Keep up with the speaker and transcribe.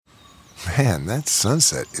Man, that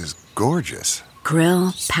sunset is gorgeous.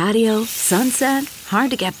 Grill, patio, sunset.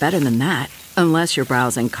 Hard to get better than that. Unless you're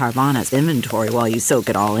browsing Carvana's inventory while you soak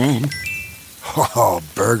it all in. Oh,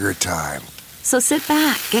 burger time. So sit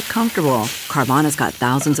back, get comfortable. Carvana's got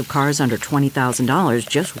thousands of cars under $20,000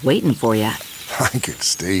 just waiting for you. I could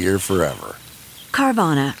stay here forever.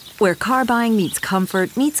 Carvana, where car buying meets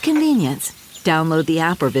comfort meets convenience. Download the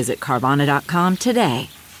app or visit Carvana.com today.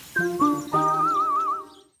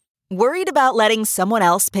 Worried about letting someone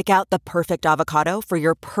else pick out the perfect avocado for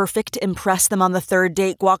your perfect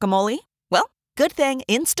impress-them-on-the-third-date guacamole? Well, good thing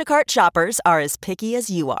Instacart shoppers are as picky as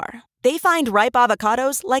you are. They find ripe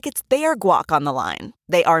avocados like it's their guac on the line.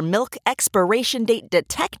 They are milk expiration date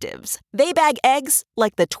detectives. They bag eggs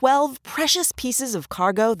like the 12 precious pieces of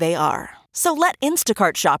cargo they are. So let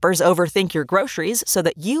Instacart shoppers overthink your groceries so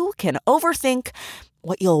that you can overthink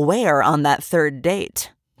what you'll wear on that third date.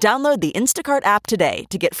 Download the Instacart app today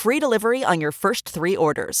to get free delivery on your first 3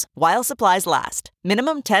 orders, while supplies last.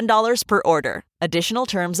 Minimum $10 per order. Additional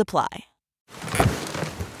terms apply.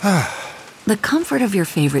 The comfort of your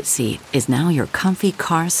favorite seat is now your comfy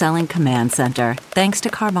car selling command center, thanks to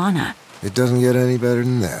Carvana. It doesn't get any better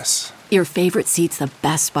than this. Your favorite seat's the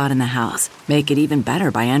best spot in the house. Make it even better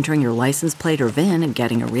by entering your license plate or VIN and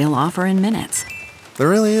getting a real offer in minutes. There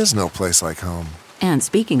really is no place like home. And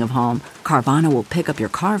speaking of home, Carvana will pick up your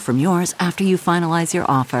car from yours after you finalize your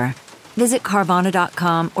offer. Visit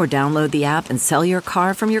Carvana.com or download the app and sell your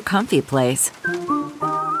car from your comfy place.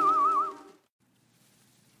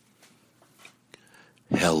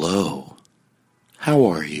 Hello. How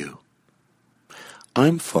are you?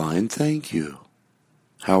 I'm fine, thank you.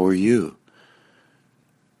 How are you?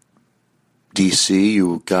 DC,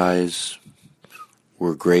 you guys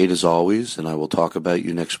were great as always, and I will talk about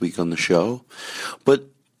you next week on the show. But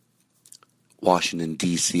Washington,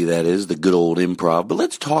 D.C., that is, the good old improv. But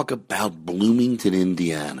let's talk about Bloomington,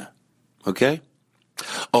 Indiana. Okay?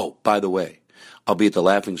 Oh, by the way, I'll be at the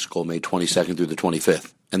Laughing Skull May 22nd through the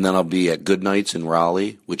 25th. And then I'll be at Good Nights in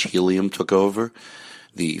Raleigh, which Helium took over,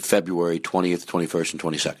 the February 20th, 21st, and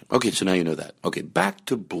 22nd. Okay, so now you know that. Okay, back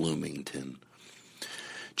to Bloomington.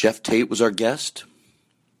 Jeff Tate was our guest.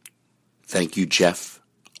 Thank you, Jeffrey.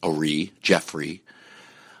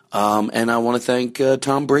 And I want to thank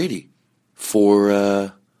Tom Brady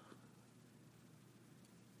for,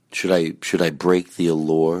 should I break the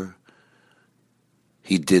allure?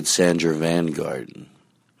 He did Sandra Van Garden.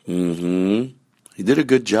 Mm-hmm. He did a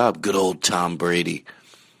good job. Good old Tom Brady.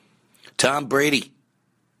 Tom Brady.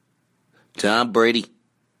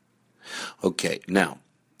 Okay, now,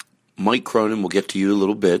 Mike Cronin will get to you a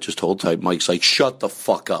little bit. Just hold tight. Mike's like, shut the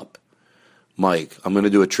fuck up. Mike, I'm going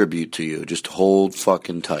to do a tribute to you. Just hold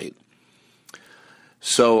fucking tight.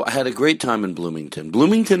 So I had a great time in Bloomington.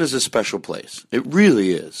 Bloomington is a special place. It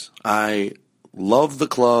really is. I love the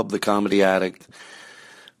club, the Comedy Addict.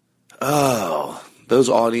 Oh, those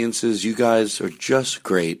audiences, you guys are just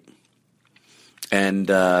great. And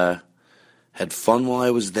had fun while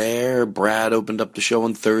I was there. Brad opened up the show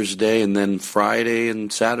on Thursday, and then Friday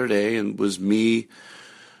and Saturday, and it was me,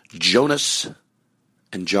 Jonas,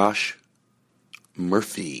 and Josh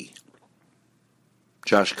Murphy.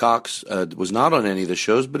 Josh Cox was not on any of the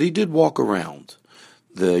shows, but he did walk around.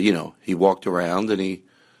 He walked around and he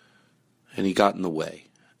got in the way,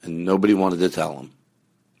 and nobody wanted to tell him.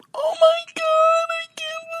 Oh my God, I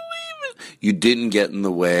can't believe it! You didn't get in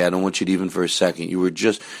the way. I don't want you to even for a second. You're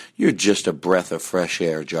just a breath of fresh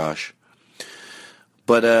air, Josh.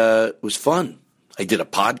 But it was fun. I did a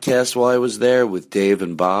podcast while I was there with Dave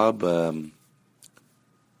and Bob,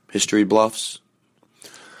 History Bluffs.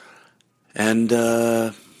 And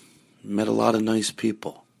met a lot of nice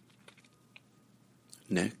people.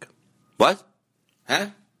 Nick? What?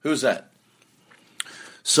 Huh? Who's that?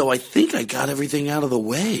 So I think I got everything out of the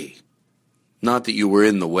way. Not that you were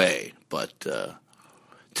in the way, but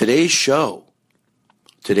today's show.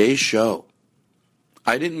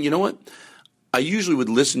 I didn't, you know what? I usually would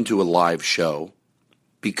listen to a live show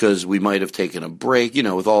because we might have taken a break,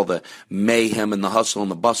 with all the mayhem and the hustle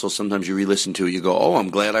and the bustle. Sometimes you re-listen to it, you go, oh,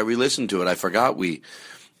 I'm glad I re-listened to it. I forgot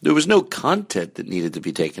there was no content that needed to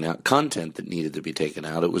be taken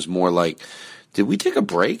out. It was more like, did we take a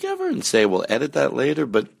break ever? And say, we'll edit that later.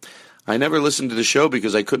 But I never listened to the show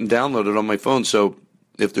because I couldn't download it on my phone. So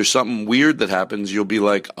if there's something weird that happens, you'll be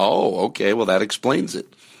like, oh, okay, well, that explains it.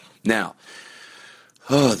 Now,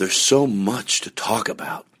 there's so much to talk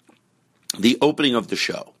about. The opening of the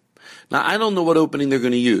show. Now, I don't know what opening they're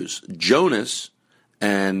going to use. Jonas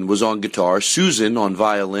was on guitar, Susan on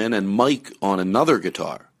violin, and Mike on another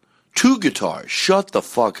guitar. 2 guitars. Shut the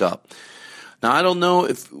fuck up. Now, I don't know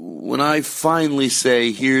if when I finally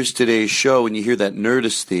say, here's today's show, and you hear that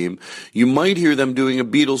Nerdist theme, you might hear them doing a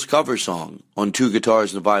Beatles cover song on 2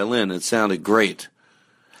 guitars and a violin. It sounded great.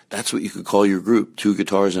 That's what you could call your group, 2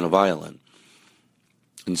 guitars and a violin.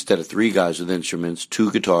 Instead of 3 guys with instruments,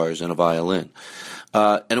 2 guitars and a violin.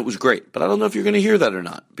 And it was great. But I don't know if you're going to hear that or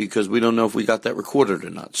not, because we don't know if we got that recorded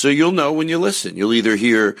or not. So you'll know when you listen. You'll either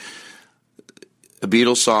hear a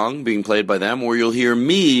Beatles song being played by them, or you'll hear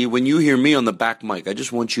me, when you hear me on the back mic. I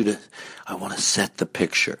want to set the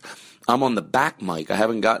picture. I'm on the back mic. I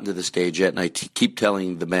haven't gotten to the stage yet, and I keep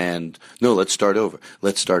telling the band, no, let's start over.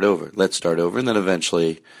 Let's start over. Let's start over. And then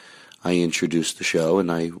eventually I introduce the show,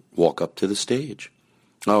 and I walk up to the stage.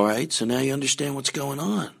 All right, so now you understand what's going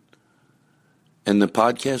on. And the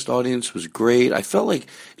podcast audience was great. I felt like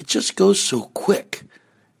it just goes so quick.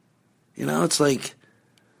 You know, it's like,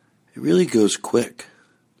 it really goes quick.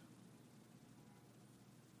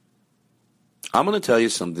 I'm going to tell you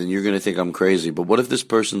something. You're going to think I'm crazy, but what if this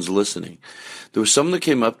person's listening? There was someone that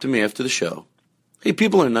came up to me after the show. Hey,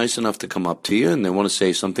 people are nice enough to come up to you and they want to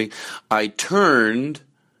say something. I turned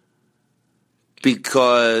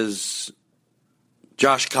because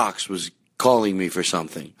Josh Cox was calling me for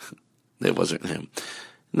something. It wasn't him.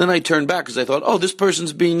 And then I turned back because I thought, oh, this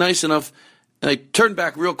person's being nice enough. And I turned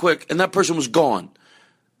back real quick, and that person was gone.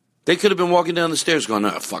 They could have been walking down the stairs going,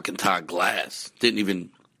 oh, fucking Todd Glass. Didn't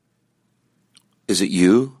even... Is it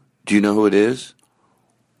you? Do you know who it is?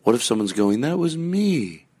 What if someone's going, that was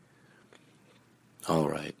me? All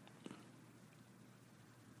right.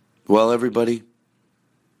 Well, everybody,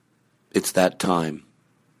 it's that time.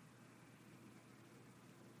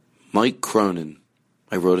 Mike Cronin.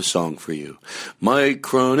 I wrote a song for you. Mike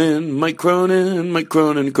Cronin, Mike Cronin, Mike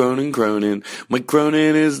Cronin, Cronin, Cronin. Mike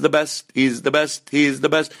Cronin is the best, he's the best, he's the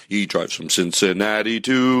best. He drives from Cincinnati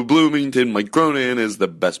to Bloomington. Mike Cronin is the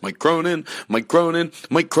best. Mike Cronin, Mike Cronin,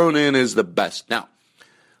 Mike Cronin is the best. Now,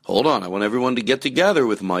 hold on. I want everyone to get together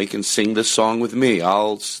with Mike and sing this song with me.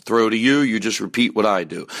 I'll throw to you. You just repeat what I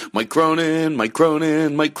do. Mike Cronin, Mike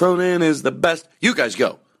Cronin, Mike Cronin is the best. You guys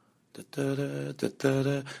go.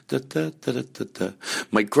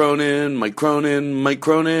 Mike Cronin, Mike Cronin, Mike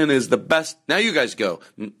Cronin is the best. Now you guys go.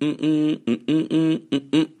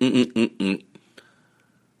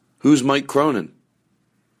 Who's Mike Cronin?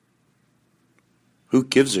 Who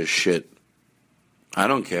gives a shit? I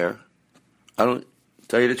don't care. I don't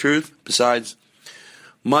tell you the truth. Besides,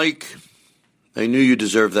 Mike, I knew you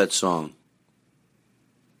deserved that song.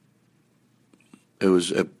 It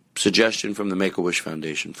was a suggestion from the Make-A-Wish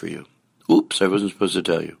Foundation for you. Oops, I wasn't supposed to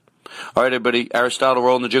tell you. All right, everybody. Aristotle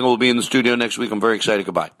Roll and the Jingle will be in the studio next week. I'm very excited.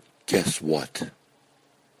 Goodbye. Guess what?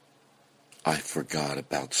 I forgot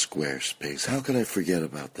about Squarespace. How could I forget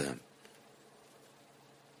about them?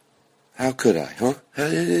 How could I, huh?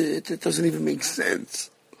 It doesn't even make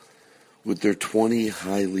sense. With their 20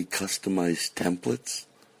 highly customized templates.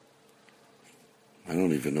 I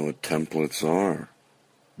don't even know what templates are.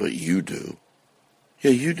 But you do.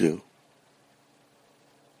 Yeah, you do.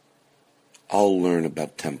 I'll learn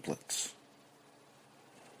about templates.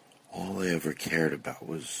 All I ever cared about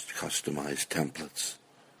was customized templates.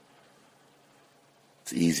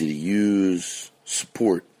 It's easy to use.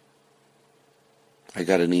 Support. I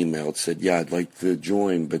got an email that said, yeah, I'd like to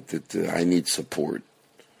join, but I need support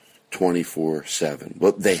 24/7.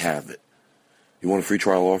 Well, they have it. You want a free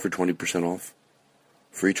trial offer, 20% off?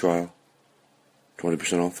 Free trial,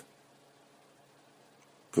 20% off?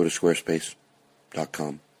 Go to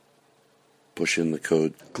squarespace.com. Push in the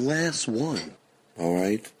code GLASS1. All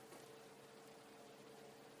right?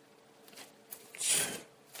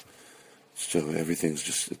 So everything's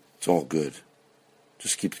just, it's all good.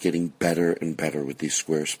 Just keeps getting better and better with these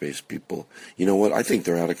Squarespace people. You know what? I think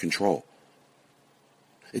they're out of control.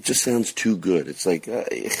 It just sounds too good. It's like, I'll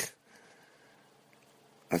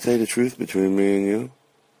tell you the truth between me and you.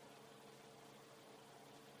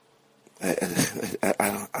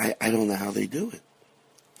 I don't know how they do it.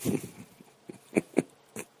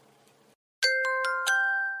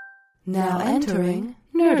 Now entering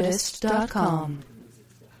Nerdist.com.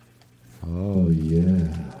 Oh,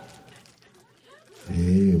 yeah.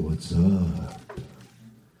 Hey, what's up?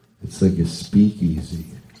 It's like a speakeasy.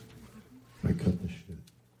 I cut the shit.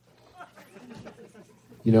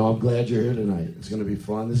 You know, I'm glad you're here tonight. It's going to be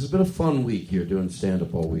fun. This has been a fun week here doing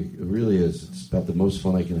stand-up all week. It really is. It's about the most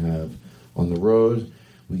fun I can have on the road.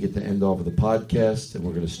 We get to end off with a podcast, and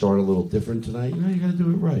we're going to start a little different tonight. You know, you got to do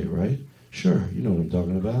it right? Sure, you know what I'm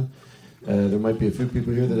talking about. There might be a few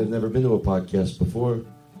people here that have never been to a podcast before.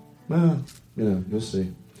 Well, you know, you'll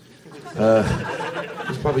see.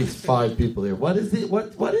 There's probably 5 people here. What is it?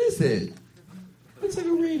 What is it? It's like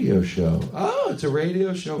a radio radio show. Oh, it's a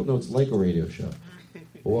radio show? No, it's like a radio show.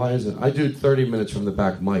 Why is it? I do 30 minutes from the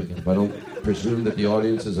back mic. And if I don't presume that the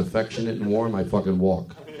audience is affectionate and warm, I fucking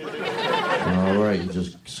walk. All right, you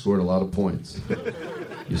just scored a lot of points.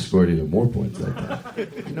 You scored even more points that time.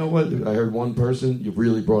 You know what? I heard one person, you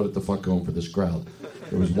really brought it the fuck home for this crowd.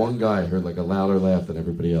 There was one guy I heard like a louder laugh than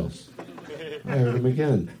everybody else. I heard him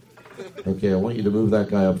again. Okay, I want you to move that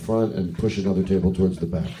guy up front and push another table towards the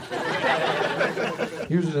back.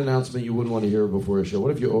 Here's an announcement you wouldn't want to hear before a show.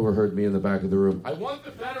 What if you overheard me in the back of the room? I want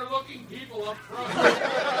the better looking people up front.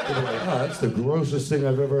 Oh, that's the grossest thing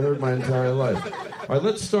I've ever heard my entire life. All right,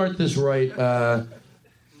 let's start this right.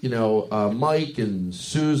 Mike and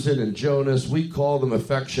Susan and Jonas, we call them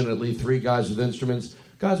affectionately three guys with instruments.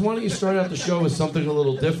 Guys, why don't you start out the show with something a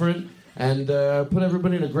little different and put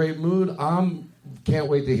everybody in a great mood? Can't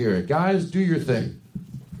wait to hear it. Guys, do your thing.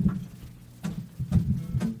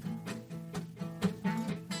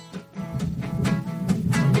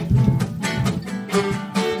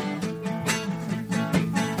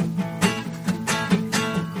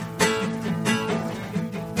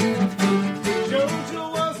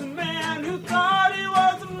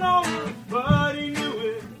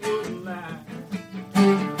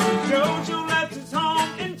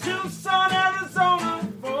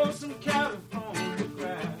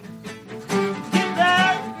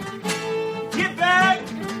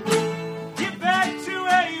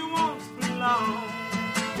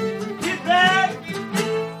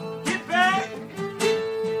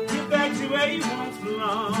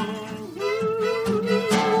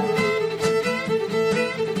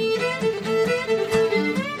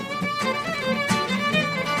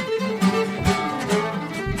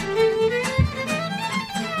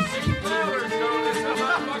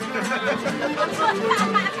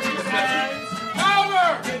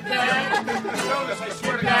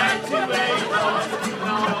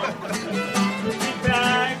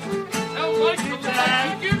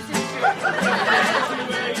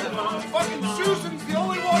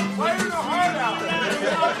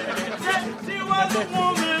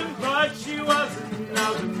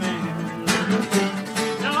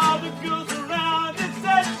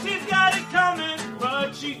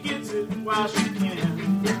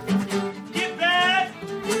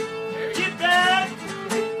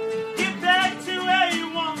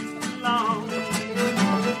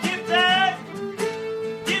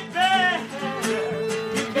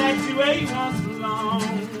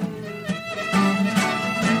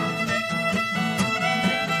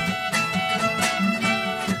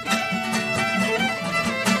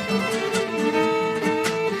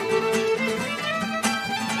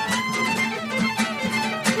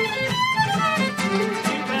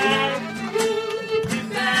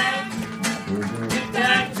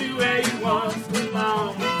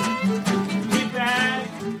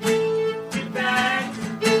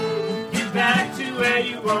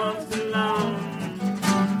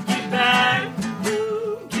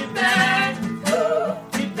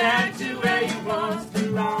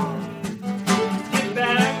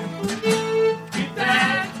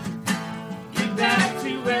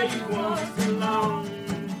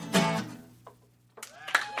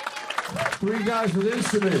 Three guys with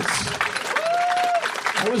instruments.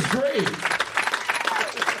 That was great.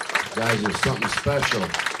 You guys are something special.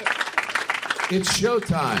 It's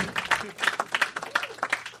showtime.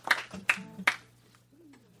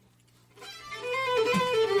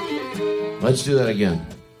 Let's do that again.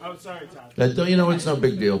 Oh, sorry, Tom. You know, it's no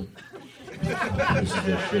big deal. This is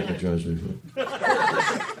the shit that drives me.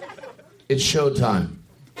 It's showtime.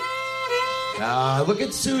 Look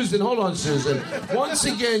at Susan. Hold on, Susan. Once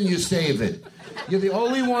again, you save it. You're the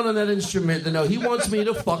only one on that instrument to know he wants me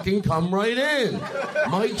to fucking come right in.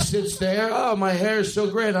 Mike sits there. Oh, my hair is so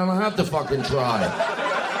great, I don't have to fucking try.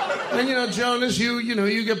 And, Jonas,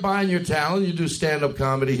 you get by in your talent. You do stand-up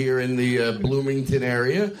comedy here in the Bloomington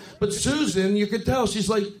area. But Susan, you could tell, she's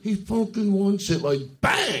like, he fucking wants it, like,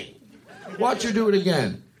 bang! Watch her do it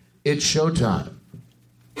again. It's showtime.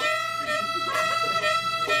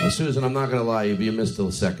 Now, Susan, I'm not going to lie, you missed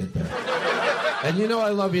a second there. And I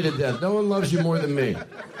love you to death. No one loves you more than me. Well,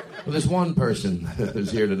 there's one person who's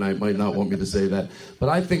here tonight might not want me to say that, but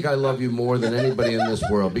I think I love you more than anybody in this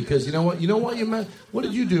world. Because you know what? You meant. What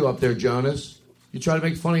did you do up there, Jonas? You try to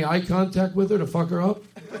make funny eye contact with her to fuck her up?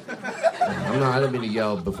 I didn't mean to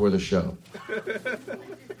yell before the show.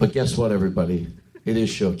 But guess what, everybody? It is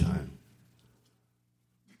showtime.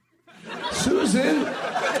 Susan!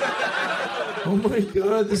 Oh my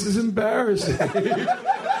God, this is embarrassing.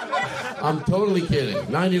 I'm totally kidding.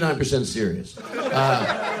 99% serious.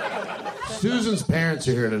 Susan's parents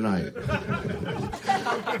are here tonight.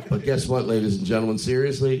 But guess what, ladies and gentlemen?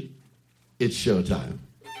 Seriously, it's showtime.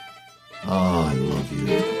 Oh, I love you.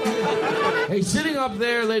 Hey, sitting up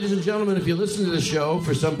there, ladies and gentlemen, if you listen to the show,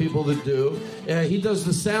 for some people that do, he does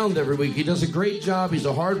the sound every week. He does a great job. He's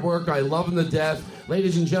a hard worker. I love him to death.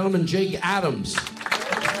 Ladies and gentlemen, Jake Adams.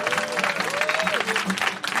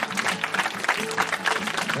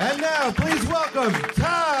 And now, please welcome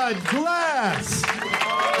Todd Glass.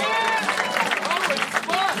 Oh, it's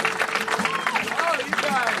fun. Oh, you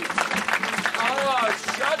guys. Oh,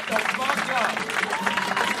 shut the fuck up.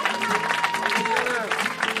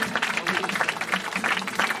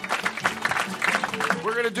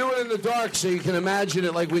 We're going to do it in the dark so you can imagine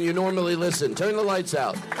it like when you normally listen. Turn the lights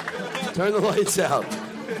out. Turn the lights out.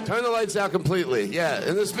 Turn the lights out completely. Yeah,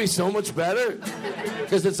 and this will be so much better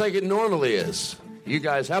because it's like it normally is. You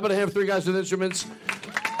guys, how about I have three guys with instruments?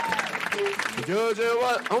 Georgia,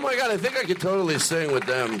 what? Oh my God, I think I could totally sing with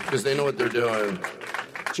them because they know what they're doing.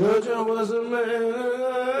 Georgia was a man.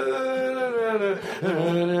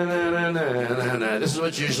 This is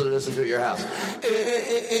what you usually listen to at your house.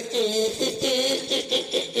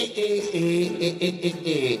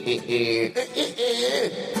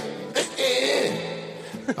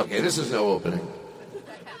 Okay, this is no opening.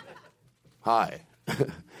 Hi.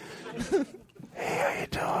 Hey, how you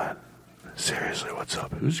doing? Seriously, what's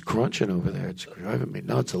up? Who's crunching over there? It's driving me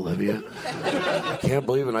nuts, Olivia. I can't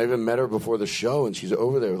believe it. I even met her before the show, and she's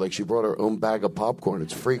over there like she brought her own bag of popcorn.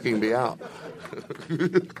 It's freaking me out.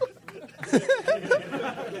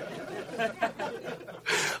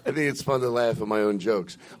 I think it's fun to laugh at my own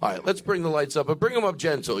jokes. All right, let's bring the lights up, but bring them up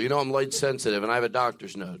gentle. You know I'm light sensitive, and I have a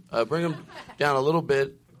doctor's note. Bring them down a little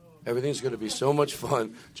bit. Everything's going to be so much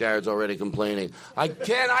fun. Jared's already complaining. I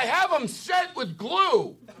have them set with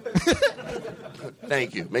glue.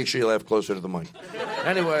 Thank you. Make sure you laugh closer to the mic.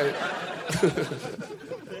 Anyway,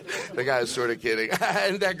 the guy's sort of kidding.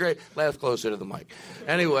 Isn't that great? Laugh closer to the mic.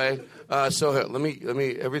 Anyway, so here, let me,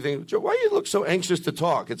 everything. Joe, why do you look so anxious to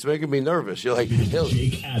talk? It's making me nervous. You're like,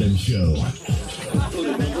 Jake Adams Show.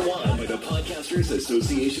 Voted #1 by the Podcasters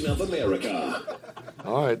Association of America.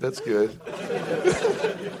 All right, that's good.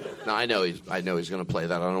 No, I know he's going to play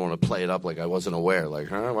that. I don't want to play it up like I wasn't aware. Like,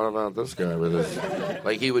 huh? What about this guy with his?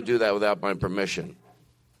 Like he would do that without my permission.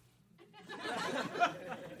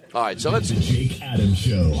 All right, so let's. The Jake Adams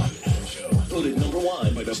Show. Voted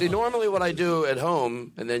 #1 by the. See, normally what I do at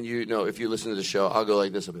home, and then if you listen to the show, I'll go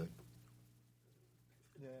like this. I'll be like.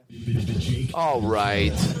 All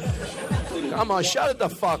right. Come on, shut it the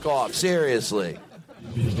fuck off. Seriously.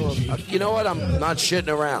 You know what? I'm not shitting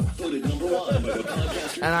around.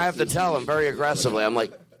 And I have to tell him very aggressively. I'm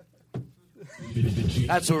like,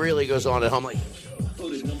 that's what really goes on at home. I'm like,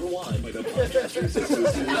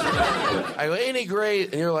 I go, ain't he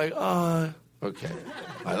great? And you're like, oh, okay.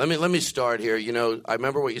 All right, let me start here. I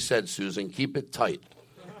remember what you said, Susan. Keep it tight.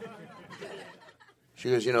 She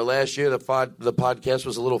goes, last year the podcast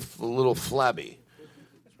was a little flabby.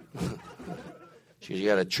 She goes, you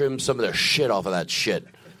got to trim some of the shit off of that shit.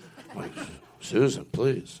 I'm like, Susan,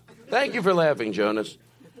 please. Thank you for laughing, Jonas.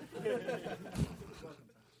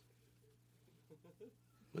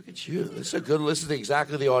 Look at you. This is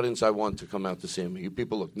exactly the audience I want to come out to see me. You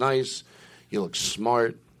people look nice. You look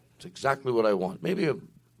smart. It's exactly what I want. Maybe a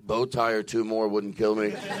bow tie or two more wouldn't kill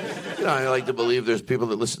me. I like to believe there's people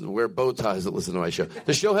that wear bow ties that listen to my show.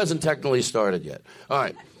 The show hasn't technically started yet. All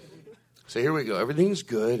right. So here we go. Everything's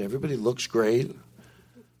good. Everybody looks great.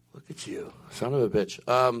 Look at you. Son of a bitch.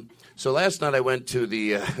 So last night I went to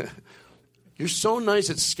the... You're so nice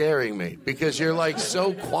it's scaring me because you're like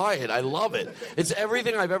so quiet. I love it. It's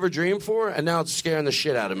everything I've ever dreamed for, and now it's scaring the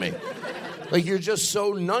shit out of me. Like, you're just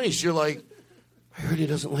so nice. You're like, I heard he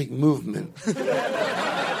doesn't like movement.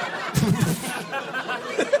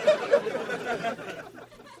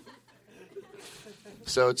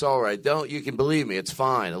 So it's all right. You can believe me. It's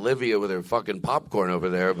fine. Olivia with her fucking popcorn over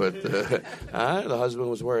there, but the husband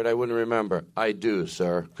was worried I wouldn't remember. I do,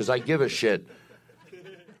 sir, because I give a shit.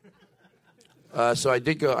 So I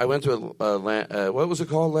did go. I went to what was it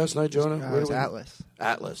called last night, Jonah? It was Atlas.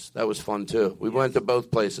 Atlas. That was fun too. We went to both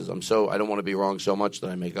places. I don't want to be wrong so much that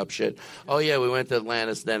I make up shit. Oh yeah, we went to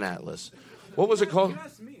Atlantis, then Atlas. What was it called? You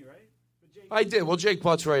asked me, right? I did. Well, Jake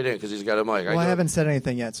butts right in because he's got a mic. Well, I haven't said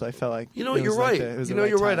anything yet, so I felt like you're right.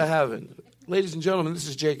 You're right. I haven't. Ladies and gentlemen, this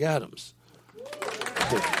is Jake Adams.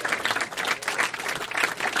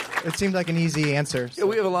 It seemed like an easy answer. So. Yeah,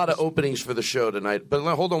 we have a lot of openings for the show tonight. But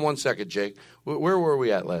hold on one second, Jake. Where were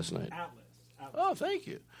we at last night? Atlas. Oh, thank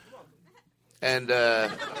you. And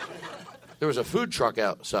there was a food truck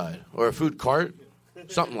outside, or a food cart,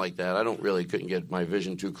 something like that. I couldn't get my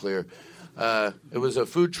vision too clear. It was a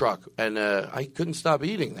food truck, and I couldn't stop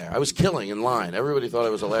eating there. I was killing in line. Everybody thought I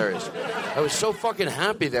was hilarious. I was so fucking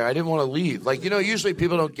happy there. I didn't want to leave. Like, usually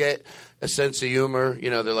people don't get a sense of humor.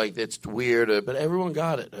 They're like, it's weird, but everyone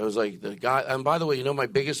got it. It was like the guy. And by the way, my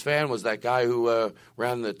biggest fan was that guy who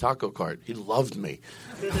ran the taco cart. He loved me.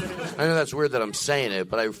 I know that's weird that I'm saying it,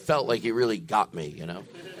 but I felt like he really got me.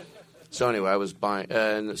 So anyway, I was buying,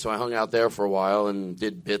 and so I hung out there for a while and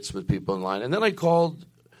did bits with people in line, and then I called.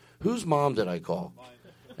 Whose mom did I call?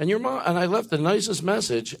 And your mom, and I left the nicest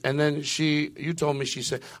message, and then you told me, she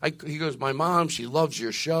said, he goes, my mom, she loves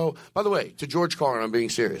your show. By the way, to George Carlin, I'm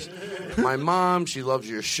being serious. My mom, she loves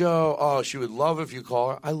your show. Oh, she would love if you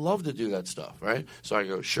call her. I love to do that stuff, right? So I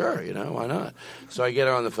go, sure, why not? So I get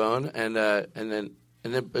her on the phone, and then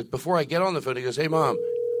but before I get on the phone, he goes, hey, Mom.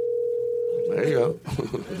 There you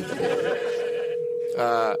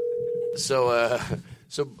go.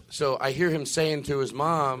 So I hear him saying to his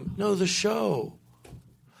mom, no, the show.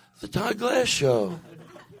 The Todd Glass show.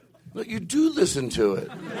 Look, you do listen to it.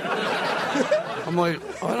 I'm like,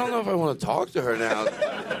 I don't know if I want to talk to her now.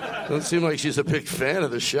 Doesn't seem like she's a big fan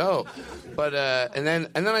of the show. But and then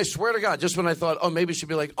I swear to God, just when I thought, oh, maybe she'd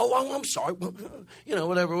be like, oh, I'm sorry.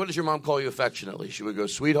 Whatever. What does your mom call you affectionately? She would go,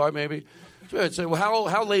 sweetheart, maybe? So I'd say, well,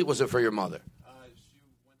 how late was it for your mother? She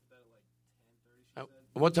went to bed at like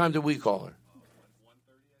 10:30. What time did we call her?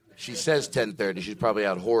 She says 10:30. She's probably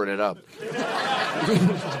out whoring it up.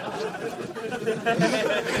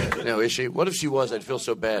 No, is she? What if she was? I'd feel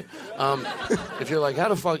so bad. If you're like, how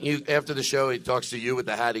the fuck after the show, he talks to you with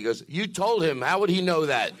the hat. He goes, you told him. How would he know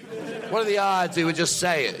that? What are the odds he would just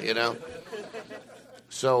say it,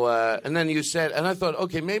 So, and then you said, and I thought,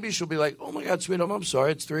 okay, maybe she'll be like, oh my God, sweetheart, I'm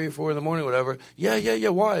sorry, it's 3 or 4 in the morning, whatever. Yeah,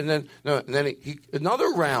 why? And then, he another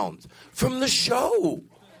round from the show.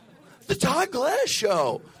 The Todd Glass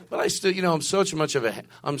show. But I still, I'm so much of a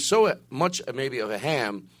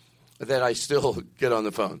ham that I still get on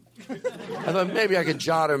the phone. I thought maybe I can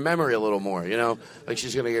jot her memory a little more, like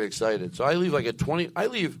she's going to get excited. So I leave like at 20. I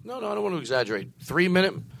don't want to exaggerate. 3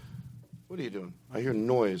 minute. What are you doing? I hear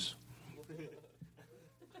noise.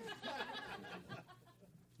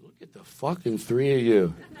 Look at the fucking three of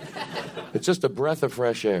you. It's just a breath of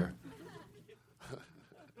fresh air.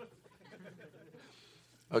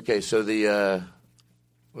 Okay, so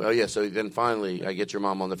so then finally I get your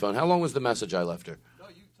mom on the phone. How long was the message I left her? No,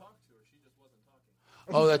 you talked to her. She just wasn't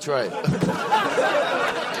talking. Oh, that's right.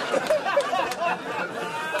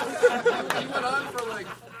 You went on for like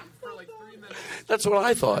 3 minutes. That's what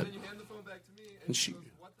I thought. And then you hand the phone back to me, and she goes,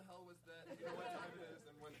 what the hell was that? You know what time it is?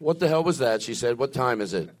 And what the hell was that? She said, what time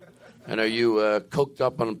is it? And are you coked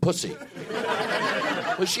up on pussy?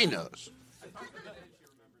 Well, she knows.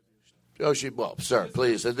 Oh, sir,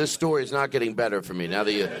 please. This story is not getting better for me. Now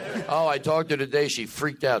that I talked to her today, she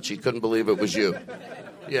freaked out. She couldn't believe it was you.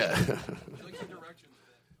 Yeah.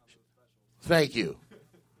 Thank you.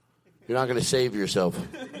 You're not going to save yourself.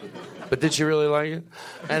 But did she really like it?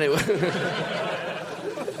 Anyway.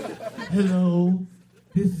 Hello,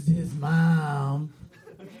 this is his mom,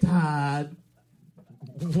 Todd.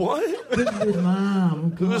 What? This is his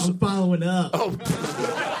mom. I'm following up. Oh.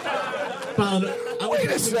 Wait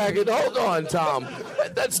a second. Hold on, Tom.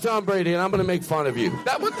 That's Tom Brady, and I'm going to make fun of you.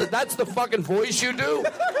 That's the fucking voice you do?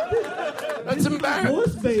 That's embarrassing.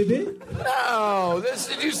 Voice, baby. No, that's.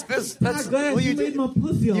 You made my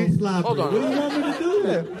pussy all sloppy. Hold on. What do you want me to do?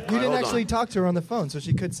 Yeah, you didn't actually talk to her on the phone, so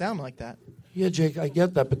she could sound like that. Yeah, Jake, I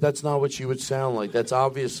get that, but that's not what she would sound like. That's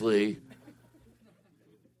obviously.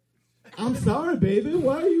 I'm sorry, baby.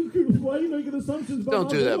 Why are you making assumptions about Don't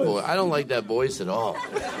do that, voice? boy. I don't like that voice at all.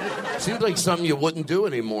 Seems like something you wouldn't do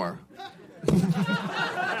anymore.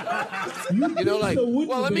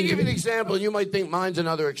 Let me give you an example. You might think mine's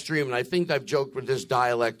another extreme, and I think I've joked with this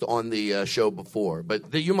dialect on the show before.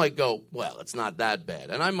 But you might go, well, it's not that bad.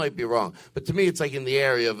 And I might be wrong. But to me, it's like in the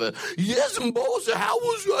area of, yes, Mbosa, how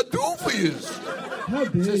was I do for you?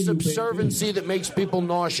 It's a subserviency that makes people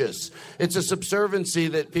nauseous. It's a subserviency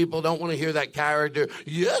that people don't want to hear that character.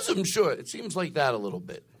 Yes, I'm sure. It seems like that a little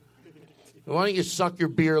bit. Why don't you suck your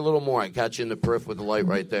beer a little more? I catch you in the periph with the light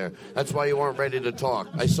right there. That's why you weren't ready to talk.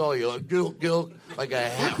 I saw you like, Gil, like a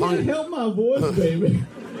I can't help my voice, baby.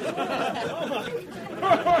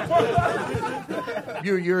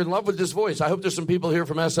 You're in love with this voice. I hope there's some people here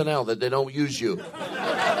from SNL that they don't use you.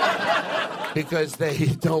 Because they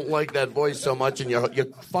don't like that voice so much and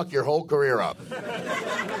you fuck your whole career up.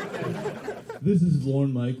 This is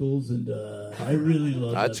Lorne Michaels, and I really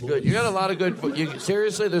love that That's good. voice. You got a lot of good...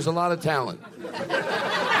 seriously, there's a lot of talent.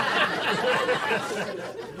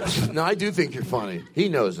 No, I do think you're funny. He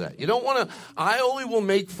knows that. You don't want to. I only will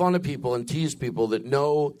make fun of people and tease people that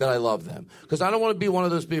know that I love them. Because I don't want to be one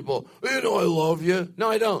of those people, you know I love you. No,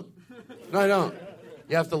 I don't. No, I don't.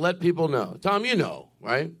 You have to let people know. Tom, you know,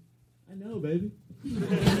 right? I know, baby.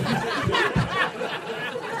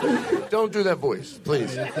 Don't do that voice,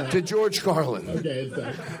 please. To George Carlin. Okay, it's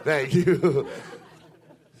done. Thank you.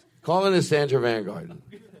 Calling is Sandra Van Garden.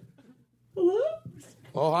 Hello?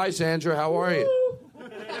 Oh, hi, Sandra. How are you?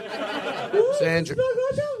 Hello? Sandra.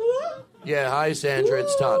 Hello? Yeah, hi, Sandra.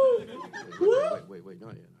 It's Todd. Hello? Wait,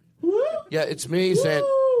 not yet. Hello? Yeah, it's me,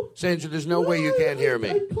 Sandra. There's no way you can't hear me.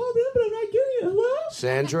 I called in, but I'm not getting it. Hello?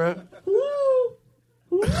 Sandra? Hello?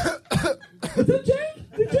 Hello? Is that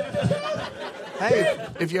Jake? Did Jake just have? Hey,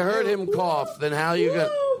 If you heard him cough, then how you got...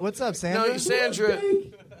 what's up, Sandra? No, Sandra...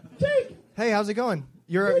 Jake! Hey, how's it going?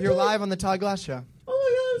 You're live on the Todd Glass Show. Oh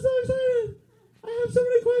my God, I'm so excited. I have so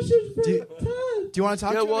many questions for Todd. Do you want to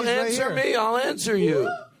talk Yeah, to him? well, He's right answer here. me. I'll answer you.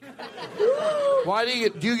 Why do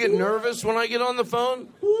you get nervous when I get on the phone?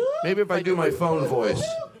 Maybe if I do my phone voice.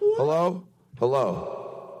 Hello?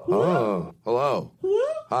 Hello? Oh, hello.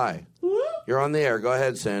 Hi. You're on the air. Go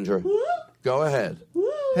ahead, Sandra. Go ahead.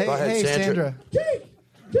 Hey, Go ahead, hey, Sandra. Jake!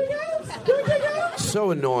 Jake Adams! Jake Adams!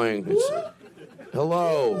 So annoying.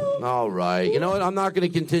 Hello. All right. You know what? I'm not going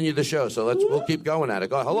to continue the show, so we'll keep going at it.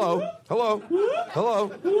 Go. Hello. Hello.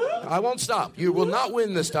 Hello. I won't stop. You will not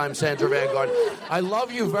win this time, Sandra Van Garden. I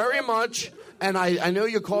love you very much, and I know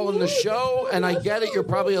you're calling the show, and I get it. You're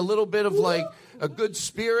probably a little bit of like a good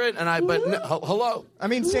spirit, but hello. I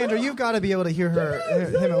mean, Sandra, you've got to be able to hear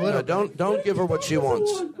him a little. No, don't give her what she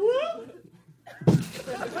wants.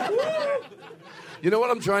 You know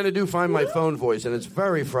what I'm trying to do? Find my phone voice, and it's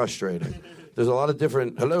very frustrating. There's a lot of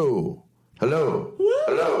different hello, hello,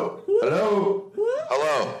 hello, hello,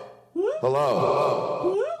 hello,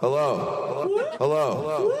 hello, hello,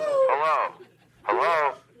 hello,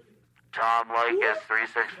 hello. Tom Likas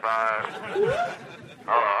 365. Hello,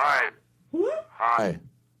 hi. Hi.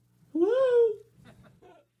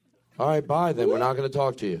 All right, bye then. We're not going to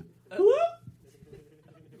talk to you.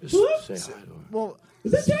 Just say hi to her. Well,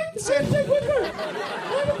 Is that Jake? Jake Whitmer! I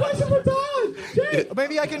have a question for Todd! Jake!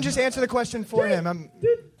 maybe I can just answer the question for him.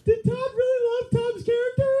 Did Todd really love Tom's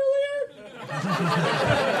character earlier?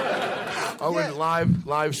 Oh, and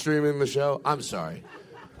live streaming the show? I'm sorry.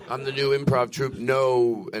 I'm the new improv troupe.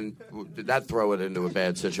 No, and did that throw it into a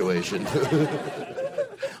bad situation?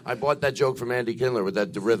 I bought that joke from Andy Kindler with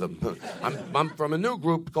that rhythm. I'm from a new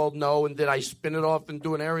group called No, and did I spin it off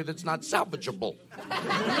into an area that's not salvageable?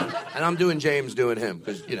 And I'm doing James doing him,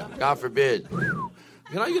 because, God forbid.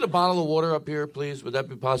 Can I get a bottle of water up here, please? Would that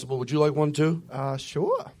be possible? Would you like one, too?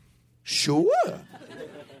 Sure. Sure.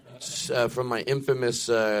 It's from my infamous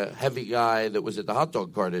heavy guy that was at the hot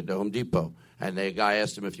dog cart at Home Depot. And the guy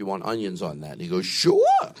asked him if you want onions on that. And he goes, sure.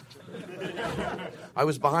 I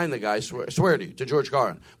was behind the guy, swear to you, to George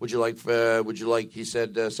Carlin. Would you like, he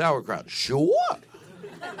said, sauerkraut. Sure.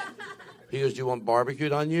 He goes, do you want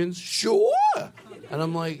barbecued onions? Sure. And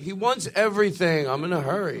I'm like, he wants everything. I'm in a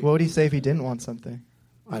hurry. What would he say if he didn't want something?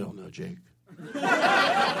 I don't know, Jake.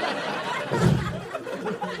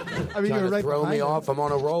 I mean, Trying you're to right throw me behind him. off. I'm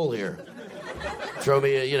on a roll here. Throw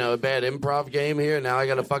me a bad improv game here. Now I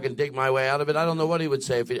got to fucking dig my way out of it. I don't know what he would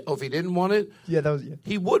say if he didn't want it. Yeah, that was. Yeah.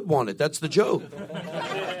 He would want it. That's the joke.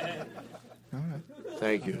 All right.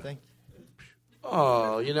 Thank you. Thank you.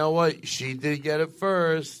 Oh, you know what? She did get it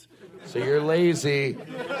first. So you're lazy.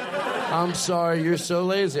 I'm sorry, you're so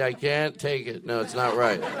lazy. I can't take it. No, it's not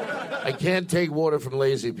right. I can't take water from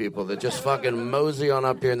lazy people that just fucking mosey on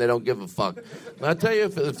up here and they don't give a fuck. And I tell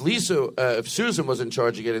you, if Susan was in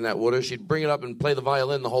charge of getting that water, she'd bring it up and play the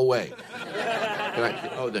violin the whole way.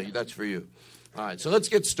 That's for you. All right, so let's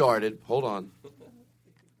get started. Hold on.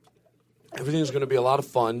 Everything's going to be a lot of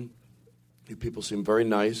fun. You people seem very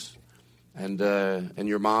nice, and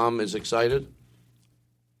your mom is excited.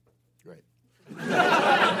 Great.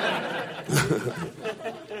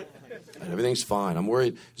 Everything's fine. I'm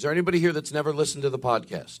worried. Is there anybody here that's never listened to the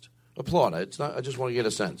podcast? Applaud. It's not. I just want to get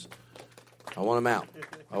a sense. I want them out.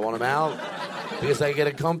 I want them out because I get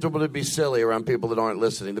it comfortable to be silly around people that aren't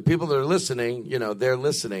listening. The people that are listening, they're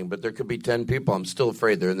listening, but there could be 10 people. I'm still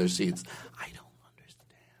afraid they're in their seats. I don't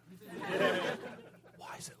understand.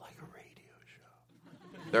 Why is it like a radio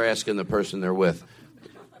show? They're asking the person they're with.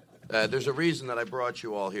 There's a reason that I brought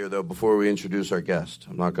you all here, though, before we introduce our guest.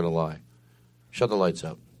 I'm not going to lie. Shut the lights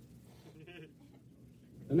out.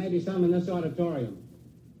 There may be some in this auditorium.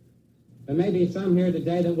 There may be some here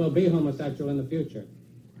today that will be homosexual in the future.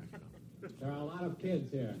 There are a lot of kids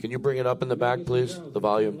here. Can you bring it up in the back, please? The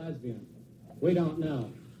volume. Lesbian. We don't know.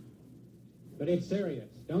 But it's serious.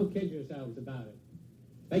 Don't kid yourselves about it.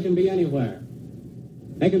 They can be anywhere.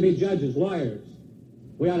 They can be judges, lawyers.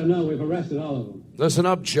 We ought to know we've arrested all of them. Listen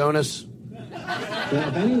up, Jonas. So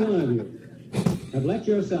if any one of you have let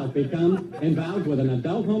yourself become involved with an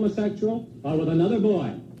adult homosexual or with another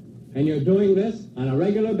boy, and you're doing this on a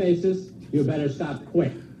regular basis, you better stop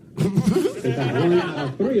quick. Because 1 out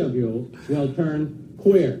of 3 of you will turn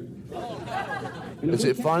queer. Is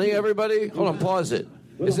it funny, everybody? Hold on, pause it.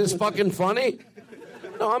 Is this fucking funny?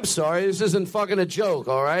 No, I'm sorry. This isn't fucking a joke,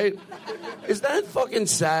 all right? Is that fucking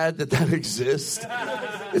sad that exists?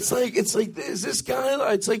 It's like, is this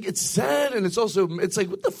guy, it's sad, and it's like,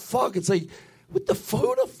 what the fuck? It's like, who the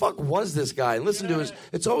fuck was this guy? And listen to his,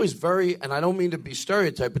 it's always very, and I don't mean to be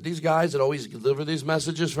stereotyped, but these guys that always deliver these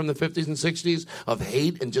messages from the 50s and 60s of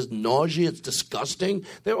hate and just nausea, it's disgusting.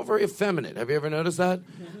 They're all very effeminate. Have you ever noticed that?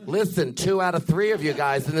 Listen, 2 out of 3 of you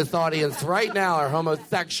guys in this audience right now are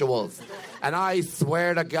homosexuals. And I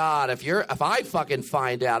swear to God, if I fucking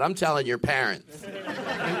find out, I'm telling your parents.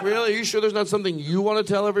 Really? Are you sure there's not something you want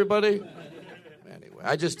to tell everybody? Anyway,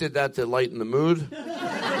 I just did that to lighten the mood.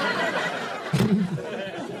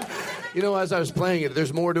 You know, as I was playing it,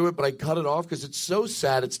 there's more to it, but I cut it off because it's so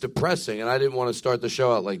sad, it's depressing, and I didn't want to start the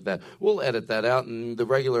show out like that. We'll edit that out, and the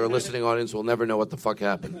regular listening audience will never know what the fuck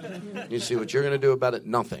happened. You see what you're going to do about it?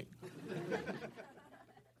 Nothing.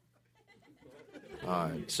 All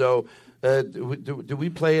right, so do we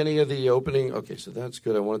play any of the opening? Okay, so that's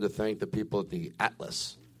good. I wanted to thank the people at the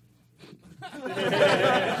Atlas.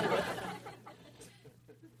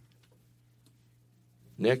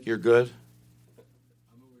 Nick, you're good?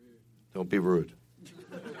 Don't be rude.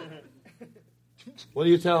 What are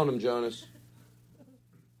you telling him, Jonas?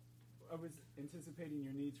 I was anticipating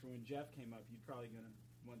your needs for when Jeff came up. You're probably going to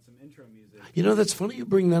want some intro music. You know, that's funny you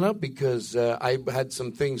bring that up because I had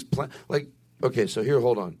some things planned. Like, okay, so here,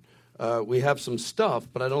 hold on. We have some stuff,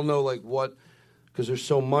 but I don't know, like, what, because there's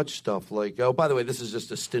so much stuff. Like, oh, by the way, this is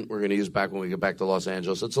just a stint we're going to use back when we get back to Los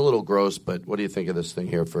Angeles. It's a little gross, but what do you think of this thing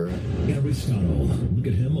here for... Aristotle, look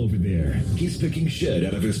at him over there. He's picking shit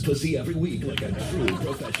out of his pussy every week like a true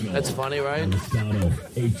professional. That's funny, right? Aristotle,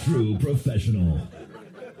 a true professional.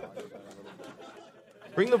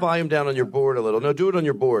 Bring the volume down on your board a little. No, do it on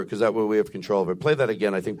your board, because that way we have control of it. Play that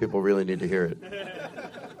again. I think people really need to hear it.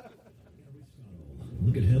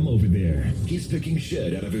 Look at him over there. He's picking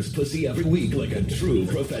shit out of his pussy every week like a true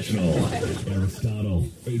professional. Aristotle,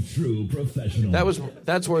 a true professional.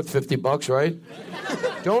 That's worth $50, right?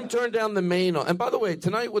 Don't turn down the main. And by the way,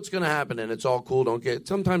 tonight what's going to happen, and it's all cool,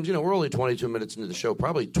 sometimes, you know, we're only 22 minutes into the show,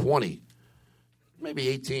 probably 20. Maybe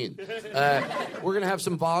 18. We're going to have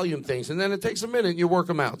some volume things, and then it takes a minute, and you work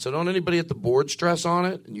them out. So don't anybody at the board stress on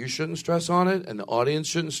it, and you shouldn't stress on it, and the audience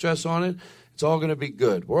shouldn't stress on it. It's all going to be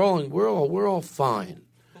good. We're all fine.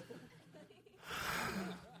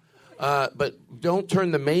 But don't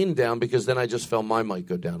turn the main down because then I just felt my mic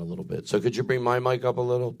go down a little bit. So could you bring my mic up a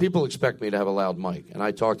little? People expect me to have a loud mic, and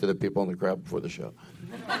I talked to the people in the crowd before the show.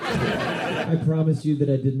 I promise you that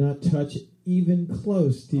I did not touch even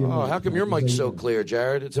close to your mic. Oh, how come your mic's so clear,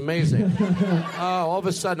 Jared? It's amazing. All of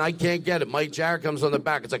a sudden, I can't get it. Mike Jared comes on the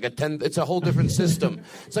back. It's like it's a whole different system.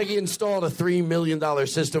 It's like he installed a $3 million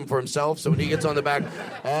system for himself, so when he gets on the back,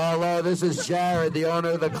 hello, this is Jared, the owner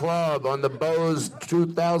of the club, on the Bose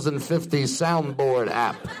 2050 soundboard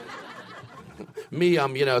app. Me,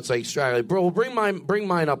 it's like straggling. Bro, bring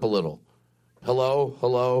mine up a little.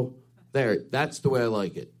 Hello. There, that's the way I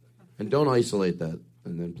like it. And don't isolate that,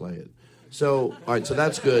 and then play it. So, all right, so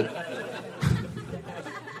that's good.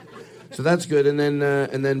 So that's good, and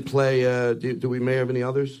then play. Do we may have any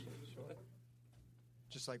others?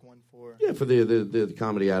 Just like one for. Yeah, for the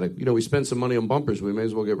Comedy Attic. You know, we spent some money on bumpers. We may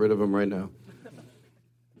as well get rid of them right now.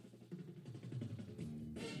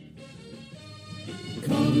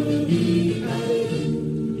 Comedy Attic.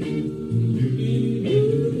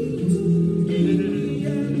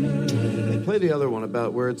 Play the other one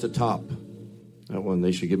about where it's a top. That one,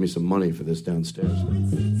 they should give me some money for this downstairs.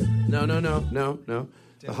 No.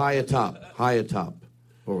 The high atop.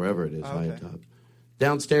 Or wherever it is, high atop.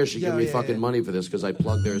 Downstairs should give me fucking money for this because I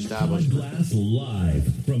plugged their establishment. Glass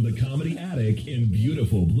live from the Comedy Attic in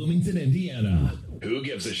beautiful Bloomington, Indiana. Who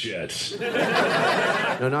gives a shit?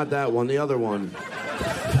 No, not that one. The other one.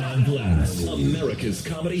 Todd Glass, America's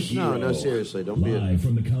comedy hero. No, seriously, don't be live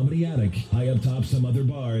from the Comedy Attic, high up top some other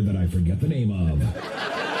bar that I forget the name of.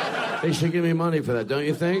 They should give me money for that, don't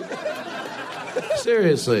you think?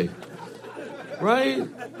 Seriously. Right?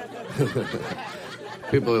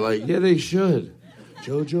 People are like, yeah, they should.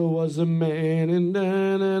 Jojo was a man and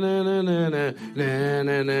na na na na na na na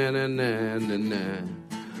na na na na na.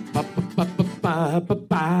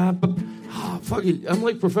 fucking, I'm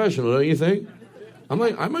like professional, don't you think? I'm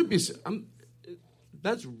like, I might be,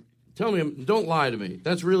 that's, tell me, don't lie to me.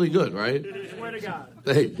 That's really good, right? Swear to God.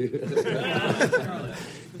 Thank you.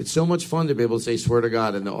 It's so much fun to be able to say swear to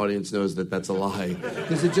God and the audience knows that that's a lie.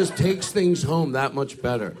 Because it just takes things home that much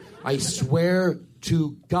better. I swear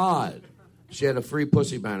to God. She had a free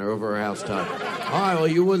pussy banner over her house top. All right, well,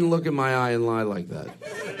 you wouldn't look in my eye and lie like that.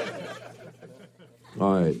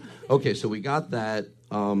 All right. Okay, so we got that.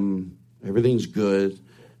 Everything's good.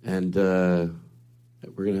 And we're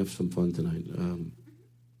going to have some fun tonight.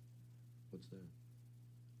 What's that?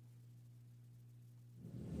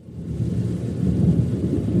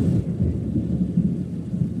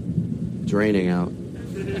 It's raining out.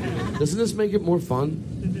 Doesn't this make it more fun?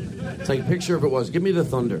 It's like a picture if it was. Give me the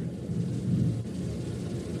thunder.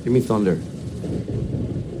 Give me thunder.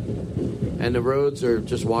 And the roads are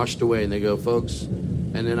just washed away, and they go, folks.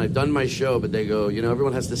 And then I've done my show, but they go,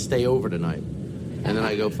 everyone has to stay over tonight. And then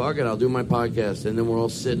I go, fuck it, I'll do my podcast. And then we're all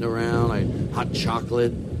sitting around, hot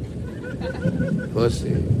chocolate.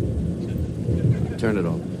 Pussy. Turn it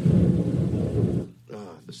off.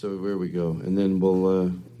 So where we go. And then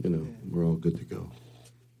we'll, we're all good to go.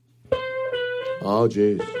 Oh,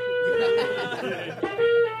 jeez.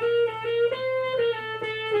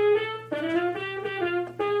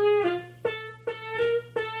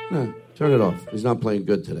 No, turn it off. He's not playing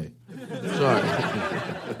good today. Sorry.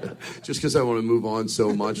 Just because I want to move on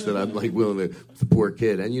so much that I'm like willing to, the poor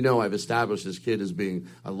kid. And I've established this kid as being,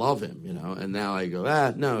 I love him, and now I go,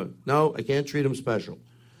 no, I can't treat him special.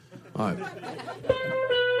 All right.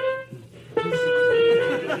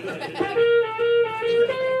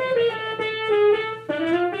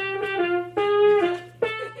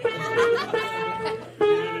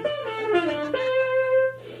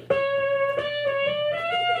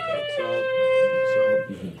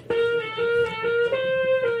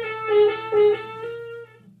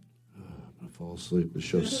 Sleep. The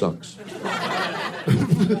show sucks.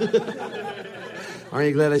 Aren't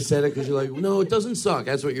you glad I said it? Because you're like, no, it doesn't suck.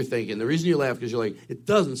 That's what you're thinking. The reason you laugh because you're like, it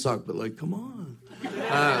doesn't suck, but like, come on.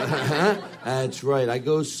 That's right. I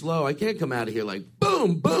go slow. I can't come out of here like,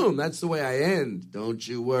 boom, boom. That's the way I end. Don't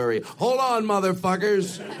you worry. Hold on,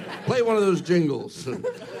 motherfuckers. Play one of those jingles.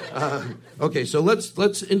 Okay, so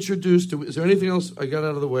let's introduce. Is there anything else I got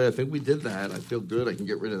out of the way? I think we did that. I feel good. I can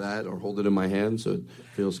get rid of that or hold it in my hand so it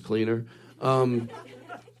feels cleaner. So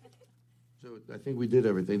I think we did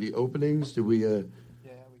everything. The openings, did we? Yeah, we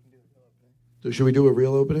can do a real opening. Should we do a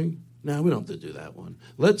real opening? No, we don't have to do that one.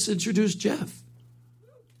 Let's introduce Jeff.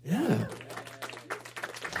 Yeah.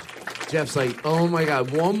 Jeff's like, oh my God,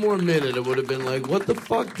 one more minute, it would have been like, what the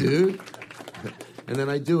fuck, dude? And then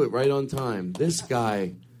I do it right on time. This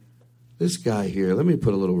guy here, let me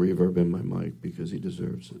put a little reverb in my mic because he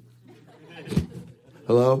deserves it.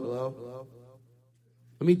 Hello? Hello?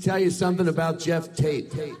 Let me tell you something about Jeff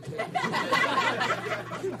Tate. Can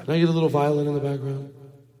I get a little violin in the background?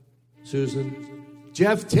 Susan?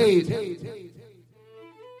 Jeff Tate.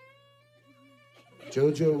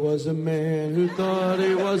 Jojo was a man who thought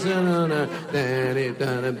he wasn't on a...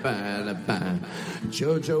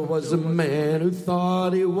 Jojo was a man who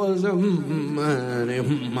thought he was a...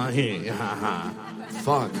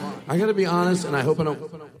 Fuck. I gotta be honest, and I hope I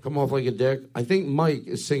don't come off like a dick. I think Mike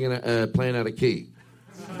is singing, playing out of key.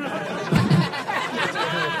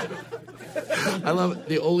 I love it.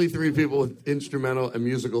 The only three people with instrumental and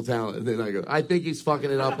musical talent. And then I go, I think he's fucking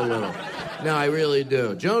it up a little. No, I really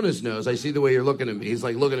do. Jonas knows. I see the way you're looking at me. He's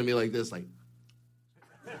like looking at me like this, like.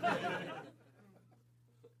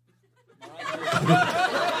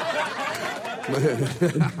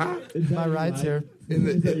 My ride's here.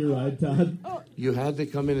 Is that your ride, Todd? You had to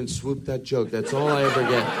come in and swoop that joke. That's all I ever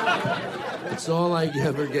get. That's all I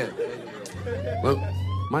ever get. Well,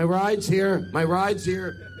 my ride's here. My ride's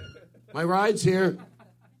here. My ride's here.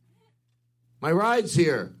 My ride's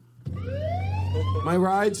here. My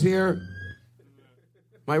ride's here.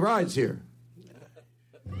 My ride's here.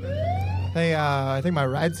 Hey, I think my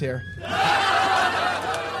ride's here.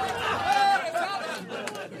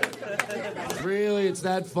 Really? It's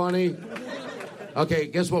that funny? Okay,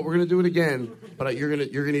 guess what? We're gonna do it again. But you're gonna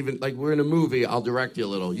even like we're in a movie. I'll direct you a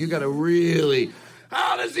little. You gotta really.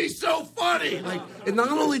 How is he so funny? Like, and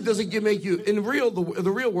not only does it make you in the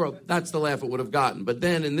real world, that's the laugh it would have gotten. But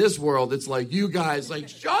then in this world, it's like you guys like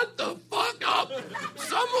shut the fuck up.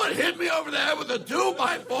 Someone hit me over the head with a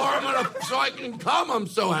 2x4. So I can come. I'm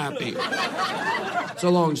so happy. It's a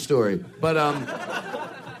long story, but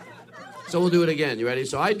so we'll do it again. You ready?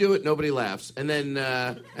 So I do it. Nobody laughs, and then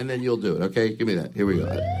you'll do it. Okay, give me that. Here we go.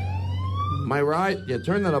 My ride. Yeah,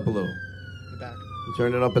 turn that up a little. The back.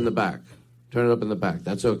 Turn it up in the back. Turn it up in the back.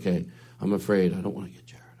 That's okay. I'm afraid. I don't want to get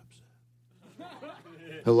Jared upset.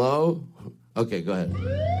 Hello? Okay, go ahead.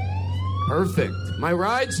 Perfect. My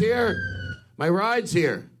ride's here. My ride's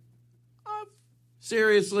here.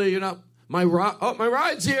 Seriously, you're not... my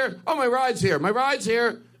ride's here. Oh, my ride's here. My ride's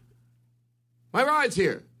here. My ride's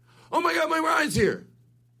here. Oh, my God, my ride's here.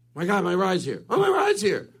 My God, my ride's here. Oh, my ride's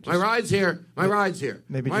here. My ride's here. My ride's here.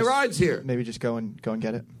 My ride's here. Maybe just go and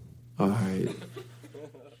get it. All right.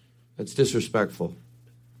 That's disrespectful.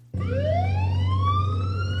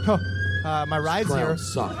 Oh, my ride's Clown here.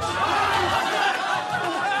 Sucks.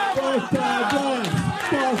 Fuck God bless.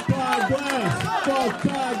 Fuck God bless. Fuck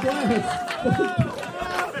God bless.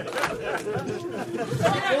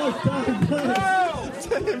 Fuck God bless.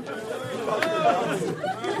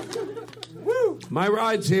 My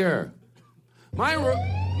ride's here. My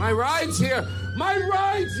ride's here. My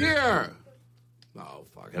ride's here. Oh,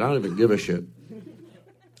 fuck it. I don't even give a shit.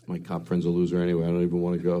 My cop friend's a loser anyway. I don't even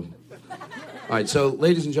want to go. All right, so,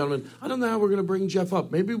 ladies and gentlemen, I don't know how we're going to bring Jeff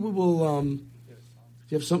up. Maybe we will, do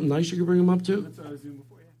you have something nice you can bring him up to? That's what I was doing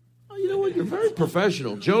before, yeah. Oh, you know what? You're very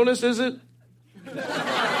professional. Jonas, is it?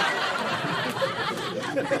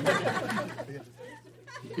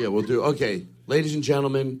 Yeah, we'll do. Okay, ladies and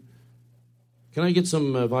gentlemen, can I get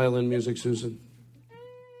some violin music, Susan?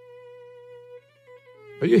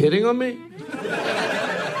 Are you hitting on me?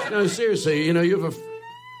 No, seriously, you know, you have a...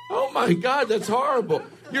 Oh, my God, that's horrible.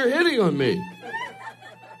 You're hitting on me.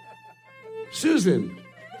 Susan,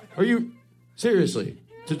 are you... Seriously,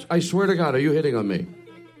 I swear to God, are you hitting on me?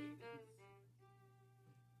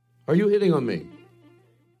 Are you hitting on me?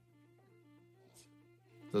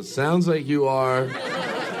 It sounds like you are.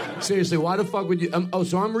 Seriously, why the fuck would you...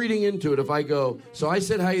 so I'm reading into it if I go, so I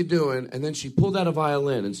said, how you doing? And then she pulled out a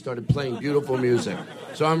violin and started playing beautiful music.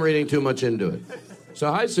 So I'm reading too much into it.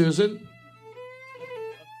 So hi, Susan.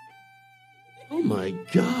 Oh, my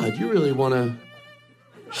God. You really want to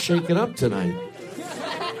shake it up tonight.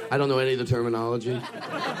 I don't know any of the terminology.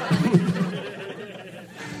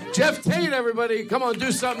 Jeff Tate, everybody. Come on,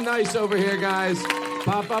 do something nice over here, guys.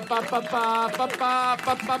 Ba, ba, ba, ba, ba, ba, ba,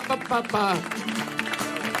 ba, ba, ba, ba, ba.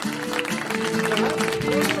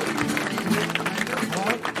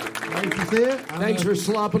 Nice to see you. Thanks for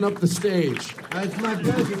slopping up the stage. It's my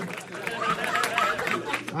pleasure.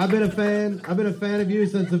 I've been a fan of you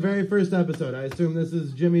since the very first episode. I assume this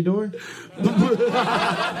is Jimmy Dore.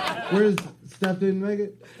 Where's Steph didn't make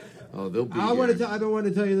it? Oh, they'll be I've been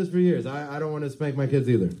wanting to tell you this for years. I don't want to spank my kids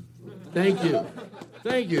either. Thank you.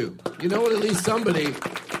 Thank you. You know what? At least somebody.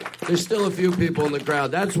 There's still a few people in the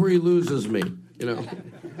crowd. That's where he loses me. You know.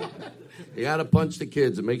 You got to punch the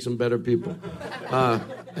kids. It makes them better people. And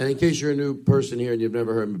in case you're a new person here and you've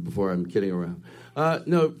never heard me before, I'm kidding around.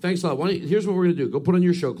 No, thanks a lot. Here's what we're going to do. Go put on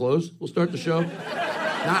your show clothes. We'll start the show.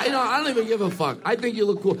 Now, you know, I don't even give a fuck. I think you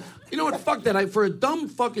look cool. You know what? Fuck that. For a dumb,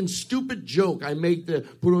 fucking, stupid joke, I make the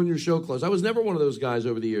put on your show clothes. I was never one of those guys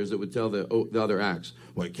over the years that would tell the other acts,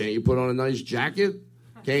 what, can't you put on a nice jacket?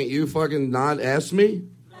 Can't you fucking not ask me?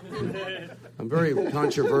 I'm very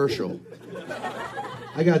controversial.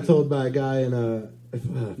 I got told by a guy in a...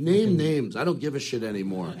 Name names. I don't give a shit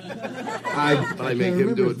anymore. But I make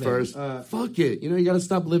him do it first. Fuck it. You know, you got to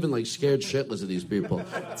stop living like scared shitless of these people.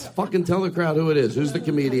 Fucking tell the crowd who it is. Who's the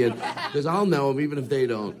comedian? Because I'll know him even if they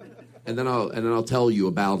don't. And then I'll tell you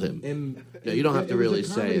about him. Yeah, you don't have to really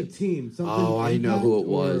say it. Team, oh, I know who it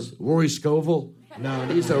was. Rory Scovel? No.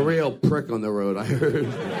 He's a real prick on the road, I heard.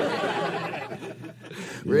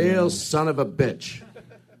 Real son of a bitch.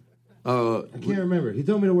 I can't remember. He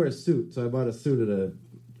told me to wear a suit, so I bought a suit at a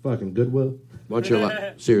fucking Goodwill.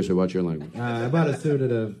 Seriously, watch your language. I bought a suit at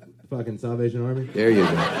a fucking Salvation Army. There you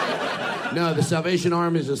go. No, the Salvation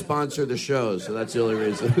Army is a sponsor of the show, so that's the only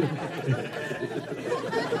reason.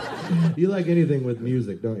 You like anything with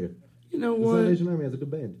music, don't you? You know the what? Salvation Army has a good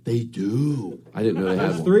band. They do. I didn't know they had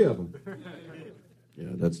There's one. 3 of them. Yeah,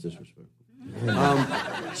 that's disrespectful.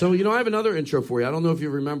 So, you know, I have another intro for you. I don't know if you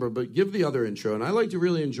remember, but give the other intro. And I like to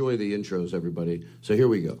really enjoy the intros, everybody. So here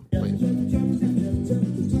we go. Wait.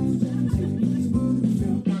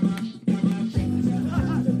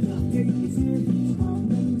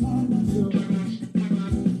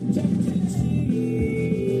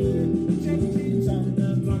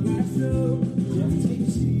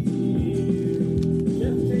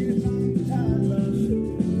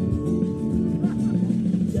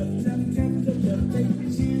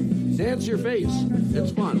 Dance your face.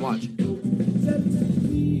 It's fun. Watch. You're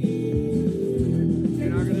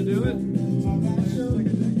not going to do it?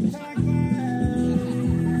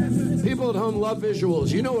 People at home love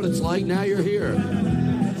visuals. You know what it's like. Now you're here.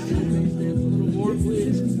 Dance a little more,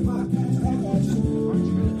 please.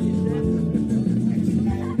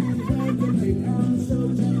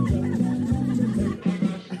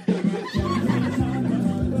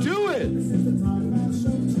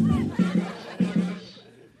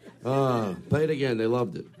 it again. They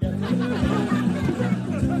loved it.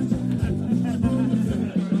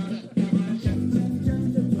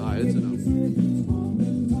 All right, it's enough.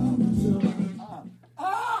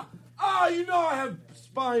 You know I have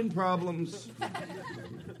spine problems.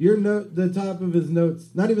 Your note, the top of his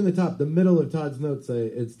notes, not even the top, the middle of Todd's notes say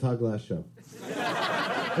it's Todd Glass Show.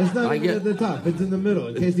 It's not even at the top. It's in the middle,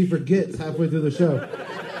 in case he forgets halfway through the show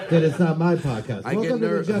that it's not my podcast. Welcome to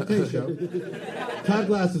the Jeff Tate Show. Todd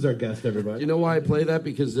Glass is our guest, everybody. You know why I play that?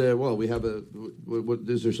 Because, well, we have a...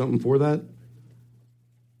 is there something for that?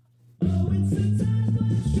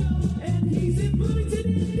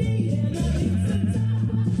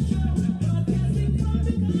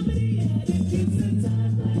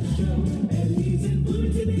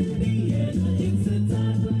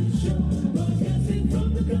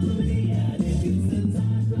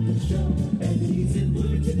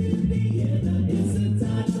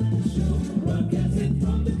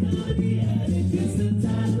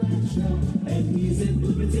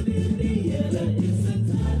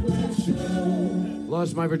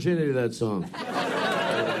 Lost my virginity to that song.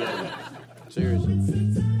 Seriously.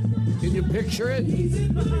 Can you picture it?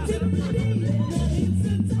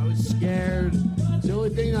 I was scared. It's the only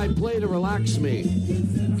thing I play to relax me.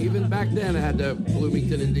 Even back then, I had to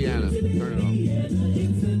Bloomington, Indiana. Turn it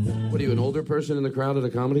off. What are you, an older person in the crowd at a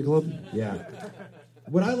comedy club? Yeah.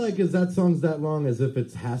 What I like is that song's that long as if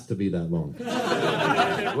it has to be that long.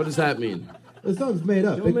 What does that mean? The song's made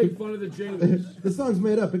up. Don't make fun of the jingles. The song's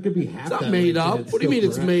made up. It could be half. It's not made up. What do you mean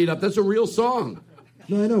it's made up? That's a real song.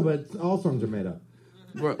 No, I know, but all songs are made up.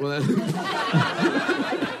 Well,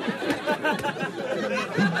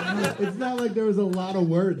 it's not like there was a lot of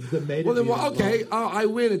words that made it. Well, then, okay, I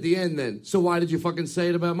win at the end then. So why did you fucking say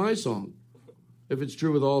it about my song? If it's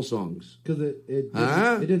true with all songs. Because it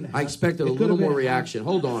didn't. I expected a little more reaction.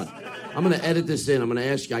 Hold on. I'm going to edit this in. I'm going to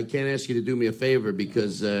ask you. I can't ask you to do me a favor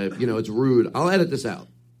because, it's rude. I'll edit this out.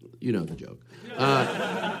 You know the joke.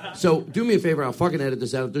 So do me a favor. I'll fucking edit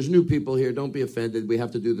this out. If there's new people here, don't be offended. We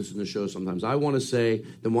have to do this in the show sometimes. I want to say,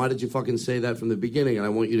 then why did you fucking say that from the beginning? And I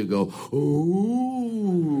want you to go,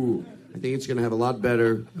 ooh. I think it's going to have a lot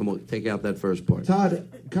better, and we'll take out that first part. Todd,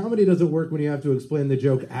 comedy doesn't work when you have to explain the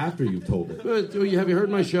joke after you've told it. Have you heard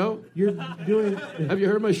my show? Have you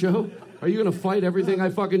heard my show? Are you going to fight everything I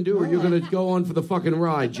fucking do, or are you going to go on for the fucking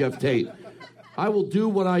ride, Jeff Tate? I will do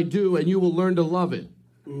what I do, and you will learn to love it.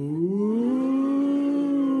 Ooh.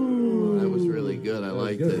 That was really good. I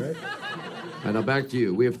liked it. Right? And now back to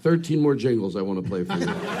you. We have 13 more jingles I want to play for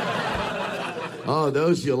you. Oh,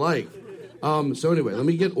 those you like. So anyway, let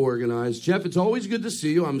me get organized. Jeff, it's always good to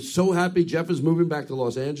see you. I'm so happy Jeff is moving back to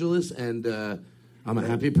Los Angeles, and I'm a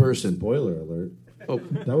happy person. Spoiler alert. Oh,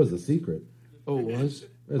 that was a secret. Oh, it was?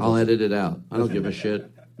 I'll edit it out. I don't give a shit.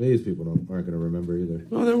 These people aren't going to remember either.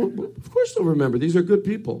 No, of course they'll remember. These are good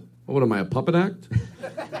people. What am I, a puppet act?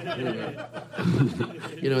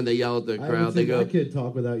 And they yell at the crowd. They go, my kid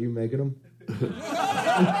talk without you making them.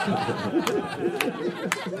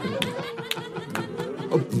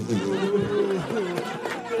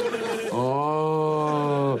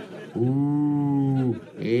 Oh, ooh,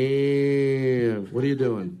 yeah. What are you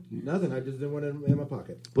doing? Nothing. I just didn't want it in my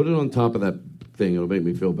pocket. Put it on top of that thing. It'll make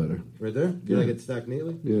me feel better. Right there? Do you like it stacked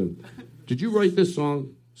neatly? Yeah. Did you write this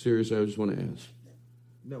song? Seriously, I just want to ask.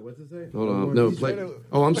 No, what's it say? Hold on. No, play.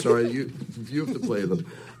 Oh, I'm sorry. You have to play them.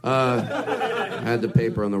 I had the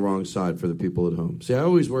paper on the wrong side for the people at home. See, I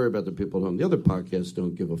always worry about the people at home. The other podcasts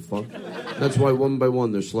don't give a fuck. That's why one by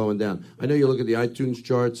one they're slowing down. I know you look at the iTunes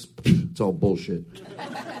charts. It's all bullshit.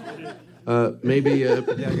 Maybe.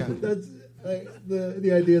 That's like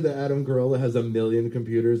the idea that Adam Carolla has 1 million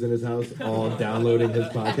computers in his house, all downloading his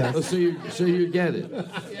podcast. Oh, so you get it.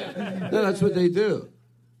 No, that's what they do.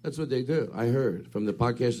 That's what they do. I heard from the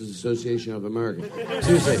Podcasters Association of America.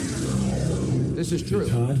 Seriously, this is true. The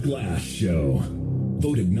Todd Glass Show.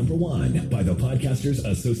 Voted #1 by the Podcasters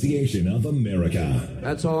Association of America.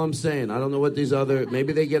 That's all I'm saying. I don't know what these other...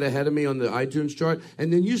 Maybe they get ahead of me on the iTunes chart,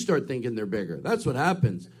 and then you start thinking they're bigger. That's what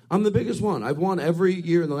happens. I'm the biggest one. I've won every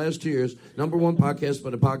year in the last 2 years. #1 podcast by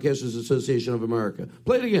the Podcasters Association of America.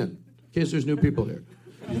 Play it again, in case there's new people here.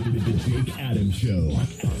 The Jake Adams Show.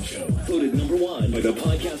 Voted #1 by the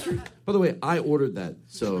Podcasters. By the way, I ordered that,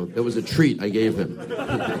 so it was a treat I gave him.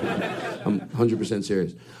 I'm 100%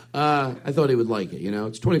 serious. I thought he would like it,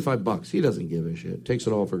 It's $25. He doesn't give a shit. Takes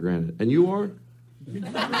it all for granted. And you are?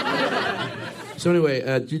 So anyway,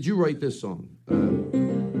 did you write this song? I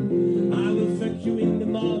will fuck you in the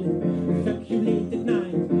morning, fuck you late at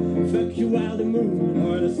night, fuck you while the moon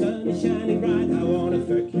or the sun is shining bright. I wanna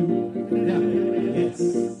fuck you. Yeah. Yes.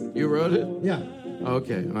 You wrote it? Yeah.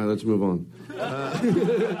 Okay, all right, let's move on.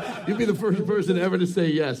 You'd be the first person ever to say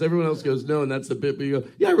yes. Everyone else goes no, and that's the bit. But you go,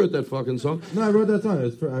 yeah, I wrote that fucking song. No, I wrote that song.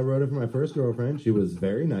 I wrote it for my first girlfriend. She was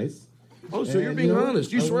very nice. Oh, so you're being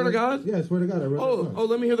honest. You swear to God? Yeah, I swear to God. I wrote that song. Oh,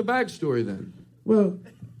 let me hear the backstory then. Well,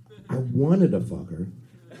 I wanted to fuck her,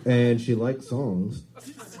 and she liked songs.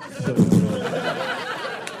 So,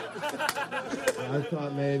 I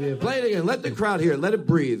thought maybe if play it again. Let the crowd hear it. Let it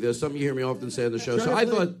breathe. There's something you hear me often say on the show. So I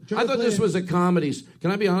thought this was a comedy.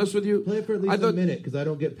 Can I be honest with you? Play it for at least a minute because I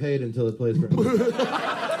don't get paid until it plays for a minute.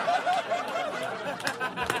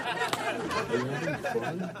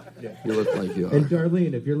 You look like you are. And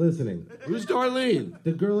Darlene, if you're listening. Who's Darlene?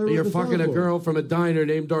 The girl I wrote You're the song fucking a for. girl from a diner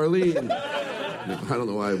named Darlene. I don't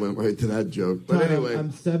know why I went right to that joke. But anyway.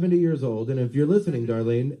 I'm 70 years old, and if you're listening,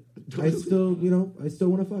 Darlene, I still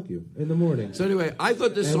want to fuck you in the morning. So anyway, I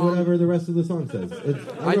thought this and song... whatever the rest of the song says.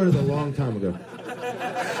 I wrote it a long time ago.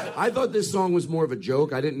 I thought this song was more of a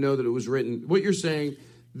joke. I didn't know that it was written. What you're saying...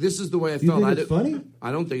 This is the way I felt. You think it's funny?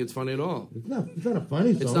 I don't think it's funny at all. It's not a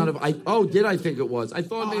funny song. It's not. Did I think it was? I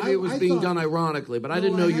thought maybe it was being done ironically, but I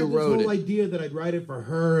didn't know you wrote it. I had this whole idea that I'd write it for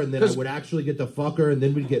her, and then I would actually get to fuck her, and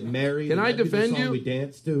then we'd get married. Can I defend you? We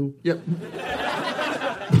dance to. Yep.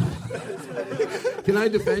 Can I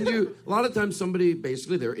defend you? A lot of times somebody,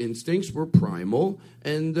 basically, their instincts were primal,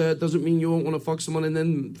 and doesn't mean you won't want to fuck someone and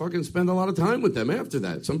then fucking spend a lot of time with them after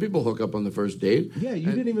that. Some people hook up on the first date. Yeah, you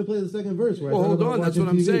didn't even play the second verse. Where well, hold on, that's what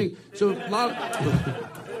I'm TV. saying. So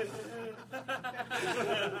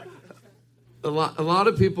a lot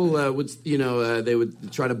of people would, they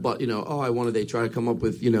would try to, they try to come up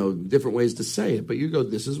with, different ways to say it. But you go,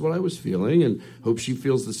 this is what I was feeling, and hope she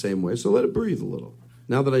feels the same way. So let it breathe a little.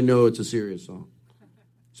 Now that I know it's a serious song.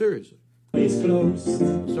 Seriously.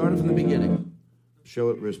 Start it from the beginning. Show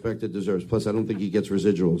it respect it deserves. Plus, I don't think he gets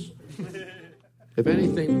residuals. If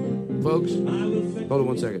anything, folks, hold on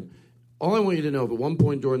one second. All I want you to know, if at one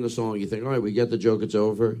point during the song you think, all right, we get the joke, it's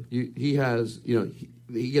over, he has,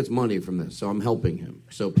 he gets money from this, so I'm helping him.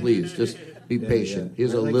 So please, just be patient. He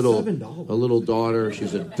has a little daughter.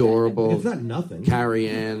 She's adorable. It's not nothing. Carrie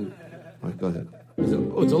Ann. All right, go ahead. It's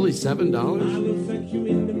only $7? I will fuck you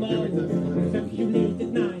in the morning, fuck you late at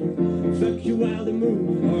night, fuck you while the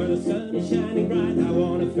moon or the sun is shining bright. I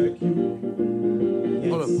wanna fuck you.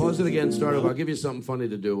 Hold on, pause it again, start over. I'll give you something funny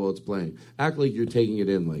to do while it's playing. Act like you're taking it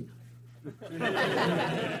in, like.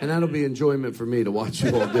 And that'll be enjoyment for me to watch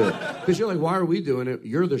you all do it. Because you're like, why are we doing it?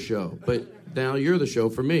 You're the show. But now you're the show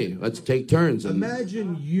for me. Let's take turns.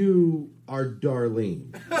 Imagine you are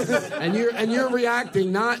Darlene. and you're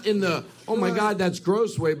reacting not in the, oh my God, that's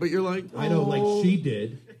gross way, but you're like, oh. I know, like she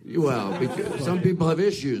did. Well, because some people have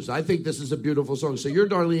issues. I think this is a beautiful song. So you're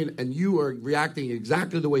Darlene, and you are reacting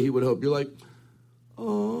exactly the way he would hope. You're like,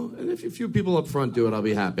 oh, and if a few people up front do it, I'll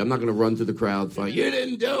be happy. I'm not going to run through the crowd fight. You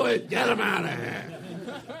didn't do it. Get him out of here.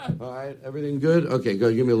 All right, everything good? Okay,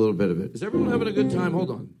 go. Give me a little bit of it. Is everyone having a good time? Hold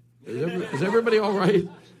on. Is everybody all right?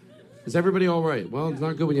 Is everybody all right? Well, it's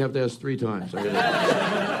not good when you have to ask 3 times. I'm going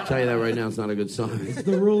to tell you that right now. It's not a good sign. It's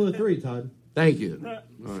the rule of 3, Todd. Thank you.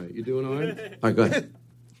 All right, you doing all right? All right, go ahead.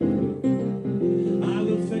 I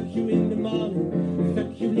will fuck you in the morning,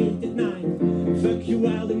 fuck you late at night, fuck you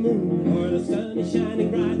while the moon or the sun is shining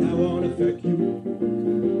bright. I wanna fuck you.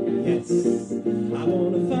 Yes, I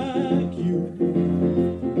wanna fuck you.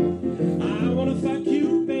 I wanna fuck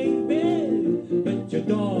you, baby, but your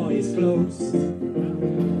door is closed.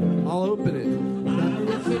 I'll open it.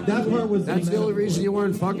 That part was. That's the only reason you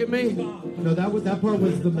weren't fucking me? No, that part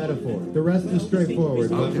was the metaphor. The rest is straightforward.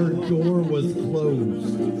 But her door was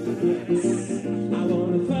closed. I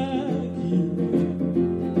wanna fuck you.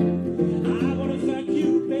 I wanna fuck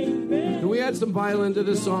you, baby. Can we add some violin to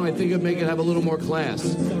this song? I think it'd make it have a little more class.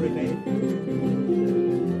 Sorry, babe.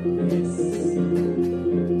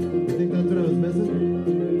 You think that's what I was missing?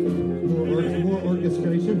 More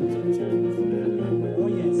orchestration? Oh,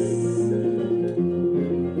 yes.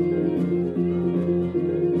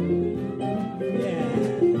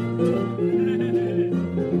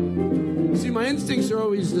 My instincts are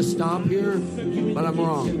always to stop here, but I'm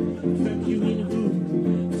wrong. Fuck you in a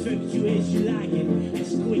room, fuck you as you like it,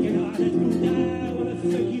 it's quick and hard and good. I wanna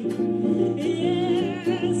fuck you,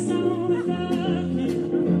 yes, I wanna fuck you.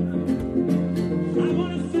 I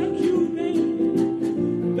wanna fuck you, baby,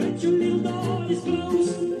 but your little door is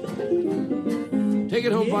closed. Take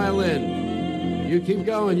it home, violin. You keep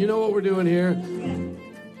going. You know what we're doing here.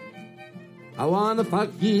 I wanna fuck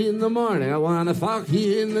you in the morning. I wanna fuck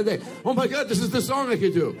you in the day. Oh my God, this is the song I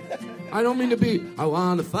could do. I don't mean to be. I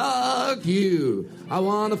wanna fuck you. I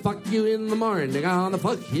wanna fuck you in the morning. I wanna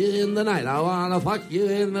fuck you in the night. I wanna fuck you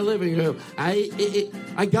in the living room. I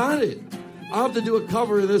got it. I'll have to do a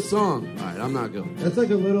cover of this song. All right, I'm not going. That's like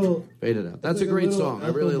a little... Fade it out. That's like a great little song. I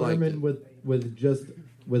really Ethel like it. Merman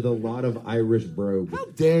with a lot of Irish brogue. How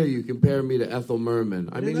dare you compare me to Ethel Merman?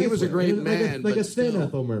 I mean, he was a great man, like but a thin still.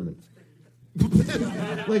 Ethel Merman.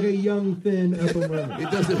 Like a young, thin Ethel Merman. He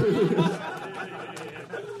doesn't...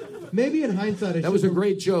 Maybe in hindsight, That was a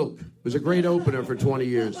great joke. It was a great opener for 20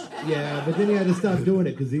 years. Yeah, but then he had to stop doing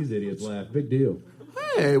it because these idiots laugh. Big deal.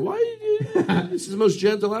 Hey, why you... This is the most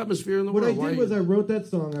gentle atmosphere in the What world. I did was I wrote that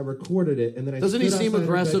song, I recorded it, and then I Doesn't he stood seem outside the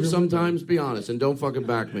aggressive bedroom window. sometimes? Be honest, and don't fucking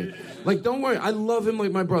back me. Like, don't worry. I love him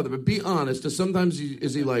like my brother, but be honest. Does sometimes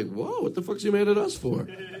is he like, whoa, what the fuck's he mad at us for?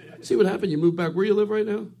 See what happened? You moved back where you live right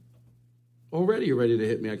now? Already you're ready to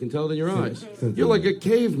hit me. I can tell it in your eyes. You're like a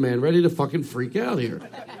caveman ready to fucking freak out here.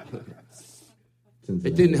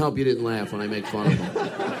 It didn't help you didn't laugh when I make fun of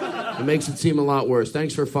him. It makes it seem a lot worse.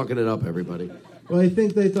 Thanks for fucking it up, everybody. Well, I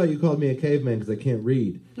think they thought you called me a caveman because I can't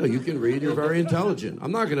read. No, you can read. You're very intelligent.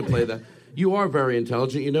 I'm not going to play that. You are very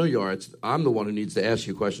intelligent. You know you are. I'm the one who needs to ask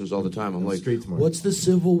you questions all the time. I'm like, street smart. what's the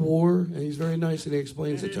Civil War? And he's very nice and he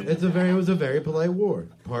explains it to me. It was a very polite war.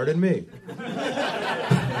 Pardon me.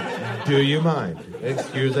 Do you mind?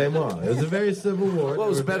 Excusez-moi. It was a very civil war. Well, it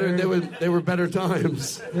was better. They were better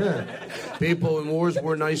times. Yeah. People in wars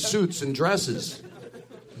wore nice suits and dresses.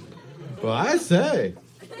 Well, I say.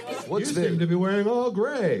 What's you the- seem to be wearing all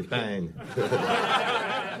gray. Bang.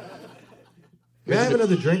 May I have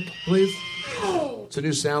another drink, please? It's a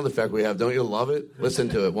new sound effect we have. Don't you love it? Listen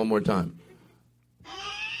to it one more time.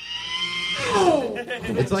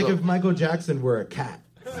 It's like if Michael Jackson were a cat.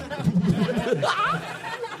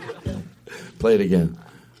 Play it again.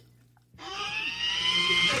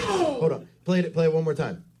 Hold on. Play it one more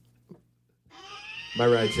time. My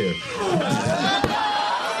ride's here.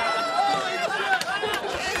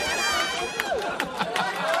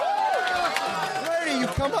 Where do you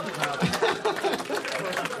come up with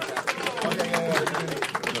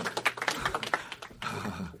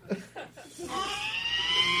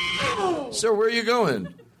Sir, where are you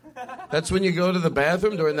going? That's when you go to the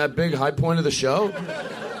bathroom during that big high point of the show?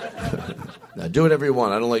 Now, do whatever you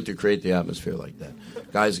want. I don't like to create the atmosphere like that.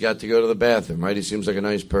 Guy's got to go to the bathroom, right? He seems like a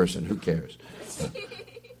nice person. Who cares?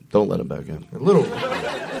 Don't let him back in. A little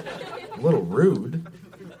rude.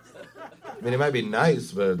 I mean, it might be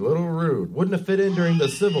nice, but a little rude. Wouldn't have fit in during the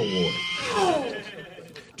Civil War.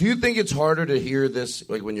 Do you think it's harder to hear this,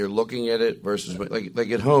 like when you're looking at it versus like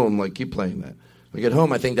at home? Like, keep playing that. Like at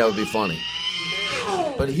home, I think that would be funny.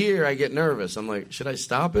 But here, I get nervous. I'm like, should I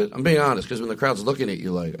stop it? I'm being honest, because when the crowd's looking at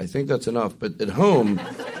you, like, I think that's enough. But at home,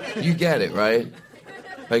 you get it, right?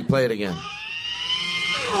 Like, play it again.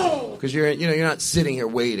 Because you're not sitting here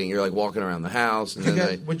waiting. You're like walking around the house. And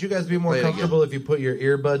then Would you guys be more play it comfortable if you put your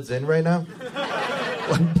earbuds in right now?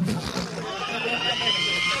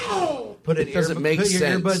 Put It doesn't make put your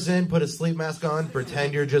sense. earbuds in, put a sleep mask on,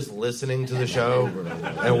 pretend you're just listening to the show,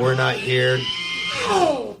 and we're not here.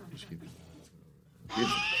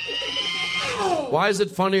 Why is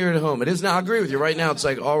it funnier at home? It is now. I agree with you. Right now, it's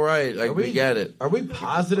like, all right, like we get it. Are we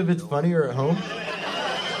positive it's funnier at home?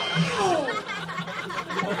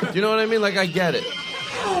 Do you know what I mean? Like, I get it.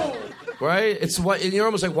 Right? It's what, and you're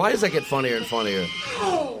almost like, why does that get funnier and funnier?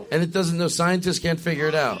 And it doesn't, no scientists can't figure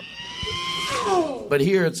it out. But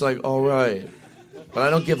here it's like, all right. But I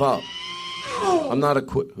don't give up. I'm not a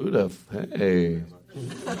who the hey.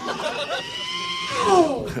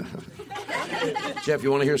 Jeff,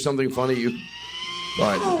 you want to hear something funny? You all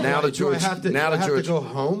right? Now that George, I have to go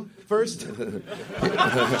home first. I don't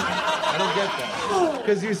get that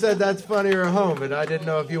because you said that's funnier at home, and I didn't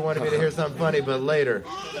know if you wanted me to hear something funny, but later.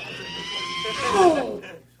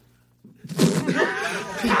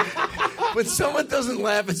 When someone doesn't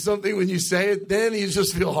laugh at something when you say it, then you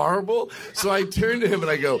just feel horrible. So I turn to him and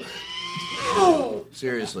I go,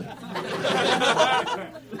 seriously.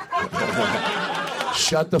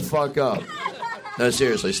 Shut the fuck up. No,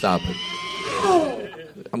 seriously, stop it.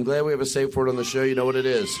 I'm glad we have a safe word on the show. You know what it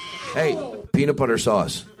is. Hey, peanut butter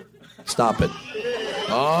sauce. Stop it.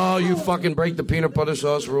 Oh, you fucking break the peanut butter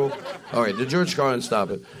sauce rule. All right, the George Carlin, stop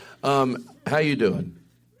it. How you doing?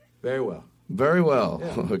 Very well. Very well.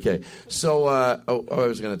 Yeah. Okay. So I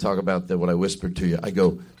was going to talk about what I whispered to you. I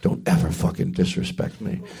go, don't ever fucking disrespect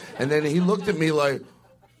me. And then he looked at me like,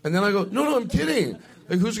 and then I go, no, I'm kidding.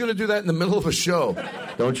 Like, who's going to do that in the middle of a show?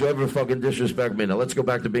 Don't you ever fucking disrespect me. Now let's go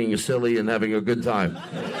back to being silly and having a good time.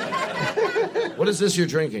 What is this you're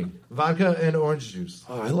drinking? Vodka and orange juice.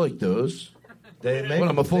 Oh, I like those. Well,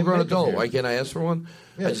 I'm a full-grown adult. Why can't I ask for one?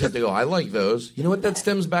 Yeah, I just have to go, I like those. You know what that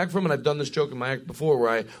stems back from? And I've done this joke in my act before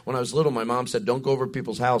where when I was little, my mom said, don't go over to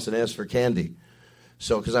people's house and ask for candy.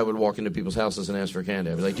 So, because I would walk into people's houses and ask for candy.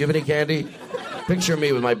 I'd be like, do you have any candy? Picture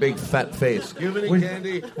me with my big fat face. Do you have any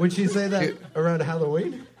candy? Would she say that around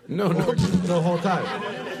Halloween? No. The whole time.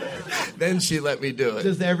 Then she let me do it.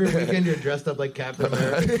 Just every weekend you're dressed up like Captain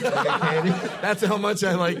America. Like candy. That's how much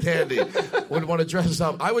I like candy. Would want to dress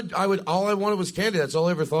up. I would. All I wanted was candy. That's all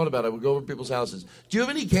I ever thought about. I would go over to people's houses. Do you have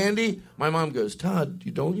any candy? My mom goes, Todd,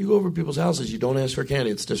 you go over to people's houses. You don't ask for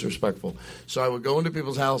candy. It's disrespectful. So I would go into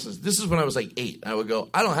people's houses. This is when I was like 8. I would go,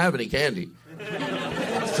 I don't have any candy.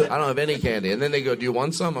 I don't have any candy. And then they go, do you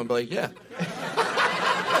want some? I'm like, yeah.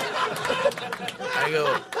 I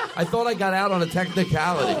go, I thought I got out on a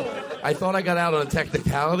technicality. At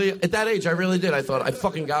that age, I really did. I thought, I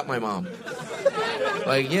fucking got my mom.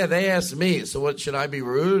 Like, yeah, they asked me, so what, should I be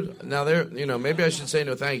rude? Now, maybe I should say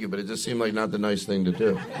no thank you, but it just seemed like not the nice thing to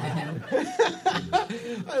do.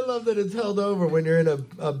 I love that it's held over when you're in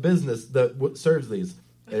a business that serves these.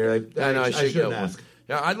 And you're like, I know, I shouldn't ask. One.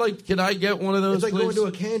 Yeah, can I get one of those, It's like please?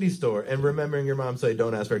 going to a candy store and remembering your mom say,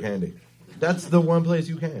 don't ask for candy. That's the one place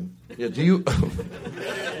you can. Yeah, do you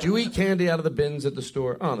eat candy out of the bins at the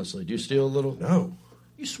store? Honestly, do you steal a little? No.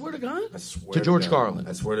 You swear to God? I swear to George God. Carlin.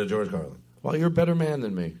 I swear to George Carlin. Well, you're a better man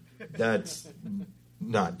than me. That's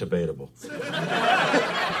not debatable. But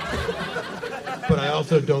I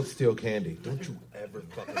also don't steal candy. Don't you ever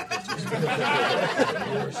fucking disrespect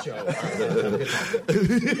your show.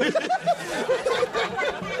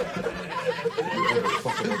 You ever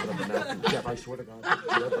fucking open up a mouth, Jeff, I swear to God,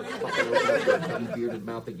 you ever fucking open up your fucking bearded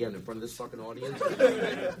mouth again in front of this fucking audience,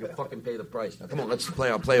 you fucking pay the price. Now, come on,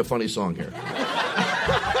 I'll play a funny song here.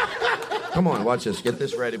 Come on, watch this. Get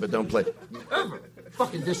this ready, but don't play. You ever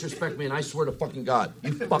fucking disrespect me, and I swear to fucking God,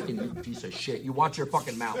 you piece of shit. You watch your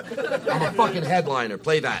fucking mouth. I'm a fucking headliner.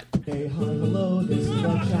 Play that. Hey, hi, hello, this is the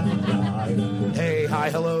chat guy. Hey, hi,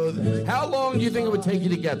 hello. How long do you think it would take you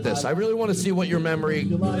to get this? I really want to see what your memory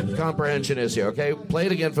comprehension is here, okay? Play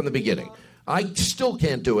it again from the beginning. I still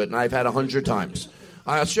can't do it, and I've had 100 times.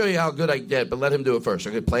 I'll show you how good I get, but let him do it first.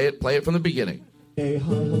 Okay, play it from the beginning. Hey, hi,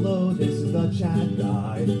 hello, this is the chat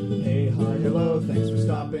guy. Hey, hi, hello, thanks for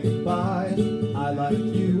stopping by. I like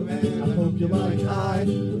you, and I hope you like I.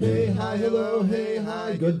 Hey, hi, hello, hey,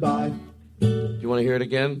 hi, goodbye. Do you want to hear it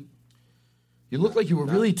again? You look like you were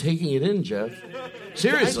really taking it in, Jeff.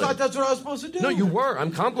 Seriously. I thought that's what I was supposed to do. No, you were.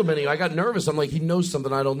 I'm complimenting you. I got nervous. I'm like, he knows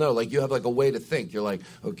something I don't know. Like, you have like a way to think. You're like,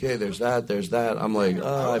 okay, there's that. I'm like,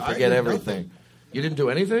 I forget everything. Nothing. You didn't do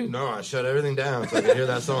anything? No, I shut everything down so I could hear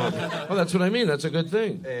that song. Well, that's what I mean. That's a good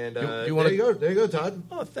thing. And there you go, Todd.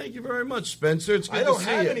 Oh, thank you very much, Spencer. It's good I don't to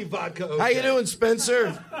see have you. any vodka. Okay. How you doing,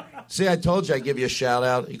 Spencer? See, I told you I'd give you a shout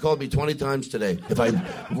out. He called me 20 times today. If I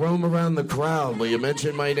roam around the crowd, will you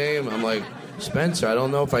mention my name? I'm like, Spencer, I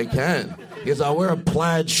don't know if I can. He goes, I'll wear a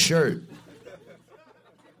plaid shirt.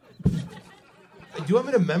 Do you want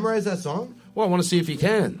me to memorize that song? Well, I want to see if you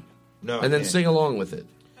can. No. And then sing along with it.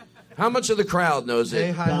 How much of the crowd knows it?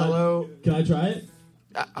 Hey, hi, hello. Can I try it?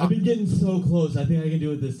 I've been getting so close. I think I can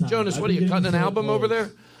do it this time. Jonas, what are you, cutting an album over there?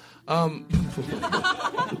 I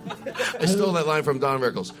stole that line from Don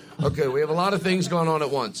Rickles. Okay, we have a lot of things going on at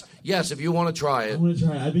once. Yes, if you want to try it. I want to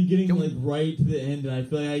try it. I've been getting right to the end, and I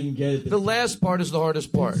feel like I can get it. The last part is the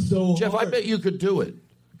hardest part. It's so Jeff, hard. I bet you could do it.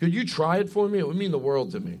 Could you try it for me? It would mean the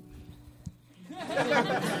world to me. All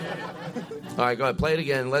right, go ahead. Play it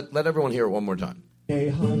again. Let everyone hear it one more time. Hey,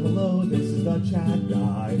 hi, hello, this is the chat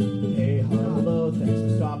guy. Hey, hi, hello, thanks for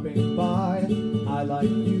stopping by. I like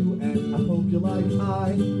you, and I hope you like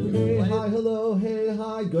I. Hey, hi, hello, hey,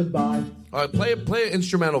 hi, goodbye. All right, play an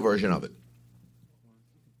instrumental version of it.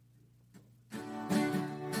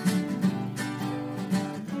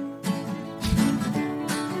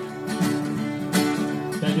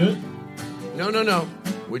 Can I do it? No.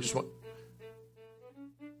 We just want...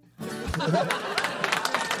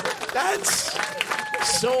 That's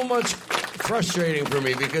so much frustrating for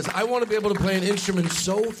me because I want to be able to play an instrument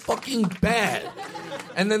so fucking bad.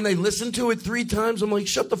 And then they listen to it 3 times. I'm like,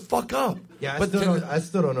 shut the fuck up. Yeah, but I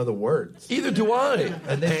still don't know the words. Either do I.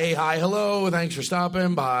 And hey, hi, hello, thanks for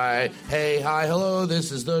stopping by. Hey, hi, hello,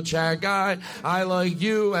 this is the chat guy. I like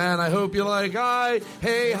you, and I hope you like I.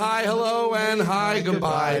 Hey, hi, hello, and hi,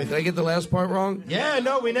 goodbye. Did I get the last part wrong? Yeah,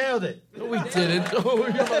 no, we nailed it. No, we didn't.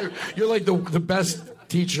 Oh, you're like the best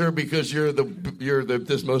teacher because you're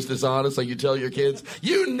this most dishonest. Like you tell your kids,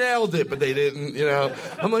 you nailed it, but they didn't. You know,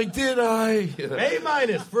 I'm like, did I? You know.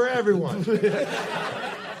 A- for everyone.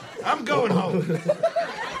 I'm going home.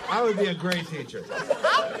 I would be a great teacher.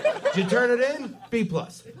 Did you turn it in? B+.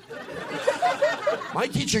 My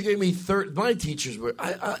teacher gave me my teachers were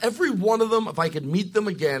every one of them. If I could meet them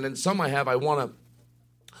again, and some I have, I want to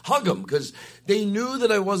hug them because they knew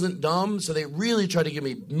that I wasn't dumb, so they really tried to give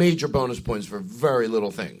me major bonus points for very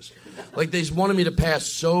little things. Like, they wanted me to pass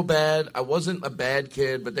so bad. I wasn't a bad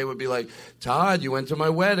kid, but they would be like, Todd, you went to my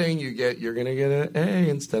wedding. You're going to get an A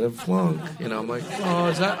instead of flunk. You know, I'm like, oh,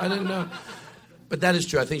 is that? I didn't know. But that is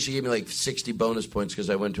true. I think she gave me like 60 bonus points because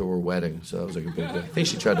I went to her wedding. So that was like a big deal. I think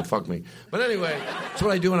she tried to fuck me. But anyway, that's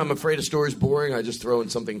what I do when I'm afraid a story's boring. I just throw in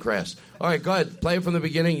something crass. All right, go ahead. Play it from the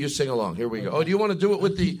beginning. You sing along. Here we go. Oh, do you want to do it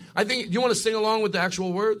with the... do you want to sing along with the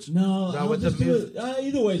actual words? No, with just the do it.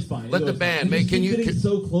 Either way is fine. Let the band make. Can you... Getting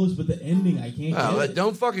so close, but the ending I can't get.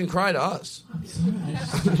 Don't fucking cry to us. I'm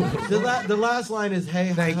sorry. The last line is, hey,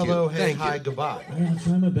 hello, hey, hi, goodbye. I'll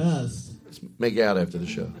try my best. Let's make out after the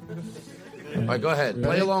show. All right, go ahead.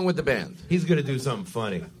 Play along with the band. He's going to do something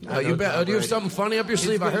funny. Do you have something funny up your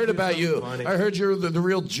sleeve? I heard about you. Funny. I heard you're the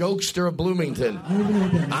real jokester of Bloomington. I don't know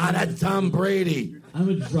what that means. That's Tom Brady. I'm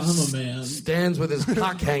a drama man. Stands with his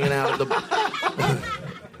cock hanging out of the...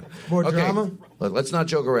 More drama? Let's not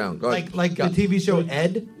joke around. Go ahead. Like the TV show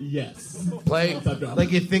Ed? Yes. Play.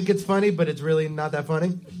 Like you think it's funny, but it's really not that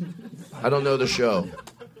funny? I don't know the show.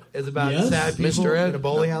 It's about sad people Mr. Ed? in a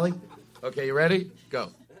bowling alley? Okay, you ready? Go.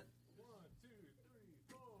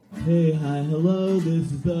 Hey, hi, hello,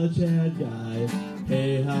 this is the Chad guy.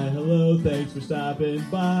 Hey, hi, hello, thanks for stopping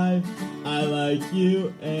by. I like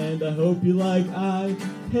you, and I hope you like I.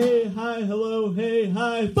 Hey, hi, hello, hey,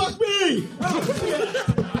 hi, fuck me!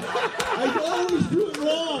 I always do it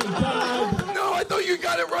wrong, Chad. No, I thought you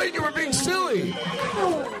got it right and you were being silly.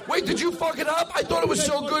 Wait, did you fuck it up? I thought it was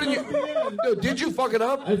so good and you... No, did you fuck it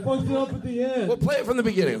up? I fucked it up at the end. Well, play it from the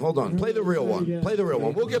beginning. Hold on. Play the real one. Play the real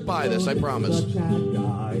one. We'll get by this, I promise. The Chad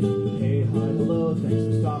guy. Hey, hi, hello, thanks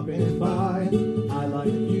for stopping by. I like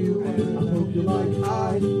you, and I hope you like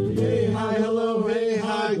I. Hey, hi, hello, hey,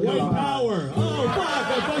 hi, white power. Oh, fuck,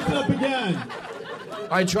 I fucked it up again. All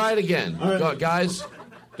right, try it again. All right. Go, guys,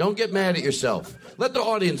 don't get mad at yourself. Let the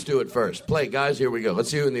audience do it first. Play, guys. Here we go. Let's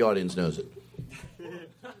see who in the audience knows it.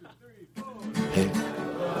 Hey.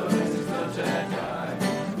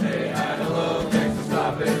 Hey, hi, hello, thanks for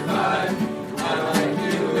stopping by. I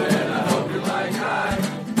like you and I hope you like I.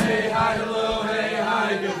 Hey, hi, hello, hey,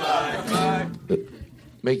 hi, goodbye.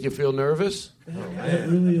 Make you feel nervous? That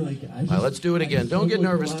really, All right, let's do it again. Don't get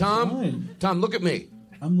nervous. Tom, look at me.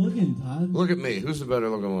 I'm looking, Todd. Look at me. Who's the better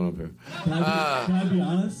looking one up here? Can I be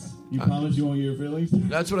honest? You promise you won't get your feelings?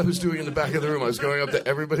 That's what I was doing in the back of the room. I was going up to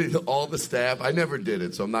everybody, all the staff. I never did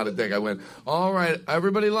it, so I'm not a dick. I went, all right,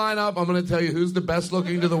 everybody line up. I'm going to tell you who's the best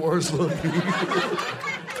looking to the worst looking.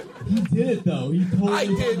 He did it, though. I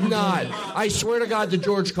did not. I swear to God to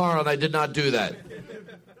George Carlin, I did not do that.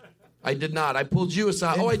 I did not. I pulled you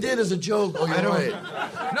aside. Oh, I did as a joke. Oh, you're right.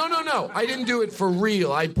 No. I didn't do it for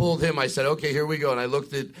real. I pulled him. I said, okay, here we go. And I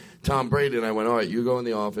looked at Tom Brady and I went, all right, you go in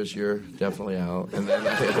the office. You're definitely out. And then,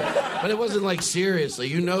 but it wasn't like seriously.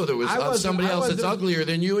 You know there was somebody else that's uglier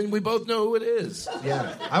than you, and we both know who it is.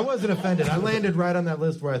 Yeah, I wasn't offended. I landed right on that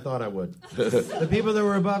list where I thought I would. The people that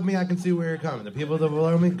were above me, I can see where you're coming. The people that were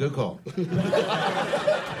below me, good call.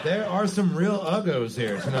 There are some real uggos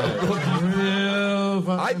here tonight. Real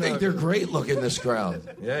fucking I think they're great looking, this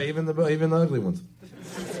crowd. Yeah, even the ugly ones.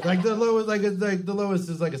 Like the lowest, like the lowest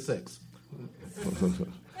is like a 6.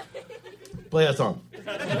 Play that song.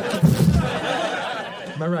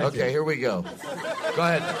 Am I right? Okay, here we go. Go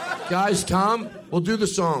ahead. Guys, Tom, we'll do the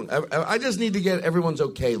song. I just need to get everyone's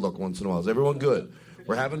okay look once in a while. Is everyone good?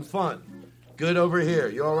 We're having fun. Good over here.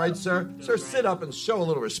 You all right, sir? Sir, sit up and show a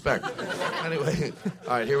little respect. Anyway,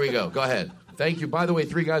 all right, here we go. Go ahead. Thank you. By the way,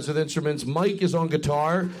 3 guys with instruments. Mike is on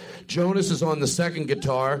guitar. Jonas is on the second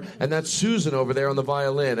guitar. And that's Susan over there on the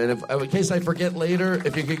violin. And if, in case I forget later,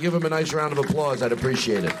 if you could give him a nice round of applause, I'd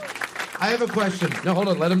appreciate it. I have a question. No, hold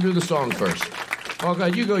on. Let him do the song first. Oh,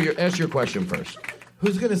 God, you go. Ask your question first.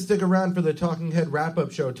 Who's going to stick around for the Talking Head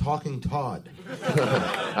wrap-up show, Talking Todd?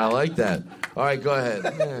 I like that. All right, go ahead.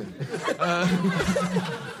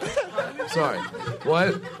 Sorry.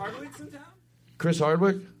 What? Chris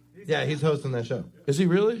Hardwick? Yeah, he's hosting that show. Is he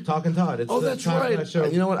really? Talking Todd. It's that's right. Show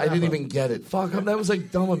you know what? I didn't even get it. Fuck, that was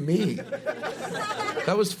like dumb of me.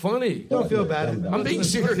 That was funny. Don't feel bad. I'm being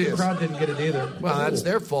serious. The crowd didn't get it either. Well, that's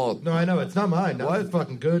their fault. No, I know. It's not mine. That's a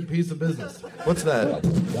fucking good piece of business. What's that?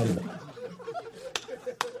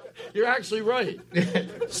 You're actually right.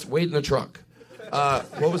 Just wait in the truck.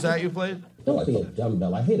 What was that you played? Don't be a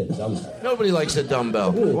dumbbell. I hate a dumbbell. Nobody likes a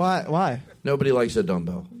dumbbell. Why? Nobody likes a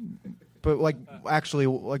dumbbell. But actually,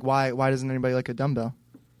 why doesn't anybody like a dumbbell?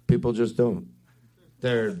 People just don't.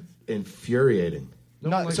 They're infuriating.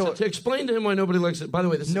 To explain to him why nobody likes it. By the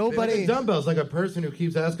way, this Nobody dumbbells like a person who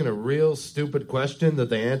keeps asking a real stupid question that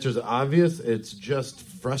the answer's obvious. It's just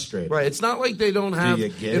frustrating. Right. It's not like they don't have. Do you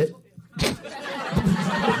get it?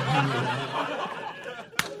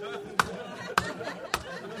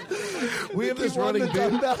 We have this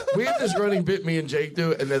running bit. Me and Jake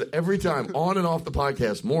do, and then every time, on and off the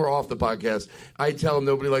podcast, more off the podcast, I tell him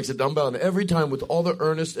nobody likes a dumbbell, and every time, with all the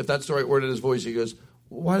earnest, if that's the right word in his voice, he goes,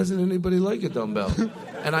 "Why doesn't anybody like a dumbbell?"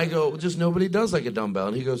 And I go, "Just nobody does like a dumbbell."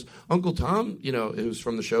 And he goes, "Uncle Tom, it was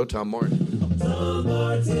from the show, Tom Martin." Tom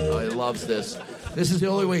Martin. Oh, he loves this. This is the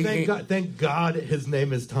only way he can. Thank God his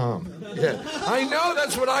name is Tom. Yeah, I know.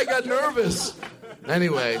 That's what I got nervous.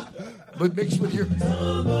 Anyway, but mixed with your.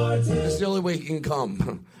 It's the only way he can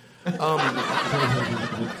come.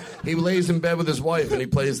 He lays in bed with his wife and he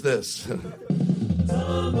plays this.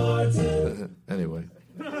 Anyway.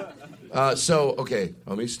 Okay,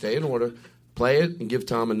 let me stay in order. Play it and give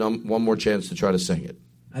Tom one more chance to try to sing it.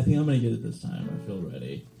 I think I'm going to get it this time. I feel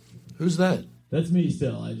ready. Who's that? That's me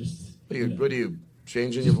still. I just... What are you,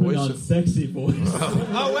 changing your voice? On sexy voice.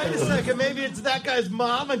 Oh, wait a second. Maybe it's that guy's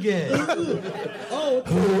mom again.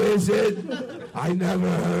 Who is it? I never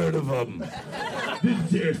heard of him.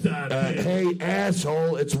 Hey,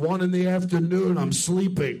 asshole, it's 1 PM. I'm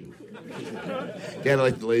sleeping. Kind of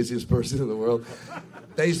like the laziest person in the world.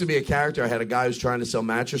 That used to be a character. I had a guy who's trying to sell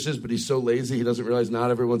mattresses, but he's so lazy he doesn't realize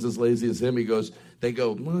not everyone's as lazy as him. They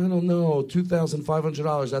go, "Well, I don't know,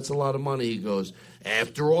 $2,500, that's a lot of money." He goes,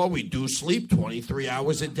 "After all, we do sleep 23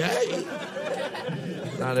 hours a day."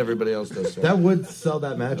 Not everybody else does so. That would sell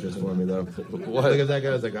that mattress for me, though. What? Because that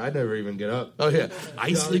guy was like, "I never even get up." Oh, yeah.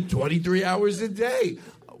 I sleep 23 hours a day.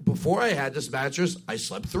 Before I had this mattress, I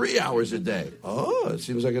slept 3 hours a day. Oh, it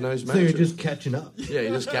seems like a nice mattress. So you're just catching up. Yeah,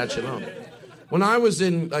 you're just catching up. When I was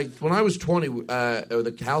 20,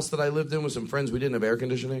 the house that I lived in with some friends, we didn't have air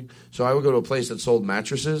conditioning. So I would go to a place that sold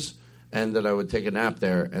mattresses, and then I would take a nap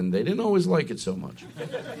there, and they didn't always like it so much.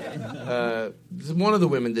 One of the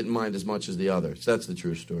women didn't mind as much as the other. So that's the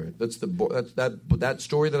true story. That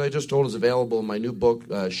story that I just told is available in my new book,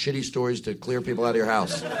 Shitty Stories to Clear People Out of Your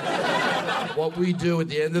House. What we do at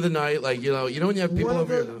the end of the night, when you have people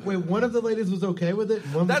over here. Wait, one of the ladies was okay with it?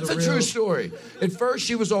 That's a true story. At first,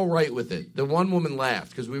 she was all right with it. The one woman laughed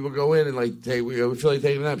because we would go in and we feel like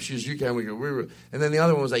taking a nap. She goes, "You can." We go, and then the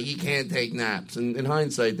other one was like, "You can't take naps." And in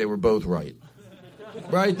hindsight, they were both right.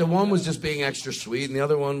 Right? The one was just being extra sweet, and the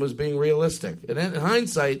other one was being realistic. And in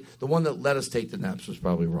hindsight, the one that let us take the naps was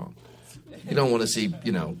probably wrong. You don't want to see,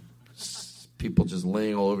 people just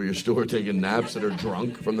laying all over your store taking naps that are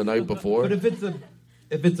drunk from the night before. But if it's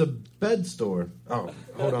a bed store, hold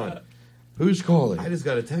on. Who's calling? I just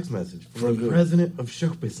got a text message from the president of show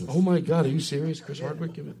business. Oh my God, are you serious, Chris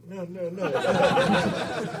Hardwick? Give it. No.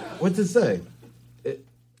 What's it say?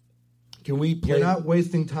 Can we play? You're not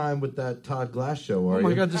wasting time with that Todd Glass show, are you? Oh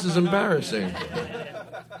my God, this is embarrassing.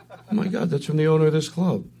 Oh my God, that's from the owner of this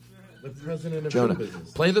club. The president of Jonah, show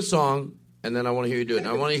business. play the song. And then I want to hear you do it. And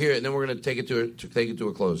I want to hear it, and then we're going to take it to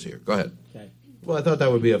a close here. Go ahead. Okay. Well, I thought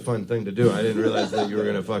that would be a fun thing to do. I didn't realize that you were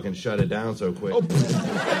going to fucking shut it down so quick.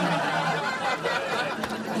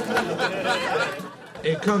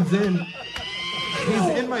 It comes in. He's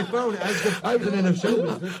in my phone as the president of show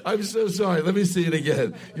business. I'm so sorry. Let me see it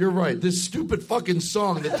again. You're right. This stupid fucking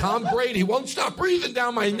song that Tom Brady won't stop breathing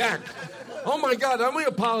down my neck. Oh my God! I'm going to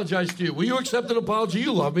apologize to you. Will you accept an apology?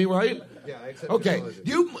 You love me, right? Yeah, I accept. Okay,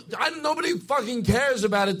 nobody fucking cares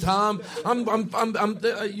about it, Tom.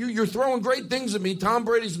 You're throwing great things at me. Tom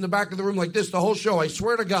Brady's in the back of the room like this the whole show. I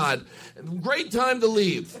swear to God, great time to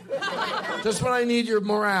leave. Just when I need your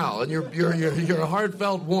morale and your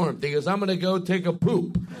heartfelt warmth, because I'm gonna go take a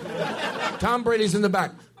poop. Tom Brady's in the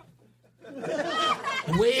back,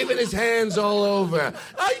 waving his hands all over.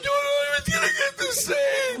 I don't know if it's gonna get to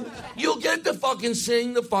sing. You'll get to fucking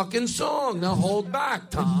sing the fucking song. Now hold back,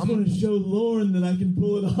 Tom. I just want to show Lauren that I can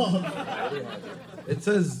pull it off. It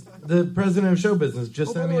says the president of show business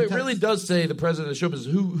just sent me a text. It really does say the president of show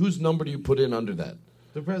business. Whose number do you put in under that?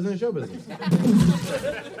 The president of show business.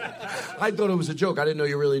 I thought it was a joke. I didn't know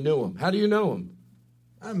you really knew him. How do you know him?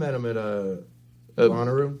 I met him at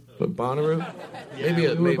Bonnaroo. Bonnaroo?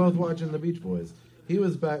 Yeah, we were both watching the Beach Boys. He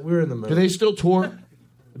was back. We were in the middle. Do they still tour?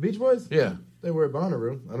 The Beach Boys? Yeah. They were at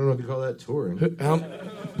Bonnaroo. I don't know if you call that touring.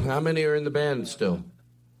 How many are in the band still?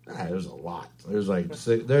 There's a lot. There's like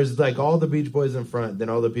six, there's like all the Beach Boys in front, then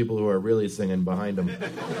all the people who are really singing behind them.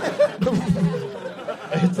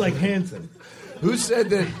 It's like Hanson. Who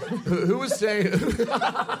said that? Who was saying?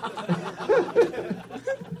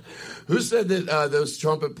 Who said that those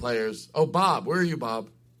trumpet players? Oh, Bob. Where are you, Bob?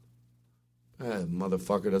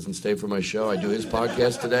 Motherfucker doesn't stay for my show. I do his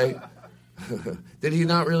podcast today. Did he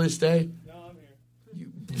not really stay? No, I'm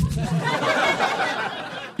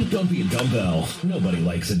here. Don't be a dumbbell. Nobody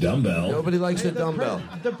likes a dumbbell. Nobody likes a dumbbell.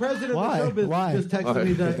 The president Why? of the show Why? just texted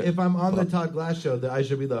me that if I'm on the Todd Glass show, that I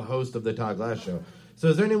should be the host of the Todd Glass show. So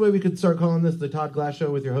is there any way we could start calling this the Todd Glass show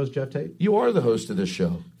with your host, Jeff Tate? You are the host of this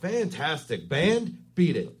show. Fantastic. Band,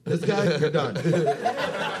 beat it. This guy, you're done.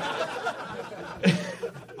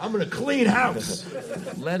 I'm going to clean house.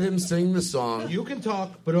 Let him sing the song. You can talk,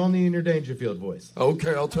 but only in your Dangerfield voice.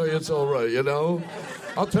 Okay, I'll tell you it's all right, you know?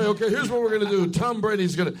 I'll tell you, okay, here's what we're going to do. Tom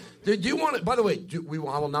Brady's going to... Do you want to... By the way, I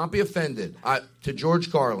will not be offended. To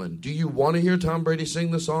George Carlin, do you want to hear Tom Brady sing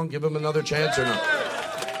the song? Give him another chance or not?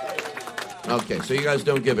 Okay, so you guys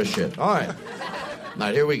don't give a shit. All right. All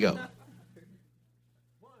right, here we go.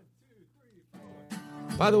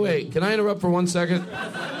 By the way, can I interrupt for 1 second?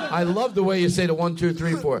 I love the way you say the 1, 2,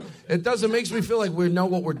 3, 4. It makes me feel like we know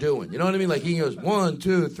what we're doing. You know what I mean? Like he goes 1,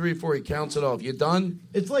 2, 3, 4. He counts it off. You done?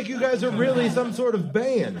 It's like you guys are really some sort of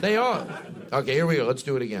band. They are. Okay, here we go. Let's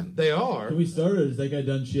do it again. They are. Can we start, or is that guy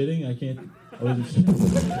done shitting? I can't. I wasn't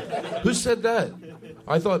Who said that?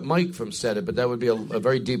 I thought Mike from said it, but that would be a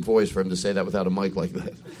very deep voice for him to say that without a mic like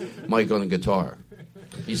that. Mike on the guitar.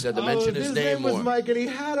 He said to mention his name was more. Mike, and he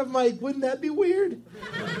had a mic. Wouldn't that be weird?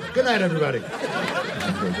 Good night, everybody. All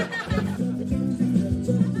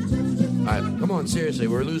right, come on, seriously,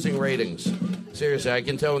 we're losing ratings. Seriously, I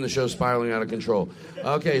can tell when the show's spiraling out of control.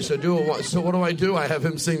 Okay, so what do? I have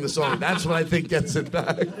him sing the song. That's what I think gets it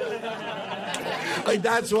back. Like,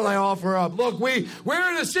 that's what I offer up. Look, we're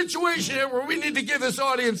in a situation here where we need to give this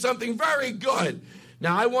audience something very good.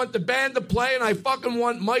 Now, I want the band to play, and I fucking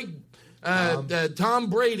want Tom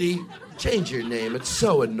Brady. Change your name. It's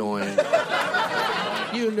so annoying.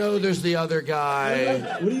 You know there's the other guy.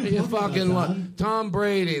 What are you fucking fucking Tom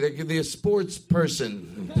Brady, the sports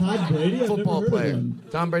person. Todd Brady? I've Football never heard player. of him.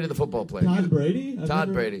 Tom Brady, the football player. Todd Brady?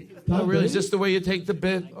 Todd Brady. Todd Oh, really? Is Brady? this the way you take the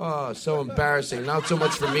bit? Oh, so embarrassing. Not so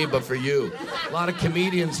much for me, but for you. A lot of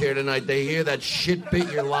comedians here tonight, they hear that shit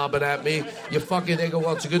bit you're lobbing at me. They go,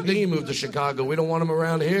 well, it's a good thing he moved to Chicago. We don't want him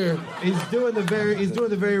around here. He's doing the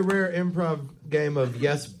very rare improv game of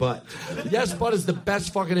yes, but. Yes, but is the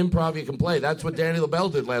best fucking improv you can play. That's what Danny LaBelle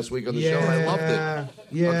did last week on the show, and I loved it.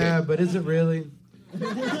 Yeah, Okay. but is it really?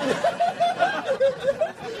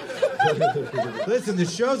 Listen, the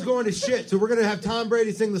show's going to shit, so we're going to have Tom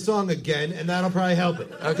Brady sing the song again, and that'll probably help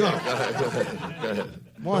it. Okay, Go. go ahead.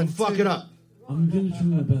 Don't fuck it up. I'm going to try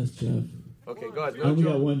my best, Jeff. Okay, go ahead. I only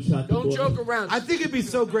got one shot. to Don't blow. joke around. I think it'd be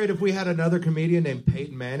so great if we had another comedian named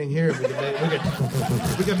Peyton Manning here.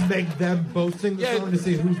 If we could make them both sing the song to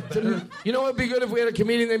see who's better. You know what would be good if we had a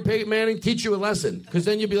comedian named Peyton Manning teach you a lesson? Because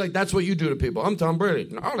then you'd be like, that's what you do to people. I'm Tom Brady.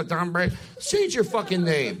 No, I'm Tom Brady. Change your fucking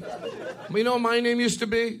name. You know what my name used to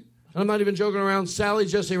be? I'm not even joking around. Sally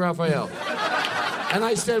Jesse Raphael. And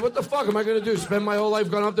I said, what the fuck am I going to do? Spend my whole life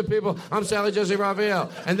going up to people? I'm Sally Jesse Raphael.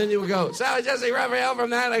 And then you would go, Sally Jesse Raphael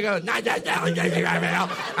from that? I go, not that Sally Jesse Raphael.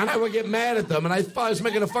 And I would get mad at them. And I was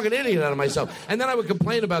making a fucking idiot out of myself. And then I would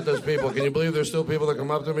complain about those people. Can you believe there's still people that come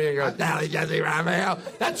up to me and go, Sally Jesse Raphael?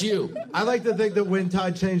 That's you. I like to think that when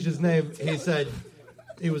Todd changed his name, he said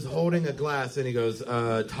he was holding a glass, and he goes,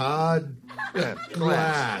 Todd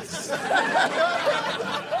Glass.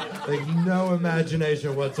 Like, no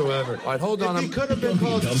imagination whatsoever. All right, hold on. If he could have been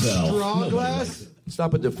called Straw Glass.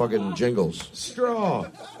 Stop with the fucking jingles. Straw.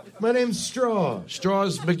 My name's Straw.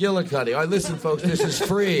 Straw's McGillicuddy. All right, listen, folks, this is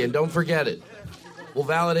free, and don't forget it. We'll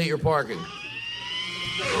validate your parking.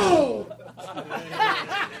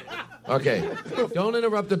 Okay, don't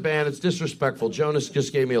interrupt the band. It's disrespectful. Jonas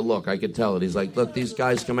just gave me a look. I could tell it. He's like, look, these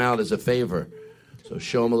guys come out as a favor, so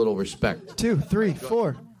show them a little respect. 2, 3,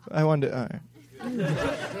 4. I wanted to... All right.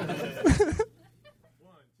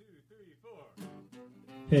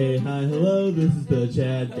 Hey, hi, hello, this is the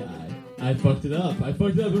Chad guy. I fucked it up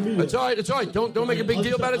immediately. It's all right, it's all right. Don't make a big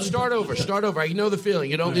deal about it. Start over. Start over. I know the feeling.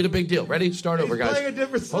 You don't need a big deal. Ready? Start over, guys. Playing a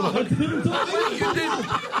different song. Hold on. It's a different song. You didn't.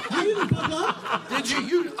 You didn't fuck up. Did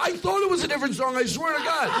you? I thought it was a different song. I swear to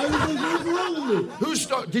God. I was like, what's wrong with me? Who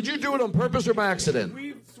start? Did you do it on purpose or by accident?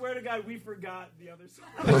 We swear to God, we forgot the other song.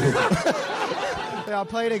 Yeah, I'll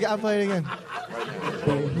play it again. That's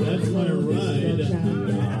my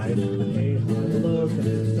ride. Hey, hello, thanks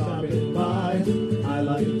for stopping by. I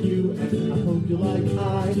like you, and I hope you like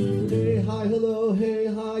I. Hey, hi, hello, hey,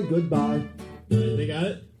 hi, goodbye. They got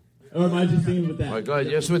it? Or am I just singing with that? All right, go ahead.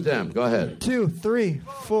 Yes, with them. Go ahead. 2, 3,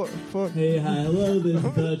 4. Hey, hi, hello, this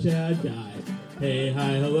is the Chad guy. Hey,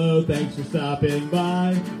 hi, hello, thanks for stopping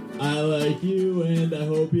by. I like you, and I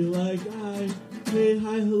hope you like I. Hey,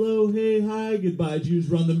 hi, hello, hey, hi, goodbye, Jews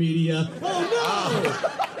run the media. Oh,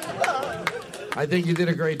 no! I think you did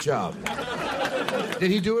a great job.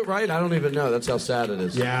 Did he do it right? I don't even know. That's how sad it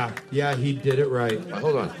is. Yeah, he did it right.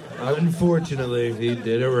 Hold on. Unfortunately, he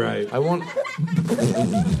did it right. I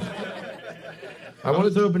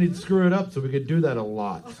was hoping he'd screw it up so we could do that a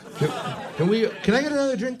lot. Can I get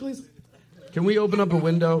another drink, please? Can we open up a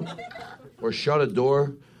window or shut a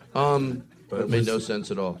door? That made no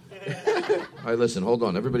sense at all. All right, listen, hold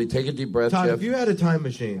on. Everybody take a deep breath, Todd, Jeff. if you had a time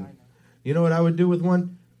machine, you know what I would do with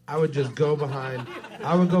one? I would just go behind.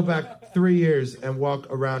 I would go back 3 years and walk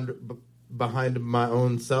around behind my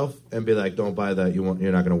own self and be like, "Don't buy that. You're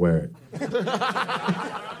not going to wear it."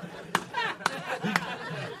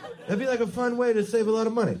 That'd be like a fun way to save a lot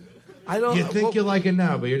of money. You think you like it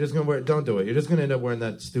now, but you're just going to wear it. Don't do it. You're just going to end up wearing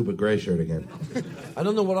that stupid gray shirt again. I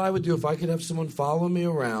don't know what I would do if I could have someone follow me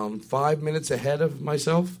around 5 minutes ahead of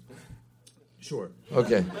myself. Sure.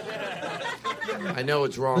 Okay. I know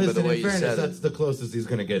it's wrong by the way you said that's the closest he's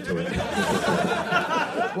going to get to it.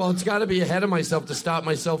 Well, it's got to be ahead of myself to stop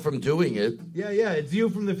myself from doing it. Yeah, it's you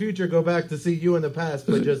from the future. Go back to see you in the past,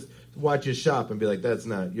 but just watch you shop and be like,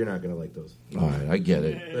 you're not going to like those. All right, I get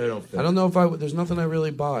it. They don't fit. I don't know if there's nothing I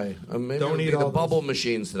really buy. Maybe don't eat the all bubble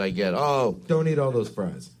machines that I get. Oh. Don't eat all those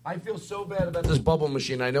fries. I feel so bad about this bubble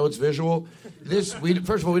machine. I know it's visual. First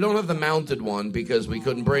of all, we don't have the mounted one because we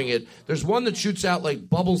couldn't bring it. There's one that shoots out like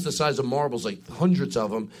bubbles the size of marbles, like hundreds of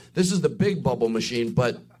them. This is the big bubble machine,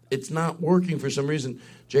 but it's not working for some reason.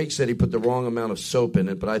 Jake said he put the wrong amount of soap in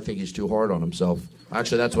it, but I think he's too hard on himself.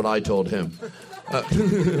 Actually, that's what I told him.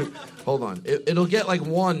 Hold on. It'll get like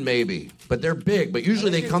one maybe, but they're big. But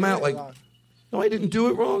usually they come out like... No, I didn't do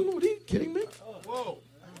it wrong. What are you kidding me? Whoa.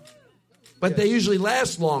 But they usually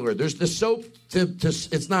last longer. There's the soap.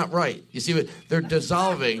 It's not right. You see, they're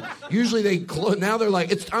dissolving. Usually now they're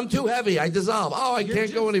like, I'm too heavy. I dissolve. Oh, I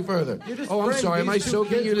can't go any further. Oh, I'm sorry. Am I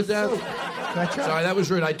soaking you to death? Sorry, that was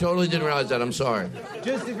rude. I totally didn't realize that. I'm sorry.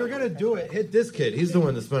 Just if you're going to do it, hit this kid. He's the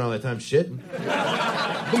one that spent all that time shitting.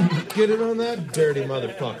 Get it on that dirty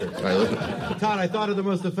motherfucker. Todd, I thought of the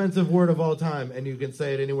most offensive word of all time, and you can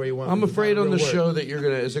say it anywhere you want. I'm afraid on the show that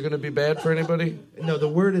is it going to be bad for anybody? No, the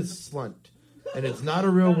word is slunt. And it's not a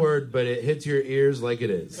real word, but it hits your ears like it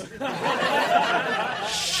is.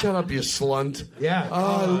 Shut up, you slunt. Yeah.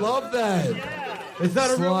 Oh, I love that. It's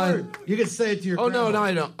not a real word. You can say it to your grandma. No,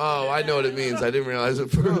 I don't. Oh, I know what it means. I didn't realize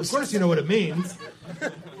it first. Well, of course you know what it means.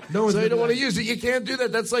 No one's so you don't want to use it. You can't do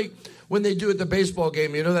that. That's like when they do at the baseball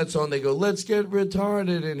game. You know that song? They go, "Let's get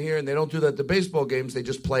retarded in here," and they don't do that at the baseball games. They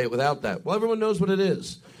just play it without that. Well, everyone knows what it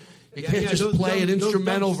is. You can't just play an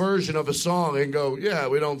instrumental version of a song and go, "Yeah,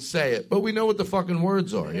 we don't say it, but we know what the fucking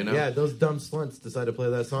words are." You know? Yeah, those dumb slunts decide to play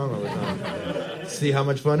that song all the time. See how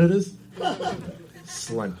much fun it is?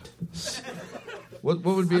 Slunt. What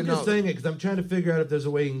would be I'm just saying it because I'm trying to figure out if there's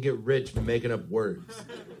a way you can get rich from making up words.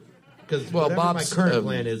 Because my current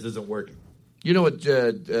plan isn't working. You know what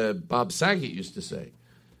Bob Saget used to say?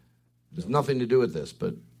 There's nothing to do with this,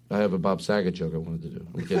 but I have a Bob Saget joke I wanted to do.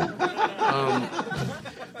 I'm kidding.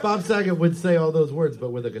 Bob Saget would say all those words,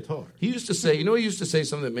 but with a guitar. He used to say, he used to say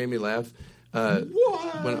something that made me laugh.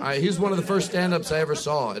 He's one of the first stand-ups I ever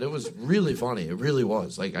saw, and it was really funny. It really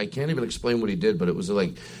was. Like, I can't even explain what he did, but it was vulgar,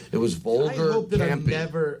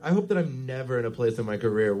 campy. I hope that I'm never in a place in my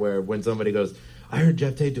career where when somebody goes, "I heard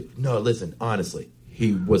Jeff Tate." No, listen, honestly,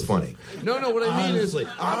 he was funny. No, what I mean is,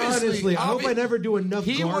 honestly, I hope I never do enough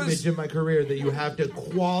garbage in my career that you have to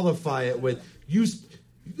qualify it with you.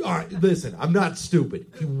 All right, listen, I'm not stupid.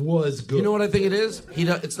 He was good. You know what I think it is?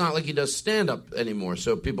 It's not like he does stand-up anymore,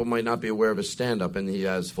 so people might not be aware of his stand-up, and he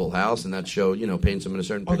has Full House, and that show, paints him in a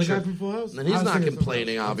certain picture. Oh, the guy from Full House? And he's not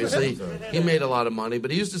complaining, obviously. He made a lot of money,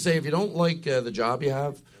 but he used to say, if you don't like the job you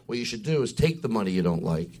have, what you should do is take the money you don't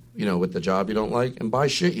like, with the job you don't like, and buy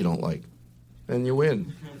shit you don't like, and you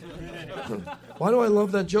win. Why do I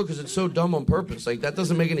love that joke? Because it's so dumb on purpose. Like, that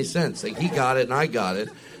doesn't make any sense. Like, he got it, and I got it.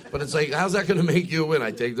 But it's like, how's that going to make you win?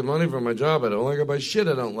 I take the money from my job I don't like. I buy shit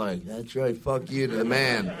I don't like. That's right. Fuck you to the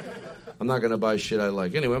man. I'm not going to buy shit I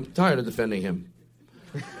like. Anyway, I'm tired of defending him.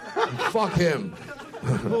 Fuck him.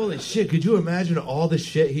 Holy shit. Could you imagine all the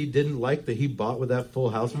shit he didn't like that he bought with that Full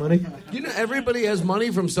House money? Everybody has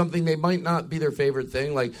money from something they might not be their favorite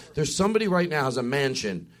thing. Like, there's somebody right now has a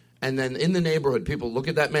mansion, and then in the neighborhood, people look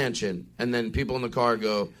at that mansion, and then people in the car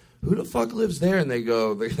go, "Who the fuck lives there?" And they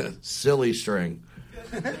go, "Silly String."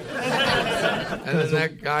 And then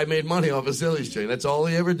that guy made money off of Silly String. That's all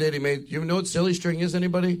he ever did. You know what Silly String is,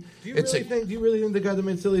 anybody? Do you really think the guy that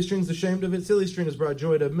made Silly String's ashamed of it? Silly String has brought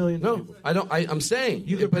joy to millions of people. I don't. I'm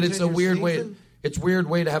saying, but it's a weird way. It's a weird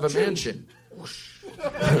way to have a mansion.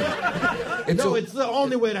 No, it's the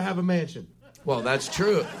only way to have a mansion. Well, that's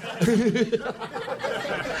true.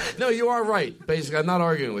 No, you are right. Basically, I'm not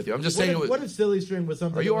arguing with you. I'm just saying. What if Silly String was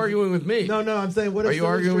something? Are you arguing with me? No, I'm saying. What if Are you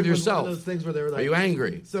Silly arguing with String was yourself? One of those things where they were like, are you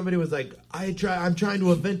angry? Somebody was like, I'm trying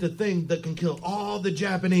to invent a thing that can kill all the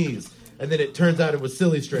Japanese, and then it turns out it was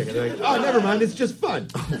Silly String, and they're like, oh, never mind, it's just fun.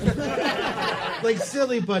 Like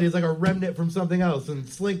Silly Buddy is like a remnant from something else, and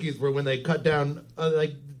Slinkies were when they cut down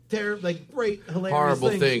great hilarious horrible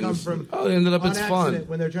things come from. Oh, it ended up on it's accident fun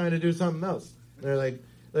when they're trying to do something else. They're like,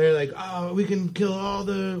 oh, we can kill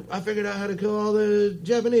I figured out how to kill all the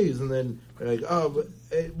Japanese. And then they're like, oh, but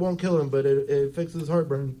it won't kill him, but it fixes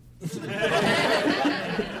heartburn.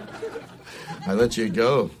 I let you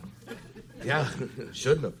go. Yeah,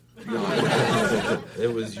 shouldn't have.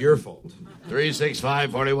 It was your fault.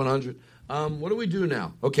 365-4100. What do we do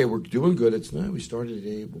now? Okay, we're doing good. It's 9. We started at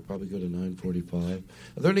 8. We'll probably go to 9:45.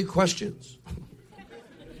 Are there any questions?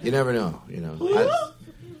 You never know, you know.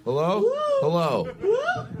 Hello? Hello?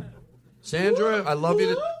 Sandra, I love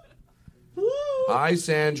you. Hi,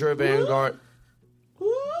 Sandra Vanguard.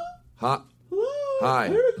 Hi. Hi.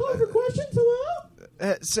 Are you calling for questions?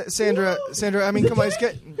 Hello? Sandra, I mean, come on, let's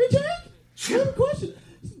get... Hey, Jack, I have a question.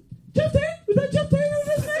 Jeff Tate? Was that Jeff Tate on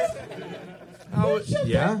this name?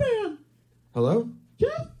 Yeah? Hello?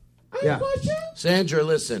 Jeff? I have a question. Sandra,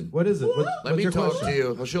 listen. What is it? Let me talk to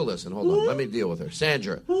you. Oh, she'll listen. Hold on. Let me deal with her.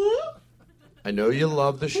 Sandra. Hello? I know you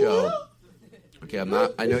love the show. Okay, I'm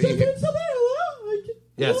not. I know you. Hello?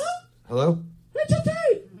 Yes. Hello? Hey, Jeff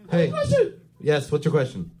Tate. I have a question. Yes. What's your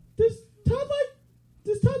question? Does Todd like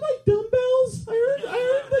dumbbells? I heard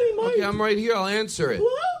that he might. Okay, I'm right here. I'll answer it.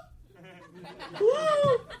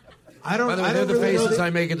 Hello? I don't. By the way, they're the faces I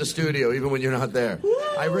make at the studio, even when you're not there.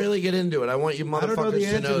 I really get into it. I want you motherfuckers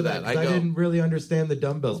to know that. I didn't really understand the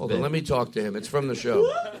dumbbells. Hold on, let me talk to him. It's from the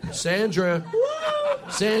show. Sandra.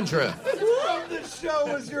 Sandra. The show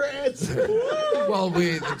was your answer. Well,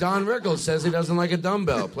 Don Rickles says he doesn't like a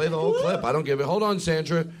dumbbell. Play the whole clip. I don't give it. Hold on,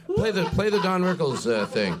 Sandra. Play the Don Rickles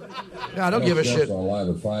thing. Yeah, I don't give a shit. On Live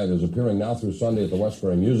at 5 is appearing now through Sunday at the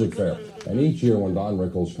Westbury Music Fair. And each year when Don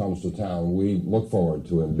Rickles comes to town, we look forward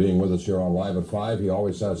to him being with us here on Live at 5. He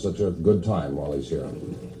always has such a good time while he's here.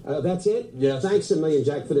 That's it? Yes. Thanks a million,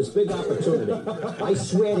 Jack, for this big opportunity. I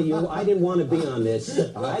swear to you, I didn't want to be on this.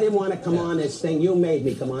 I didn't want to come on this thing. You made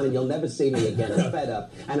me come on, and you'll never see me again. I'm fed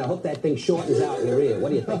up. And I hope that thing shortens out in your ear. What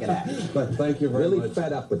do you think of that? But thank you very much. Really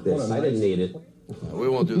fed up with this. I didn't need it. We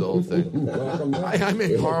won't do the whole thing. I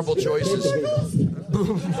make horrible choices. That's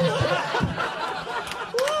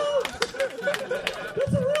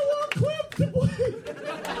a real long clip to play.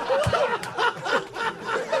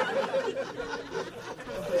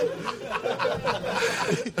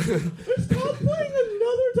 Is Todd playing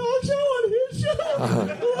another talk show on his show?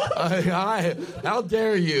 How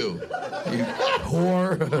dare you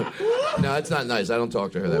whore. No, it's not nice. I don't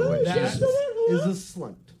talk to her that way. That is a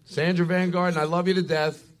slunt. Sandra Vanguard, and I love you to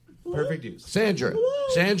death. Perfect use. Sandra.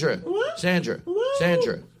 Sandra. Sandra.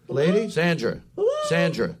 Sandra. Lady? Sandra.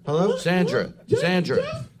 Sandra. Hello? Sandra. Sandra.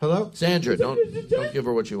 Hello? Sandra. Don't give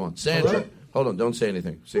her what you want. Sandra. Hello? Hold on, don't say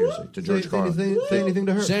anything. Seriously. To George Carlin. Say anything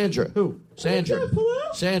to her. Sandra. Who? Sandra.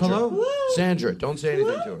 Sandra. Hello? Sandra. Don't say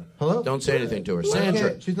anything to her. Hello? Don't say anything to her.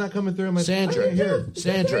 Sandra. She's not coming through my Sandra. I can't hear.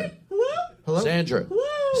 Sandra. Hello? Sandra.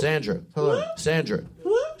 Sandra. Hello? Sandra.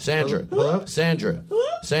 Sandra. Hello? Sandra.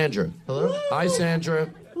 Sandra. Hello? Hi, Sandra.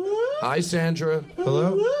 Hi, Sandra.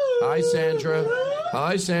 Hello? Hi, Sandra.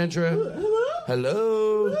 Hi, Sandra.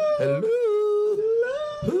 Hello. Hello.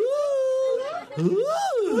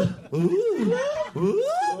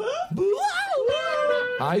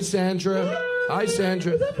 Hi, Sandra. Hi,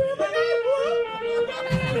 Sandra.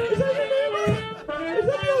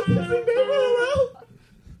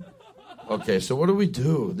 Okay, so what do we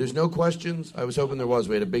do? There's no questions? I was hoping there was.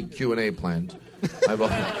 We had a big Q&A planned.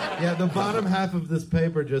 Yeah, the bottom half of this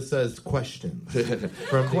paper just says questions.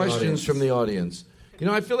 From the audience. You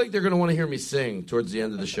know, I feel like they're going to want to hear me sing towards the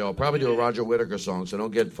end of the show. I'll probably do a Roger Whittaker song, so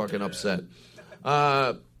don't get fucking upset.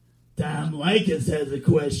 Tom Likas has a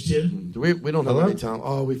question. We don't have any Tom.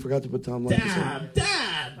 Oh, we forgot to put Tom Likas in.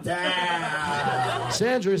 Tom.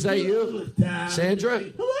 Sandra, is that you? Sandra?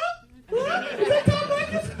 Hello? Is that Tom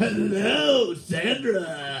Likas? Hello,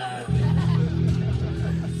 Sandra.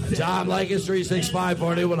 Tom Likas,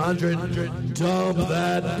 365-4100. Dump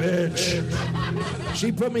that bitch.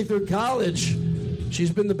 She put me through college. She's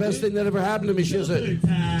been the best thing that ever happened to me. She has a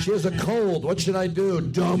cold. What should I do?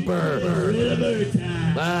 Dump her.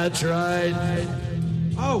 That's right.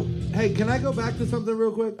 Oh, hey, can I go back to something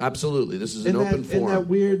real quick? Absolutely. This is an open forum. In that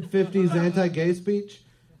weird 50s anti-gay speech,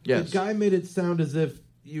 yes. the guy made it sound as if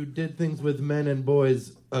you did things with men and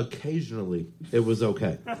boys occasionally, it was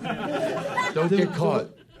okay. Don't get caught.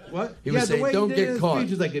 What? He was saying, don't get caught.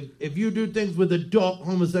 Is like if you do things with adult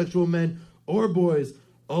homosexual men or boys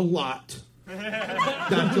a lot,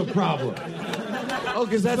 that's a problem. Oh,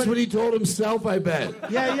 because that's what he told himself, I bet.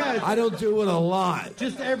 Yeah. I don't do it a lot.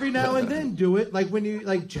 Just every now and then do it. Like when you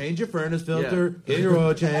change your furnace filter, get your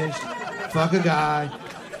oil changed, fuck a guy,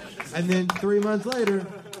 and then 3 months later,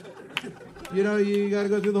 you got to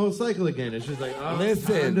go through the whole cycle again. It's just like, oh,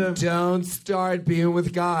 listen, don't start being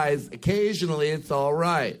with guys. Occasionally, it's all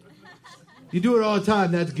right. You do it all the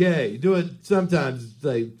time, that's gay. You do it sometimes, it's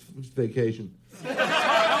like vacation.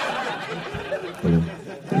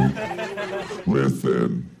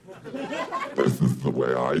 Listen, this is the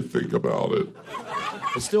way I think about it.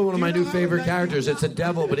 It's still one of my new favorite characters. It's a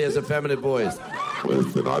devil, but he has a feminine voice.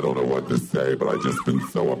 Listen, I don't know what to say, but I've just been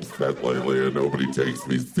so upset lately and nobody takes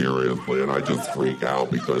me seriously and I just freak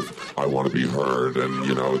out because I want to be heard and,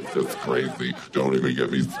 it's just crazy. Don't even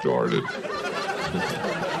get me started.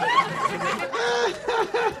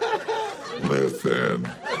 Listen,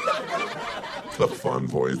 it's a fun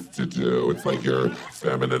voice to do. It's like you're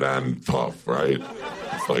feminine and tough, right?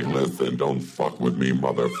 It's like, listen, don't fuck with me,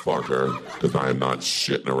 motherfucker, because I am not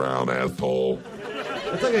shitting around, asshole.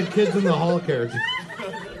 It's like a Kids in the Hall character.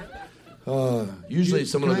 Usually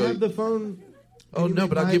someone will go... Can I have the phone? Oh, no,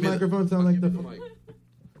 but I'll give you... My microphone sound like the phone. What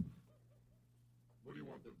do you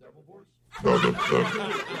want, the devil voice?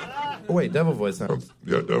 No, Oh, wait, devil voice sounds...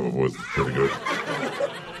 Yeah, devil voice is pretty good.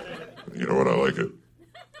 You know what? I like it.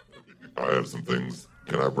 I have some things.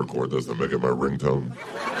 Can I record this and make it my ringtone?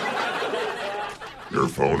 Your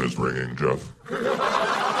phone is ringing, Jeff.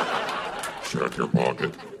 Check your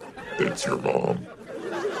pocket. It's your mom.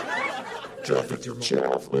 Jeff, it's your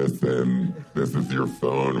Jeff. Listen, this is your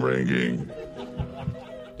phone ringing.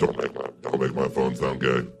 Don't make my phone sound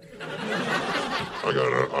gay. I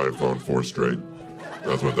got an iPhone 4 straight.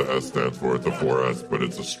 That's what the S stands for. It's a 4S, but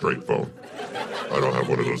it's a straight phone. I don't have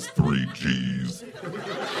one of those 3 Gs.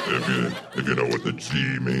 If you know what the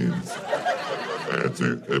G means.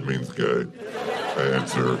 It means gay.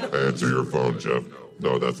 Answer your phone, Jeff.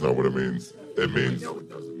 No, that's not what it means. It means...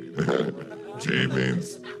 G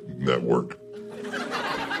means network.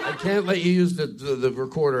 I can't let you use the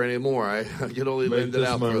recorder anymore. I can only lend it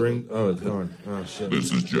out. My ring. Oh, it's gone. Oh, shit.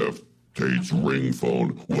 This is Jeff Tate's ring phone.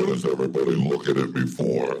 What is everybody looking at me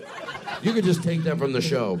for? You could just take that from the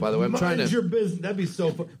show, by the way. I'm trying to... Mind your business. That'd be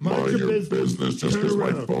so fun. Mind your business. Just because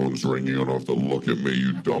my phone's ringing, you don't have to look at me,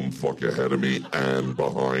 you dumb fuck ahead of me and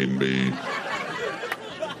behind me.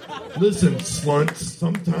 Listen, slunt,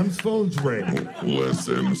 sometimes phones ring.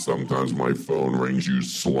 Listen, sometimes my phone rings, you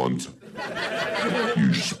slunt.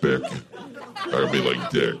 You spick. I'd be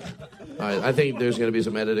like Dick. All right, I think there's going to be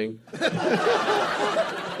some editing.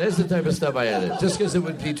 That's the type of stuff I edit, just because it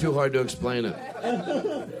would be too hard to explain it.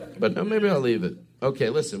 But no, maybe I'll leave it. Okay,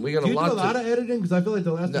 listen, we got a lot do a lot of editing? Because I feel like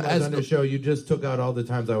the last time I was on the show, you just took out all the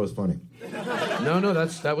times I was funny. No,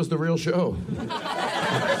 that was the real show.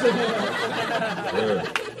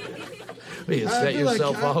 You set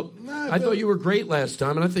yourself up. I thought you were great last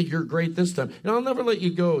time, and I think you're great this time. And I'll never let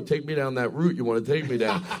you go. Take me down that route you want to take me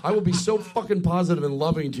down. I will be so fucking positive and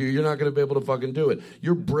loving to you, you're not going to be able to fucking do it.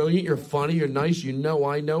 You're brilliant, you're funny, you're nice, you know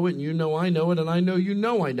I know it, and you know I know it, and I know you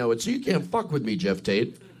know I know it. So you can't fuck with me, Jeff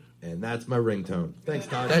Tate. And that's my ringtone. Thanks,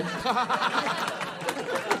 Todd.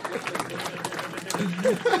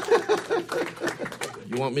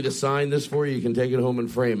 You want me to sign this for you? You can take it home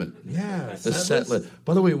and frame it. Yeah. The set list.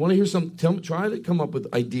 By the way, want to hear some? Try to come up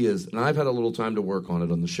with ideas. And I've had a little time to work on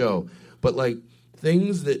it on the show. But like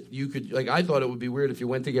things that you could, like I thought it would be weird if you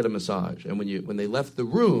went to get a massage and when they left the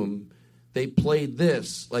room, they played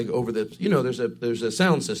this like over the. There's a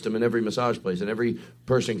sound system in every massage place, and every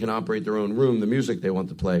person can operate their own room, the music they want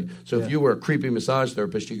to play. So if you were a creepy massage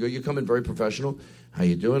therapist, you come in very professional. How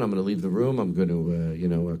you doing? I'm going to leave the room. I'm going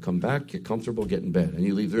to, come back, get comfortable, get in bed. And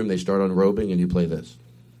you leave the room, they start unrobing, and you play this.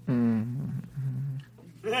 No?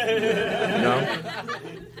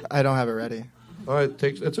 I don't have it ready. All right,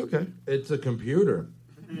 it's okay. It's a computer.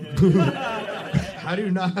 How do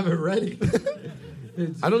you not have it ready?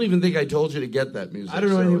 I don't even think I told you to get that music. I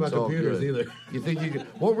don't know anything about computers either. You think you could?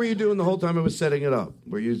 What were you doing the whole time I was setting it up?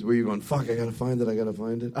 Were you going, fuck, I gotta find it, I gotta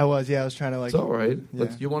find it? I was trying to like... It's all right. Yeah.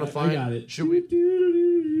 You want to find... I got it. Should we...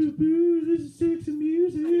 This is sexy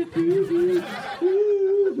music.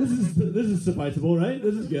 This is sufficeable, right?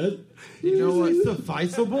 This is good. You know what?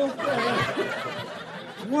 Sufficeable?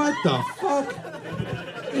 What the fuck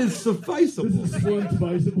is sufficeable? This is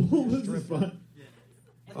sufficeable. This is fun.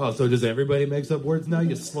 Oh, so does everybody makes up words now?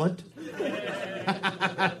 You slunt?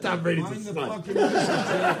 Tom Brady's Mind a the slut. fucking business.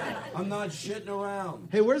 I'm not shitting around.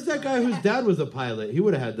 Hey, where's that guy whose dad was a pilot? He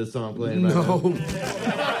would have had this song playing. No.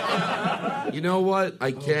 You know what?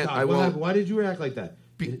 I can't. God, I what won't. happened? Why did you react like that?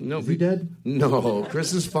 Is he dead? No,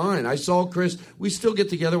 Chris is fine. I saw Chris. We still get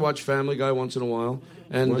together, watch Family Guy once in a while.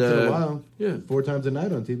 And, Once in a while. Yeah. 4 times a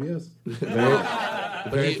night on TBS.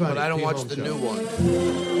 But I don't watch the new one.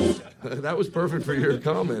 That was perfect for your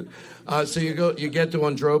comment. So you get to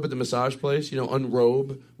unrobe at the massage place.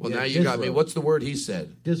 Unrobe. Well, Yeah, now you got me. disrobe. What's the word he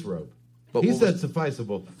said? Disrobe. But He what said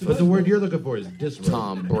sufficeable, but the word you're looking for is disrobe.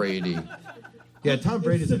 Tom Brady. Yeah, Tom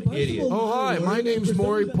Brady's an idiot. Oh, hi. My name's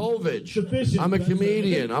Maury Povich. I'm a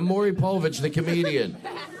comedian. I'm Maury Povich, the comedian.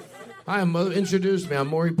 Hi, introduce me. I'm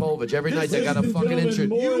Maury Povich. Every night they got a fucking intro.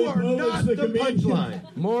 You are not the punchline.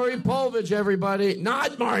 Maury Povich, everybody.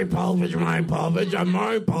 Not Maury Povich, I'm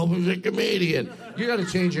Maury Povich, the comedian. You got to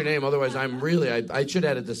change your name, otherwise I should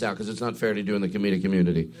edit this out because it's not fair to do in the comedic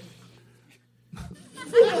community.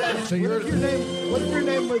 So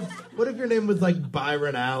What if your name was like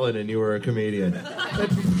Byron Allen and you were a comedian?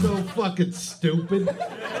 That'd be so fucking stupid.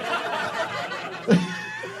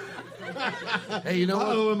 Hey, you know what?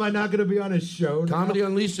 Oh, am I not going to be on his show now? Comedy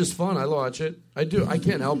Unleashed is fun. I watch it. I do. I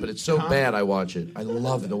can't help it. It's so bad I watch it. I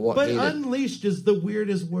love the But hate it. Unleashed is the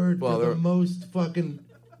weirdest word for the most fucking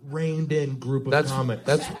reined-in group of comics.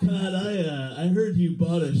 Todd, I heard you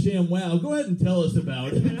bought a ShamWow. Go ahead and tell us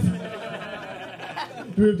about it.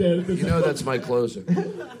 You know that's my closer.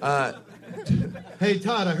 Hey,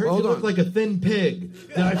 Todd, I heard you look like a thin pig.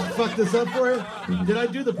 Did I fuck this up for you? Did I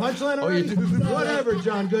do the punchline already? you did. Whatever,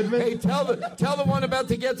 John Goodman. Hey, tell the one about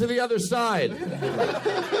to get to the other side.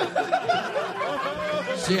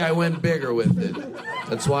 See, I went bigger with it.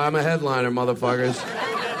 That's why I'm a headliner, motherfuckers.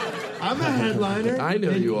 I'm a headliner. I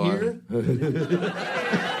know you are.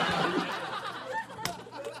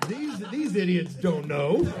 These idiots don't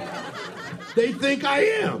know. They think I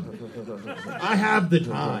am. I have the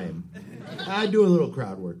time. I do a little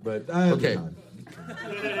crowd work, but I have the time.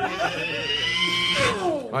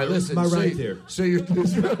 All right, listen. My rights here. So you're...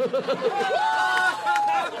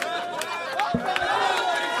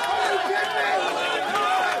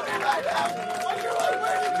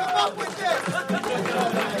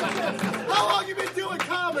 How long you been doing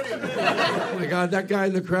comedy? Oh my God, that guy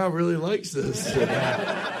in the crowd really likes this.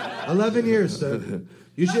 11 years, sir.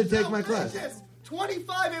 You should take my class.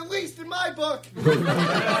 25 at least in my book.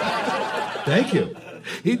 Thank you.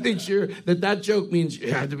 He thinks that joke means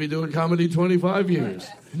you have to be doing comedy 25 years.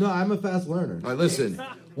 No, I'm a fast learner. All right, listen.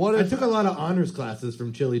 I took a lot of honors classes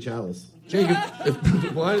from Chili Chalice. Jacob,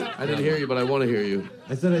 what? I didn't hear you, but I want to hear you.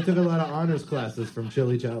 I said I took a lot of honors classes from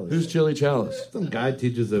Chili Chalice. Who's Chili Chalice? Some guy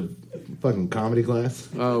teaches a fucking comedy class.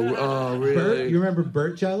 Oh, really? Bert, you remember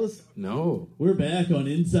Bert Chalice? No. We're back on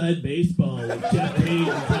Inside Baseball with Jeff Page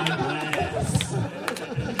and Todd Glass.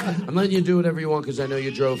 I'm letting you do whatever you want because I know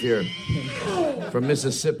you drove here from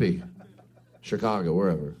Mississippi, Chicago,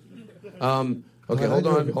 wherever. Okay, hold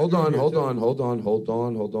on.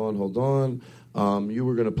 You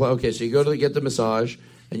were going to play. Okay, so you go to get the massage,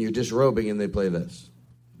 and you're disrobing, and they play this.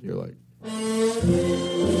 You're like,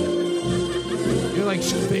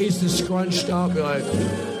 face is scrunched up. You're like,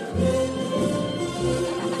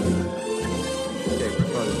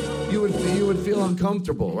 okay, you would feel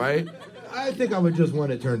uncomfortable, right? I think I would just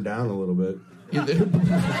want it turned down a little bit.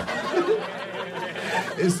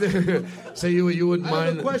 Is there? So you wouldn't I have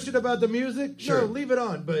mind? a question about the music. Sure. No, leave it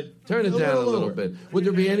on, but Turn it down a little lower. bit. Would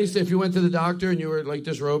there be any? If you went to the doctor and you were like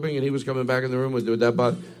disrobing and he was coming back in the room, would that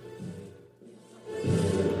bother?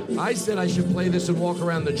 I said I should play this and walk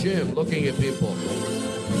around the gym looking at people,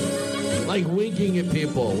 like winking at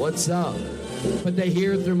people. What's up? But they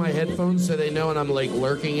hear it through my headphones, so they know, and I'm like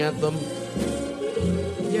lurking at them.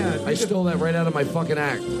 Yeah, I stole that right out of my fucking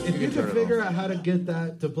act. If you could figure out how to get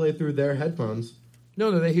that to play through their headphones. No,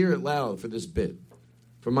 they hear it loud for this bit.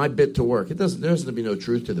 For my bit to work. There has to be no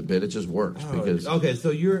truth to the bit. It just works because... Okay,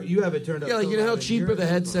 so you have it turned up. Yeah, like, so you know how loud in cheaper your the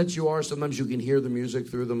headsets you are? Sometimes you can hear the music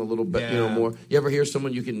through them a little bit, more. You ever hear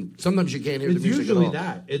someone sometimes you can't hear the music at all. It's usually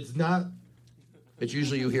that. It's not... It's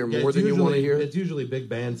usually you hear more than you want to hear? It's usually big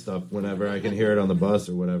band stuff whenever I can hear it on the bus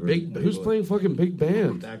or whatever. Who's playing fucking big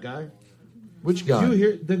band? That guy. Which guy? Did you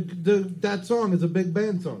hear that song is a big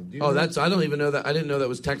band song. I don't even know that. I didn't know that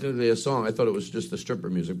was technically a song. I thought it was just the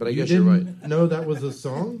stripper music, but I guess you're right. Know that was a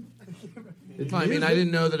song? I mean, I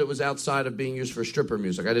didn't know that it was outside of being used for stripper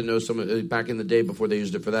music. I didn't know back in the day before they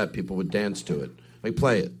used it for that, people would dance to it. Like,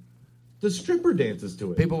 play it. The stripper dances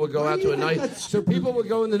to it. People would go out to a night. So people would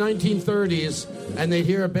go in the 1930s, and they'd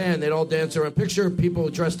hear a band. They'd all dance around. Picture people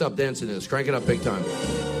dressed up dancing to this. Crank it up big time.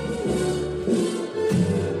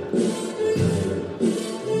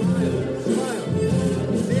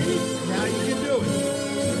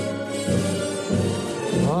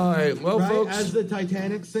 right. Well, right? folks. As the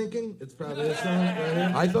Titanic's sinking, it's probably a song right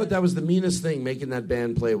here. I thought that was the meanest thing, making that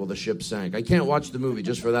band play while the ship sank. I can't watch the movie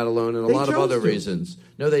just for that alone, and a They lot of chose other to. reasons.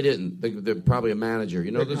 No, they didn't. They're probably a manager.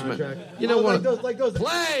 You know, Their this contract. you know Oh, what? like those,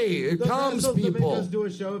 play. It those calms assholes that make people. us do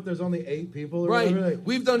a show if there's only 8 people. Or Right. whatever, like,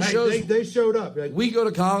 We've done hey, shows. They showed up. Like, We go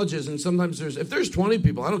to colleges, and sometimes if there's 20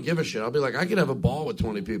 people, I don't give a shit. I'll be like, I could have a ball with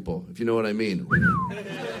 20 people, if you know what I mean.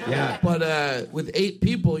 Yeah. But with 8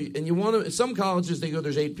 people, and you want to, some colleges, they go,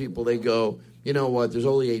 there's 8 people. They go, you know what, there's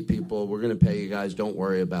only 8 people. We're going to pay you guys. Don't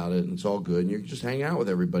worry about it. And it's all good. And you just hang out with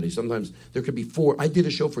everybody. Sometimes there could be 4. I did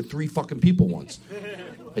a show for 3 fucking people once.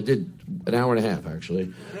 I did an hour and a half,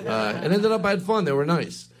 actually. And ended up, I had fun. They were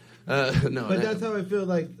nice. No, but that's how I feel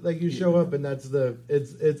like you show up and that's the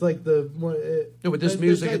it's like the more No, with this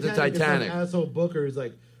music at the Titanic. Some asshole booker is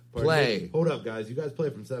like Play. me, hold up guys, you guys play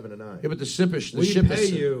from 7 to 9. Yeah, but the ship is we pay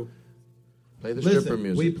you. Play the Listen, stripper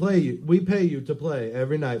music. we pay you to play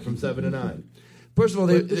every night from 7 to 9. First of all,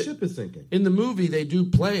 the ship is sinking. In the movie, they do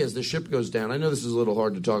play as the ship goes down. I know this is a little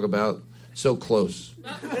hard to talk about. So close.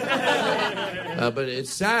 But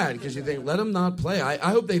it's sad because you think, let them not play.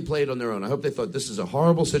 I hope they played on their own. I hope they thought, this is a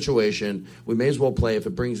horrible situation. We may as well play. If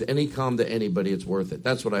it brings any calm to anybody, it's worth it.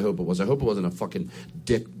 That's what I hope it was. I hope it wasn't a fucking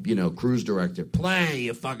dick, cruise director. Play,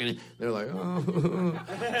 you fucking... They're like, oh,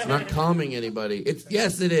 it's not calming anybody.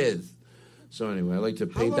 Yes, it is. So anyway, I like to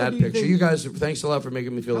paint that picture. You guys, thanks a lot for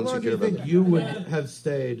making me feel insecure about that. How long do you think you would have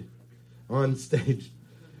stayed on stage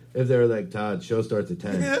if they were like, Todd, show starts at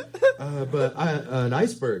 10? But an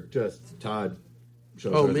iceberg, just Todd,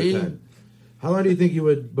 show starts me? at 10. How long do you think you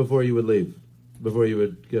would before you would leave? Before you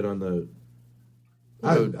would get on the...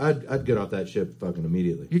 I'd get off that ship fucking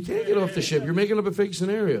immediately. You can't get off the ship. You're making up a fake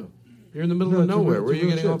scenario. You're in the middle of nowhere. Where are you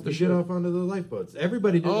getting off the ship? Get off onto the lifeboats.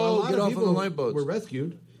 Everybody did. Oh, get off on the lifeboats. Were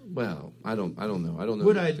rescued. Well, I don't know.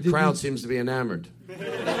 Would The crowd seems to be enamored.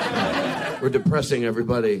 We're depressing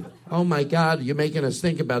everybody. Oh my God, you're making us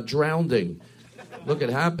think about drowning. Look, it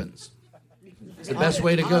happens. It's the best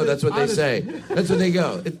way to go. That's what they say. That's what they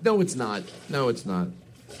go. No, it's not. No, it's not.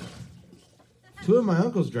 2 of my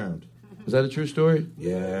uncles drowned. Is that a true story?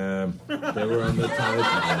 Yeah. They were on the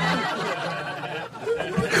Titanic.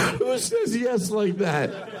 Who says yes like that?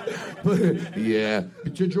 Yeah.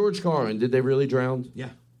 But George Carlin, did they really drown? Yeah.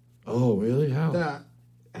 Oh, really? How?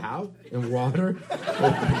 How? In water?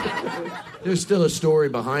 There's still a story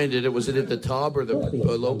behind it. Was it at the tub or the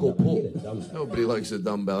local pool? Nobody likes a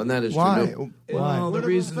dumbbell, and that is Why? true. Why? Well, the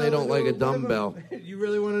reason they don't like a dumbbell. You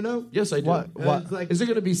really want to know? Yes, I do. What? Is it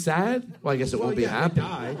going to be sad? Well, I guess it won't be happy.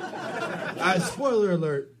 Spoiler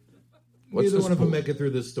alert. Neither one of them make it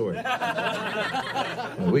through this story. We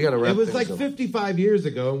got to wrap It was things like up. 55 years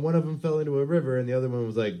ago, and one of them fell into a river, and the other one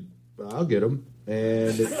was like, I'll get him.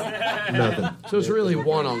 And nothing. So it's really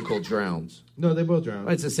one uncle drowns. No, they both drowned.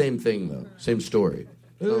 It's the same thing, though. Same story.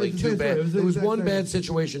 It's not like two bad. It was one bad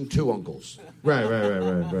situation, 2 uncles. Right.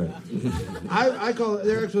 I call it,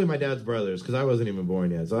 they're actually my dad's brothers, because I wasn't even born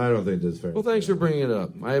yet, so I don't think this is fair. Well, thanks for bringing it up.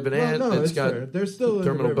 I have an aunt that's got fair. They're still in the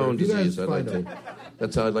terminal river. bone If you guys disease. find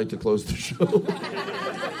That's how I'd like to close the show.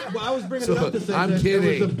 Well, I was bringing it up to say I'm that kidding.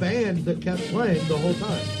 there was a band that kept playing the whole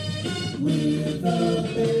time.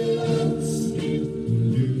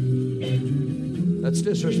 That's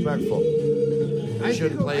disrespectful. I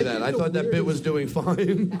shouldn't play that. I thought that bit was doing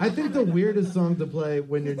fine. I think the weirdest song to play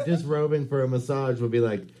when you're disrobing for a massage would be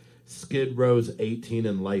like Skid Row's 18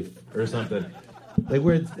 in Life or something. Like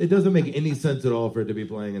where it doesn't make any sense at all for it to be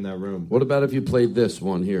playing in that room. What about if you played this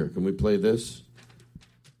one here? Can we play this?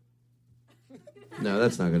 No,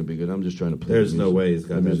 that's not going to be good. I'm just trying to play. There's no way he's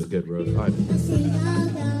got to Skid Row. All right.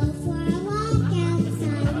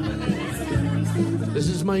 This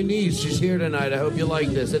is my niece. She's here tonight. I hope you like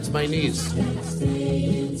this. It's my niece.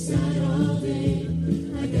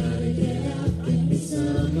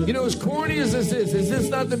 You know, as corny as this is this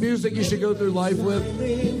not the music you should go through life with?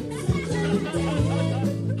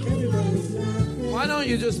 Why don't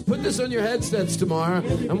you just put this on your headsets tomorrow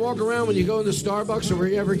and walk around when you go into Starbucks or where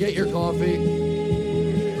you ever get your coffee?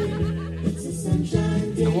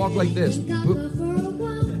 And walk like this.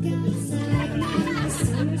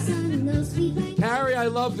 Carrie, I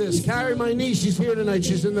love this. Carrie, my niece, she's here tonight.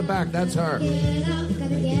 She's in the back. That's her.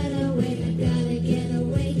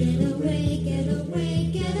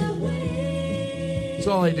 That's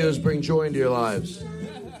all I do is bring joy into your lives.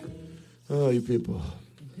 Oh, you people.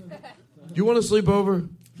 Do you want to sleep over?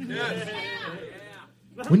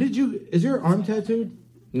 When did you... Is your arm tattooed?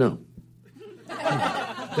 No.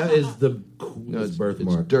 That is the coolest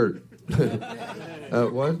birthmark. It's dirt.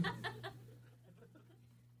 What?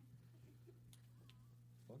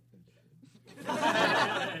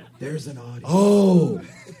 There's an audience. Oh,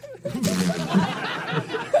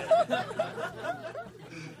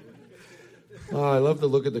 Oh, I love to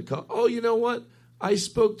look at the Oh, you know what? I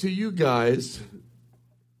spoke to you guys.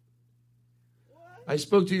 I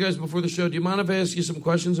spoke to you guys before the show. Do you mind if I ask you some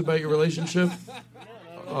questions about your relationship?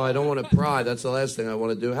 Oh, I don't want to pry. That's the last thing I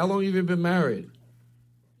want to do. How long have you been married?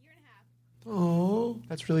 Oh,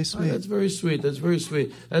 that's really sweet. That's very sweet. That's very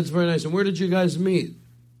sweet. That's very nice. And where did you guys meet?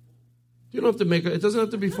 You don't have to make it. It doesn't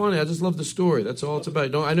have to be funny. I just love the story. That's all it's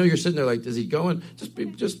about. I know you're sitting there like, is he going?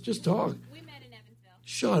 Just talk. We met in Evansville.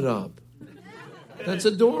 Shut up. That's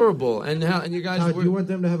adorable. And you guys. Todd, you want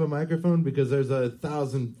them to have a microphone because there's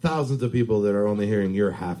thousands of people that are only hearing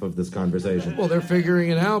your half of this conversation. Well, they're figuring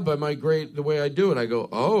it out by the way I do it. I go,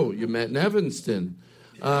 oh, you met in Evanston.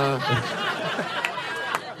 That's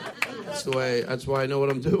why I know what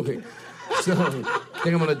I'm doing. So,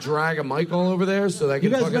 think I'm going to drag a mic all over there so that I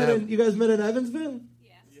can You guys met in Evansville?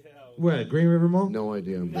 Yeah. Where, Green River Mall? No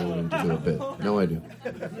idea. I'm going to do a bit. No idea.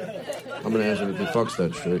 I'm going to ask him if he fucks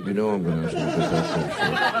that shit. You know I'm going to ask him if he fucks that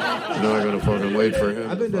shit. You know I'm going to fucking wait for him.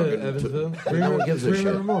 I've been to Evansville. No one gives a Green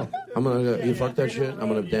shit. River Mall. I'm going to, you fuck that shit? I'm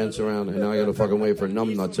going to dance around, and now I got to fucking wait for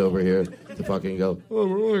numbnuts over here to fucking go, oh,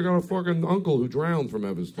 we really got a fucking uncle who drowned from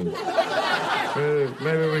Evanston.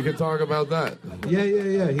 Maybe we could talk about that.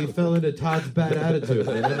 Yeah. He fell into Todd's bad attitude.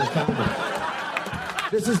 And then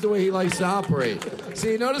This is the way he likes to operate.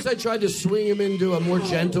 See, notice I tried to swing him into a more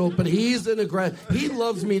gentle, but he's an aggressive. He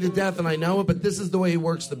loves me to death, and I know it, but this is the way he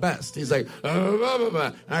works the best. He's like,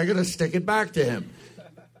 I gotta stick it back to him.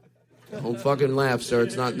 Don't fucking laugh, sir.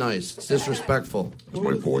 It's not nice. It's disrespectful. Does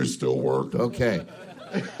my voice still work? Okay.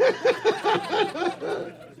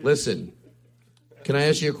 Listen, can I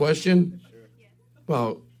ask you a question?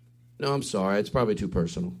 Well, no, I'm sorry. It's probably too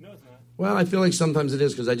personal. No, it's not. Well, I feel like sometimes it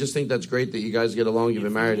is because I just think that's great that you guys get along. You've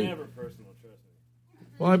been married. It's never personal, trust me.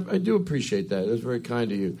 Well, I do appreciate that. That's very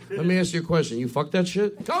kind of you. Let me ask you a question. You fuck that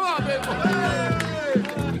shit? Come on, baby.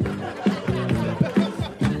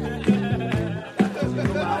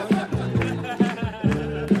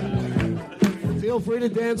 Feel free to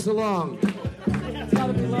dance along. It's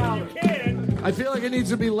gotta be louder. I feel like it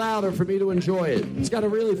needs to be louder for me to enjoy it. It's got to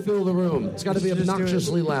really fill the room. It's got to be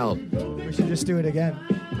obnoxiously loud. We should just do it again.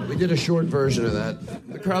 We did a short version of that.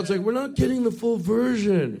 The crowd's like, we're not getting the full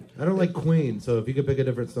version. I don't like Queen, so if you could pick a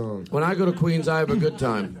different song. When I go to Queens, I have a good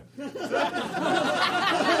time.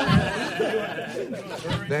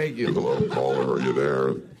 Thank you. Hello, caller. Are you there?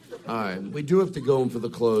 All right. We do have to go in for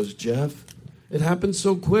the close, Jeff. It happens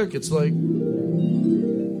so quick. It's like...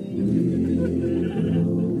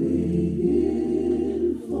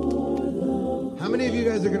 How many of you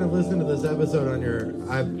guys are going to listen to this episode on your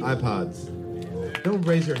iPods? Don't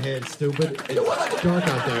raise your hand, stupid. It's dark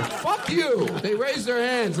out there. Fuck you! They raise their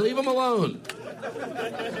hands. Leave them alone.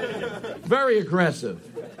 Very aggressive.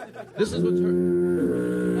 This is what's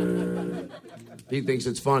hurt. He thinks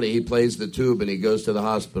it's funny. He plays the tube and he goes to the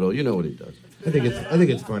hospital. You know what he does. I think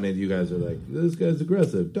it's funny that you guys are like, this guy's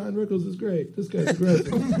aggressive. Don Rickles is great. This guy's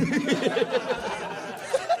aggressive.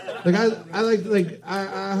 Like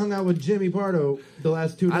I hung out with Jimmy Pardo the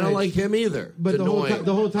last 2 nights. I don't like him either. But the whole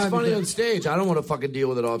time, it's funny on stage. I don't want to fucking deal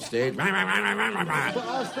with it off stage.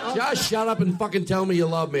 Just shut up and fucking tell me you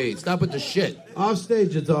love me. Stop with the shit. Off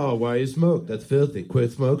stage, it's all why you smoke. That's filthy.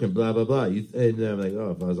 Quit smoking. Blah blah blah. And I'm like,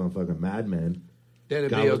 oh, if I was on fucking Mad Men, then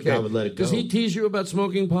it'd be okay. God would let it go. Does he tease you about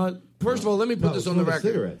smoking pot? First of all, let me put this on the record.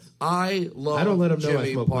 Cigarettes. I don't let him know Jimmy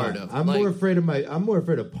I smoke Pardo. pot. I'm more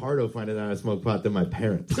afraid of Pardo finding out I smoke pot than my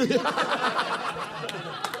parents.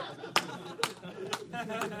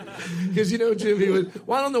 Because Jimmy would.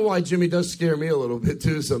 Well, I don't know why Jimmy does scare me a little bit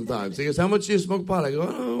too sometimes. He goes, "How much do you smoke pot?" I go,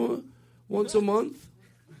 "Oh, once a month."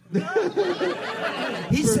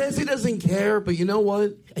 He says he doesn't care, but you know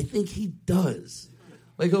what? I think he does.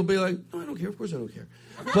 Like he'll be like, "No, I don't care. Of course I don't care."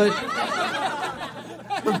 But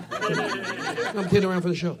I'm kidding around for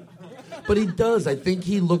the show. But he does. I think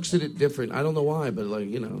he looks at it different. I don't know why, but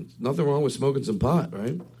nothing wrong with smoking some pot,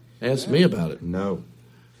 right? Ask me about it. No,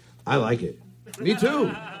 I like it. Me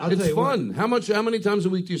too. It's fun. How many times a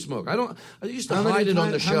week do you smoke? I used to hide it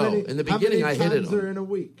on the show. In the beginning, I hid it. How many times are in a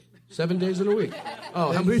week? 7 days in a week.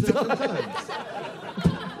 Oh, how many times?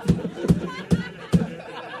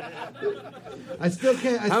 I still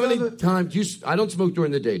can't. How many times do you? I don't smoke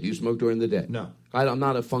during the day. Do you smoke during the day? No. I'm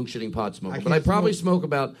not a functioning pot smoker, but I probably smoke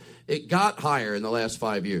about. It got higher in the last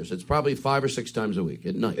 5 years. It's probably 5 or 6 times a week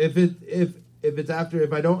at night. If it's after,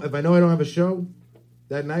 if I know I don't have a show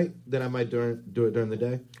that night, then I might do it during the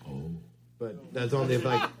day. Oh. But that's only if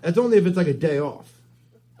it's like a day off.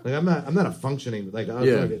 Like I'm not a functioning like.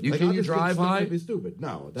 Yeah. Can you drive high? Be stupid.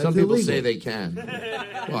 No. That's Some people illegal. say they can.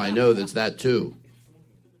 Well, I know that's that too.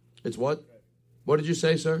 It's what? What did you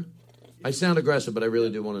say, sir? I sound aggressive, but I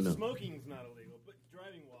really do want to know. Smoking's not illegal, but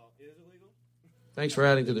driving while is illegal. Thanks for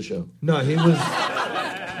adding to the show. No, he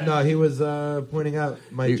was pointing out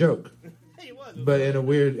my joke. But in a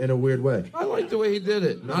weird way. I like the way he did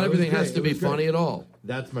it. Not it was everything great. has to It be was great. funny at all.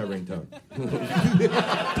 That's my ringtone.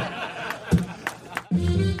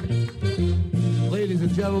 Ladies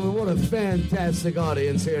and gentlemen, what a fantastic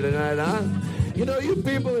audience here tonight, huh? You know, you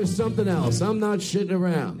people are something else. I'm not shitting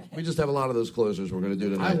around. We just have a lot of those closers we're going to do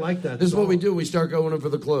tonight. I like that This is what song. we do. We start going in for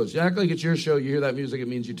the close. You act like it's your show. You hear that music, it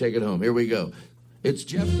means you take it home. Here we go. It's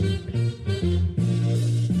Jeff.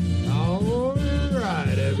 All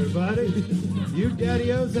right, everybody. You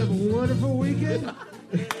daddy-os have a wonderful weekend.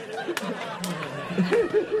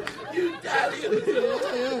 You daddy-os.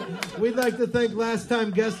 Yeah. We'd like to thank last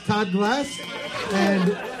time guest Todd Glass.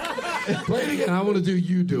 And play it again. I want to do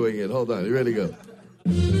you doing it. Hold on. You ready to go?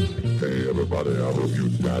 Hey, everybody, I hope you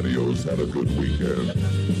daddy-os had a good weekend.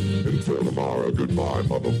 Until tomorrow, goodbye,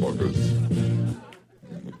 motherfuckers.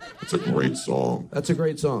 It's a great song. That's a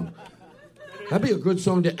great song. That'd be a good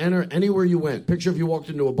song to enter anywhere you went. Picture if you walked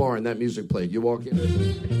into a bar and that music played. You walk in.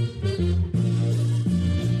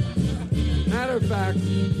 Matter of fact,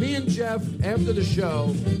 me and Jeff, after the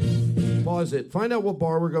show, pause it, find out what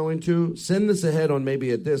bar we're going to, send this ahead on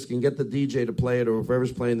maybe a disc, and get the DJ to play it or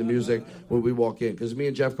whoever's playing the music when we walk in. Because me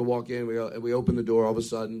and Jeff can walk in, we open the door, all of a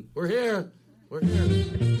sudden, we're here. We're here.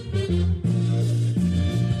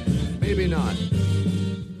 Maybe not.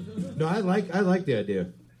 no, I like the idea.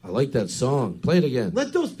 I like that song. Play it again.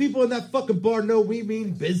 Let those people in that fucking bar know we mean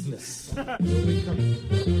business.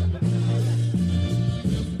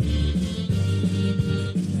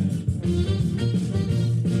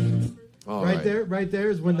 All right there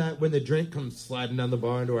is when the drink comes sliding down the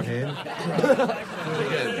bar into our hand.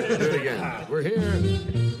 Do it again. We're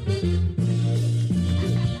here.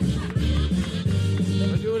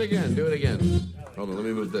 Do it again. Hold on, let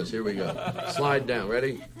me move this. Here we go. Slide down.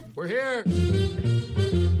 Ready? We're here.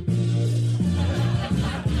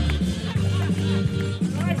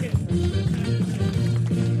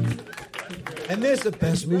 And this the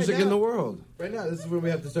best music in the world. Right now, this is when we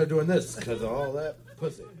have to start doing this because of all that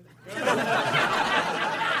pussy.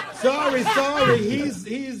 sorry.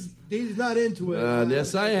 He's not into it.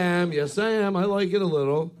 Yes, I am. I like it a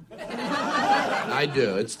little. I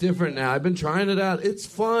do. It's different now. I've been trying it out. It's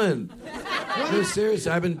fun. No, seriously,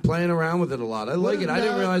 I've been playing around with it a lot. I like it. I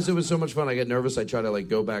didn't realize it was so much fun. I get nervous. I try to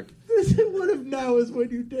go back. What if now is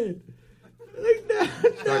what you did?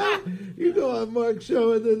 Now you go on Mark's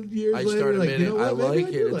show and then years I later, started like, you know what? I Maybe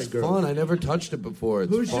like do it. It's girls. fun. I never touched it before.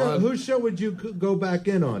 It's fun. Whose show would you go back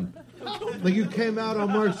in on? Like you came out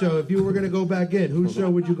on Mark's show. If you were going to go back in, whose show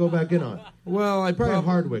would you go back in on? Well, I probably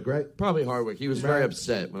Hardwick, right? Probably Hardwick. He was very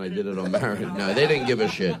upset when I did it on Married. No, they didn't give a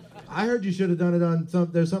shit. I heard you should have done it on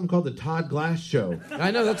there's something called the Todd Glass Show.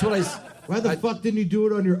 I know, that's what I... Why the fuck didn't you do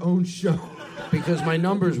it on your own show? Because my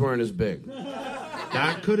numbers weren't as big.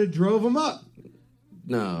 That could have drove them up.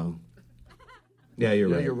 No. Yeah, you're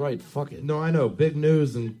No, right. you're right. Fuck it. No, I know. Big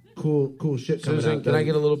news and cool shit coming Susan, out. can I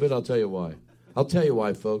get a little bit? I'll tell you why. I'll tell you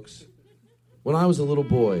why, folks. When I was a little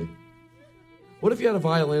boy, what if you had a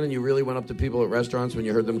violin and you really went up to people at restaurants when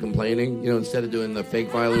you heard them complaining? You know, instead of doing the fake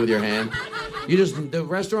violin with your hand. The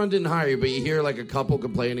restaurant didn't hire you, but you hear like a couple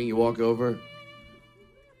complaining, you walk over.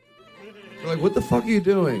 You're like, what the fuck are you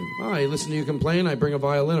doing? Oh, I listen to you complain, I bring a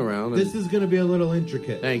violin around. This is going to be a little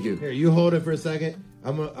intricate. Thank you. Here, you hold it for a second. I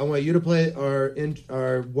want you to play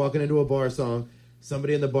our walking into a bar song.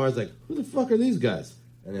 Somebody in the bar is like, who the fuck are these guys?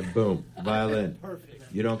 And then boom, violin. Perfect.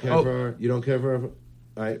 You don't care for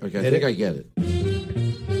all right. Okay, I think I get it.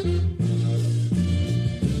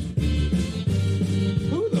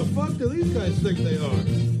 Who the fuck do these guys think they are?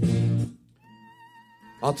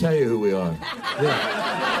 I'll tell you who we are.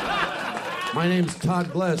 My name's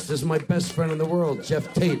Todd Glass. This is my best friend in the world,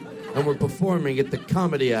 Jeff Tate. And we're performing at the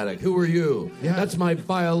Comedy Attic. Who are you? Yeah. That's my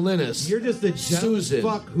violinist. You're just a jealous Susan.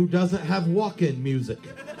 fuck who doesn't have walk-in music.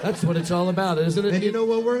 That's what it's all about, isn't it? And you know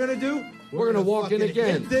what we're going to do? We're going to walk in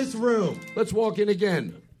again. Hit this room. Let's walk in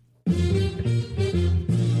again. Who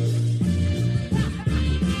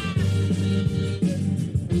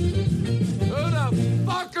the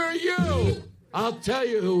fuck are you? I'll tell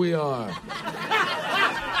you who we are.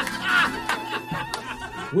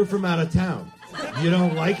 We're from out of town. You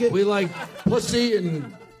don't like it? We like pussy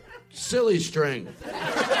and silly string.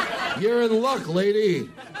 You're in luck, lady.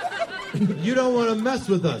 You don't want to mess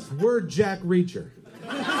with us. We're Jack Reacher.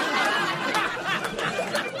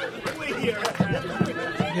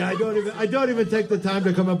 Yeah, I don't even take the time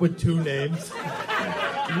to come up with two names.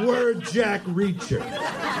 We're Jack Reacher.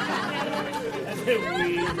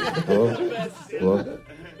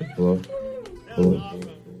 Hello?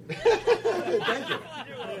 Thank you.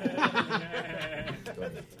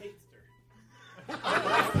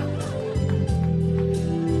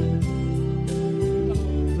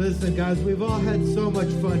 Listen, guys, we've all had so much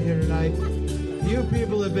fun here tonight. You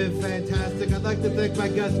people have been fantastic. I'd like to thank my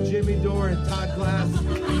guests Jimmy Dore and Todd Glass.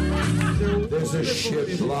 There's a ship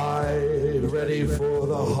flight ready for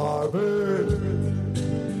the harbor.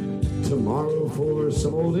 Tomorrow for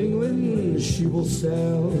some old England she will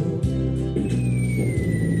sail.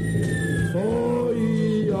 For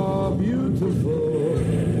ye are beautiful,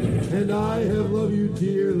 and I have loved you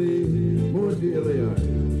dearly, more dearly.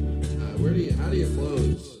 How do you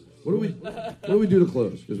close? What do we do to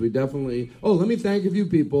close? Because we definitely. Oh, let me thank a few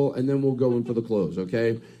people, and then we'll go in for the close.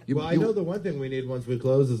 Okay? I know the one thing we need once we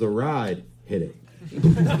close is a ride. Hit it.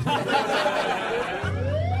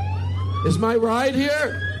 Is my ride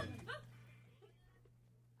here?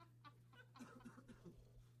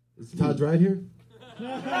 Is Todd's ride here?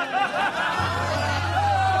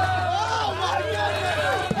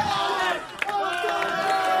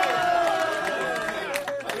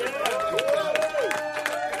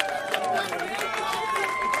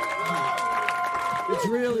 It's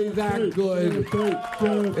really that good.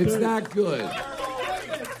 It's that good.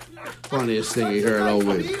 Funniest thing you heard all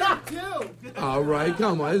week. All right,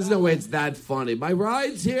 come on. There's no way it's that funny. My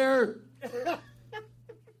ride's here.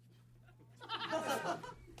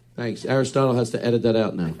 Thanks. Aristotle has to edit that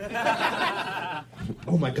out now.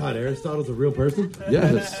 Oh my God, Aristotle's a real person?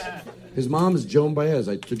 Yes. His mom is Joan Baez,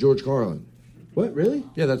 to George Carlin. What, really?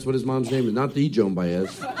 Yeah, that's what his mom's name is. Not the Joan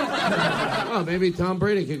Baez. Oh, maybe Tom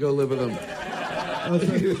Brady could go live with him. How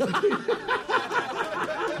dare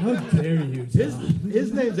you,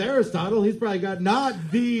 His name's Aristotle. He's probably got not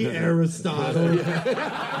the Aristotle.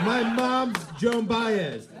 My mom's Joan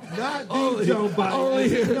Baez. Not the Joan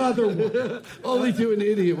Baez. Another one. Only to an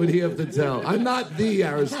idiot would he have to tell. I'm not the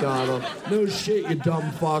Aristotle. No shit, you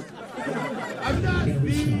dumb fuck. I'm not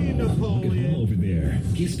the Napoleon. Over there.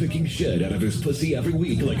 He's picking shit out of his pussy every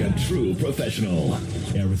week like a true professional.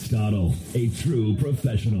 Aristotle, a true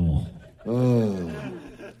professional. Oh.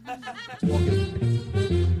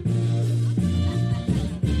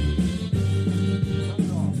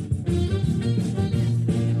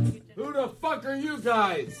 Who the fuck are you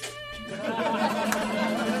guys?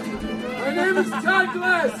 My name is Todd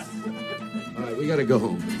Glass. All right, we gotta go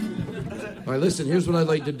home. All right, listen. Here's what I'd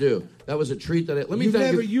like to do. That was a treat.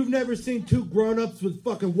 You've never seen two grown-ups with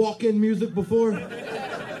fucking walk-in music before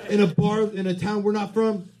in a bar in a town we're not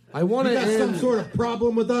from. I want to. You got some sort of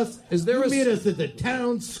problem with us? Is there meet us at the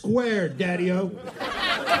town square, Daddy-O.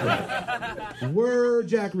 We're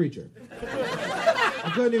Jack Reacher.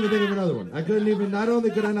 I couldn't even think of another one. Not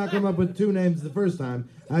only could I not come up with two names the first time,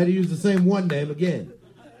 I had to use the same one name again.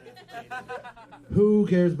 Who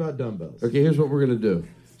cares about dumbbells? Okay, here's what we're going to do.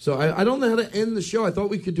 So I don't know how to end the show. I thought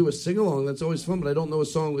we could do a sing-along. That's always fun, but I don't know a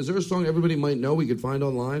song. Is there a song everybody might know we could find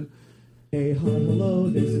online? Hey, hello,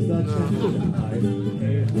 this is the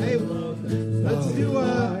Hey, let's do,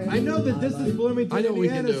 I know that this is Bloomington,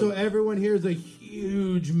 Indiana, so everyone here is a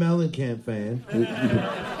huge Mellencamp fan.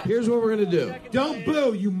 Here's what we're going to do. Don't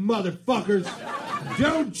boo, you motherfuckers.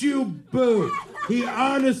 Don't you boo. He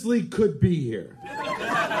honestly could be here.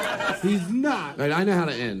 He's not. Right, I know how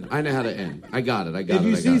to end. I got it. If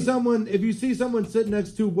you see someone sitting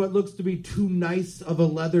next to what looks to be too nice of a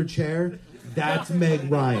leather chair, that's Meg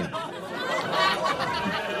Ryan.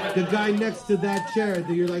 The guy next to that chair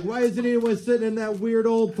that you're like, why isn't anyone sitting in that weird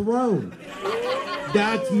old throne?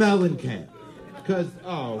 That's Mellencamp. Because,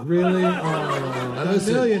 oh, really? That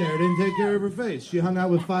millionaire didn't take care of her face. She hung out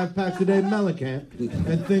with 5 packs a day Mellencamp,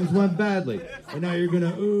 and things went badly. And now you're going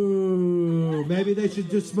to, ooh, maybe they should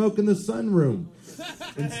just smoke in the sunroom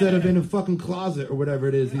instead of in a fucking closet or whatever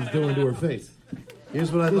it is he's doing to her face.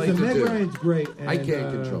 Here's what I'd like to do. Meg Ryan's great. And, I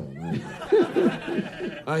can't control him.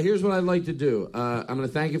 Here's what I'd like to do. I'm going to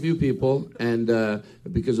thank a few people, and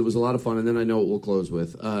because it was a lot of fun, and then I know what we'll close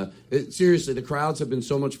with. Seriously, the crowds have been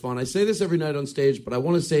so much fun. I say this every night on stage, but I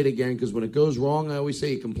want to say it again, because when it goes wrong, I always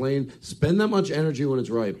say you complain. Spend that much energy when it's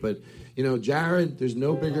right. But, you know, Jared, there's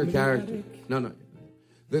no bigger character. No.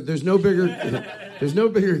 There's no bigger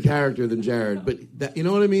character than Jared, but that, you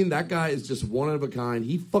know what I mean? That guy is just one of a kind.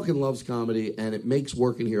 He fucking loves comedy, and it makes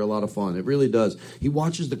working here a lot of fun. It really does. He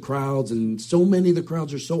watches the crowds, and so many of the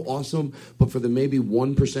crowds are so awesome, but for the maybe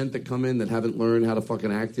 1% that come in that haven't learned how to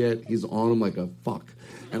fucking act yet, he's on them like a fuck.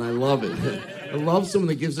 And I love it. I love someone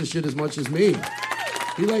that gives a shit as much as me.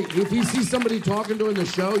 If he sees somebody talking during the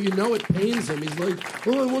show, you know it pains him. He's like,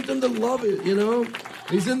 oh, I want them to love it, you know?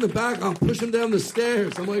 He's in the back. I'll push him down the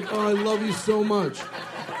stairs. I'm like, oh, I love you so much.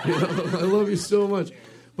 You know, I love you so much.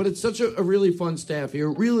 But it's such a really fun staff here.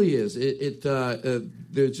 It really is.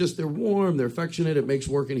 They're warm, they're affectionate. It makes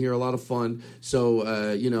working here a lot of fun. So,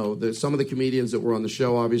 there's some of the comedians that were on the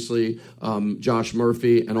show, obviously, Josh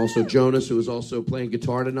Murphy and also Jonas, who is also playing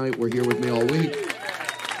guitar tonight, were here with me all week.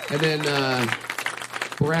 And then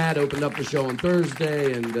Brad opened up the show on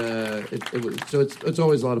Thursday, and it's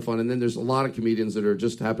always a lot of fun. And then there's a lot of comedians that are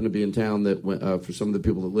just happen to be in town that for some of the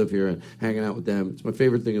people that live here and hanging out with them. It's my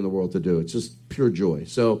favorite thing in the world to do. It's just pure joy.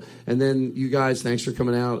 So, and then you guys, thanks for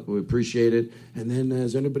coming out. We appreciate it. And then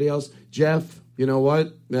is there anybody else? Jeff, you know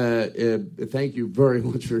what? Thank you very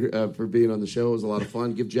much for being on the show. It was a lot of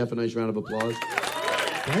fun. Give Jeff a nice round of applause.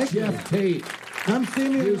 Thank you. Jeff Tate. Come see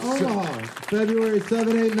me in Omaha, February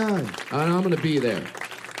 7, 8, 9. And I'm going to be there.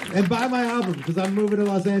 And buy my album, because I'm moving to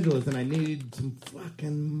Los Angeles and I need some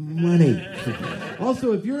fucking money.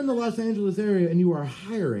 Also, if you're in the Los Angeles area and you are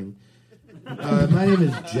hiring, my name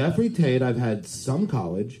is Jeffrey Tate. I've had some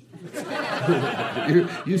college.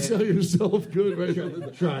 You sell yourself good, right?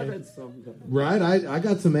 Try. Right, I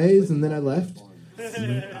got some A's and then I left.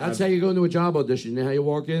 That's how you go into a job audition. You know how you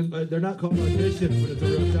walk in? They're not called auditions, but it's a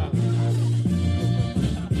real job.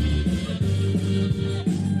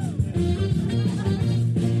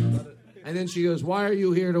 And then she goes, "Why are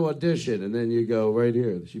you here to audition?" And then you go, "Right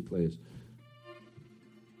here." She plays.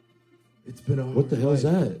 It's been a hard What the hell's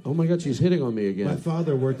that? Oh my God, she's hitting on me again. My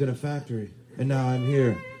father worked in a factory, and now I'm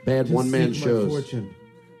here. Bad to one-man seek my shows. fortune.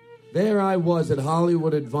 There I was at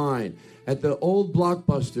Hollywood at Vine, at the old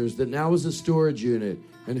Blockbusters that now is a storage unit.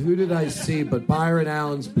 And who did I see but Byron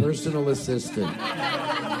Allen's personal assistant?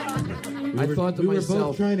 I thought to we myself... were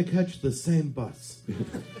both trying to catch the same bus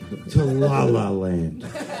to La La Land.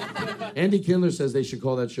 Andy Kindler says they should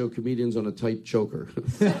call that show Comedians on a Tight Choker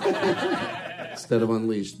instead of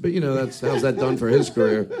Unleashed. But, how's that done for his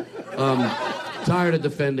career? Tired of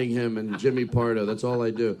defending him and Jimmy Pardo. That's all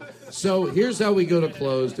I do. So here's how we go to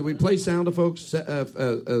close. Did we play sound effects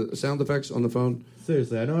on the phone?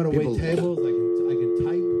 Seriously, I know how to wait tables. I can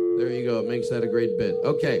type. There you go. It makes that a great bit.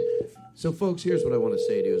 Okay. So, folks, here's what I want to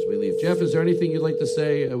say to you as we leave. Jeff, is there anything you'd like to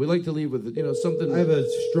say? We like to leave with, something... I have a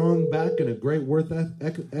strong back and a great work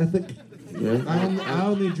ethic. Yeah. I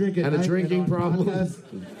only drink at night. And a drinking problem.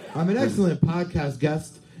 I'm an excellent podcast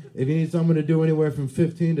guest. If you need someone to do anywhere from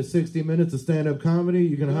 15 to 60 minutes of stand-up comedy,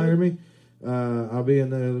 you can hire me. I'll be in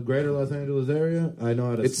the greater Los Angeles area. I know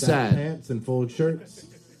how to stack pants and fold shirts.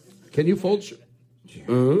 Can you fold shirts?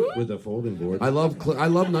 With a folding board. I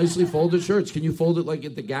love nicely folded shirts. Can you fold it like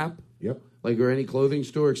at the Gap? Yep. Like or any clothing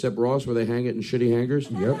store except Ross where they hang it in shitty hangers?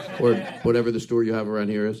 Yep. Or whatever the store you have around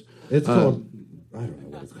here is. It's called... I don't know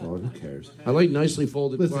what it's called. Who cares? I like nicely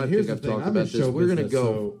folded... Listen, I here's think the I've thing. talked I'm about in this. We're going to business,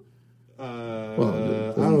 go...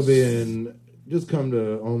 I'll be in... Just come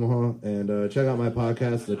to Omaha and check out my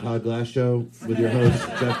podcast, The Todd Glass Show, with your host,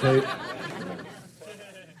 Jeff Tate.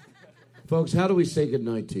 Folks, how do we say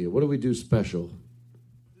goodnight to you? What do we do special?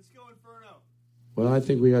 Well, I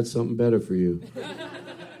think we got something better for you.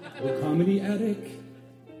 Oh, comedy addict.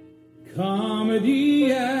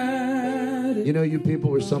 Comedy addict. You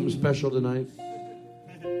people were something special tonight.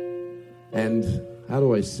 And how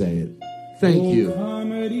do I say it? Thank you.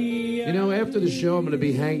 After the show, I'm going to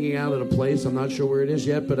be hanging out at a place. I'm not sure where it is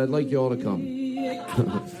yet, but I'd like you all to come.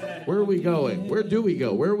 Where are we going? Where do we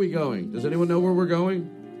go? Where are we going? Does anyone know where we're going?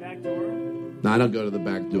 Back door? No, I don't go to the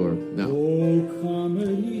back door. No. Oh,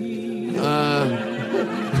 comedy.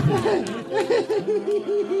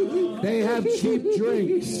 They have cheap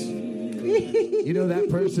drinks. You know that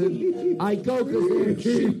person? I go because they have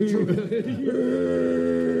cheap drinks.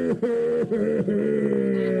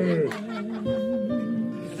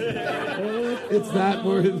 It's not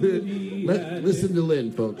worth it. Listen to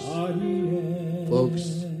Lynn, folks.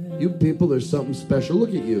 Folks, you people are something special. Look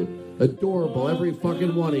at you. Adorable, every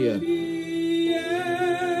fucking one of you.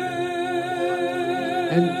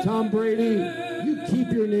 And Tom Brady, you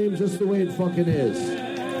keep your name just the way it fucking is.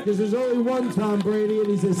 Because there's only one Tom Brady, and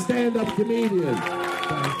he's a stand-up comedian.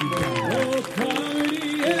 Thank you,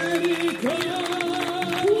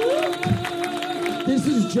 This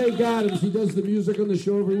is Jake Adams. He does the music on the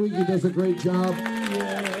show every week. He does a great job.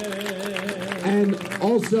 And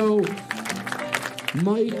also,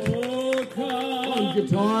 Mike on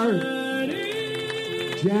guitar,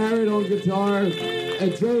 Jared on guitar,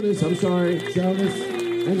 and Jonas,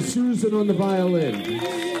 and Susan on the violin.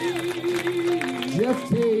 Jeff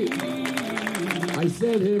Tate, I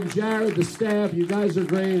said him, Jared, the staff, you guys are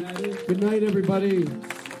great. Good night, everybody.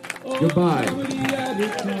 Goodbye.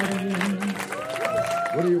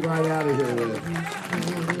 What do you ride out of here with?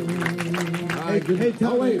 Hey,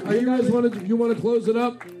 wait, are you guys want to close it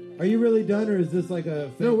up? Are you really done, or is this like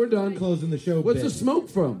a No, we're done. Closing the show? What's bit? the smoke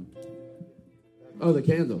from? Oh, the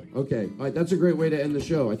candle. Okay. All right, that's a great way to end the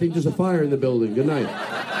show. I think there's a fire in the building. Good night.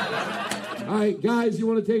 All right, guys, you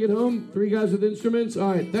want to take it home? 3 guys with instruments?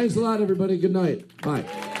 All right, thanks a lot, everybody. Good night. Bye.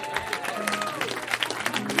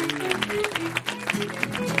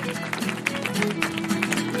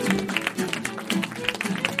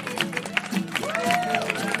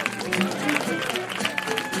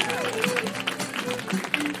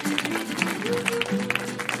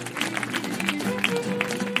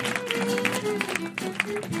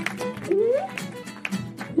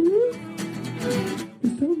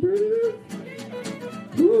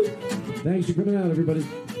 Thanks for coming out, everybody.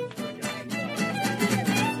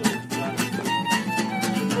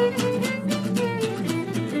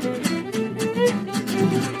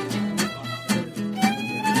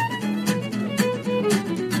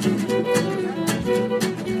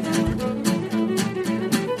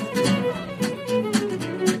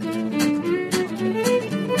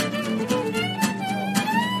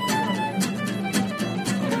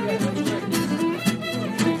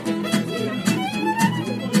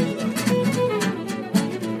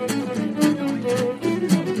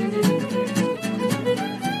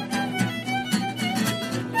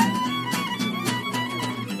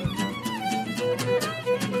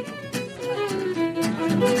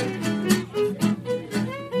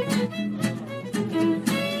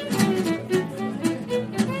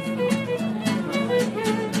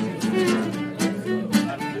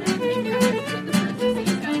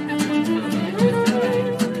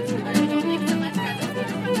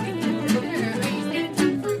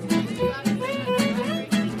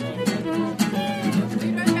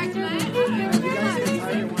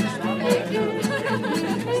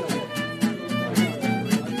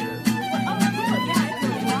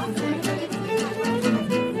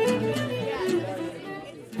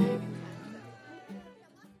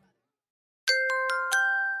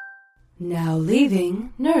 Now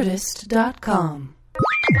leaving Nerdist.com.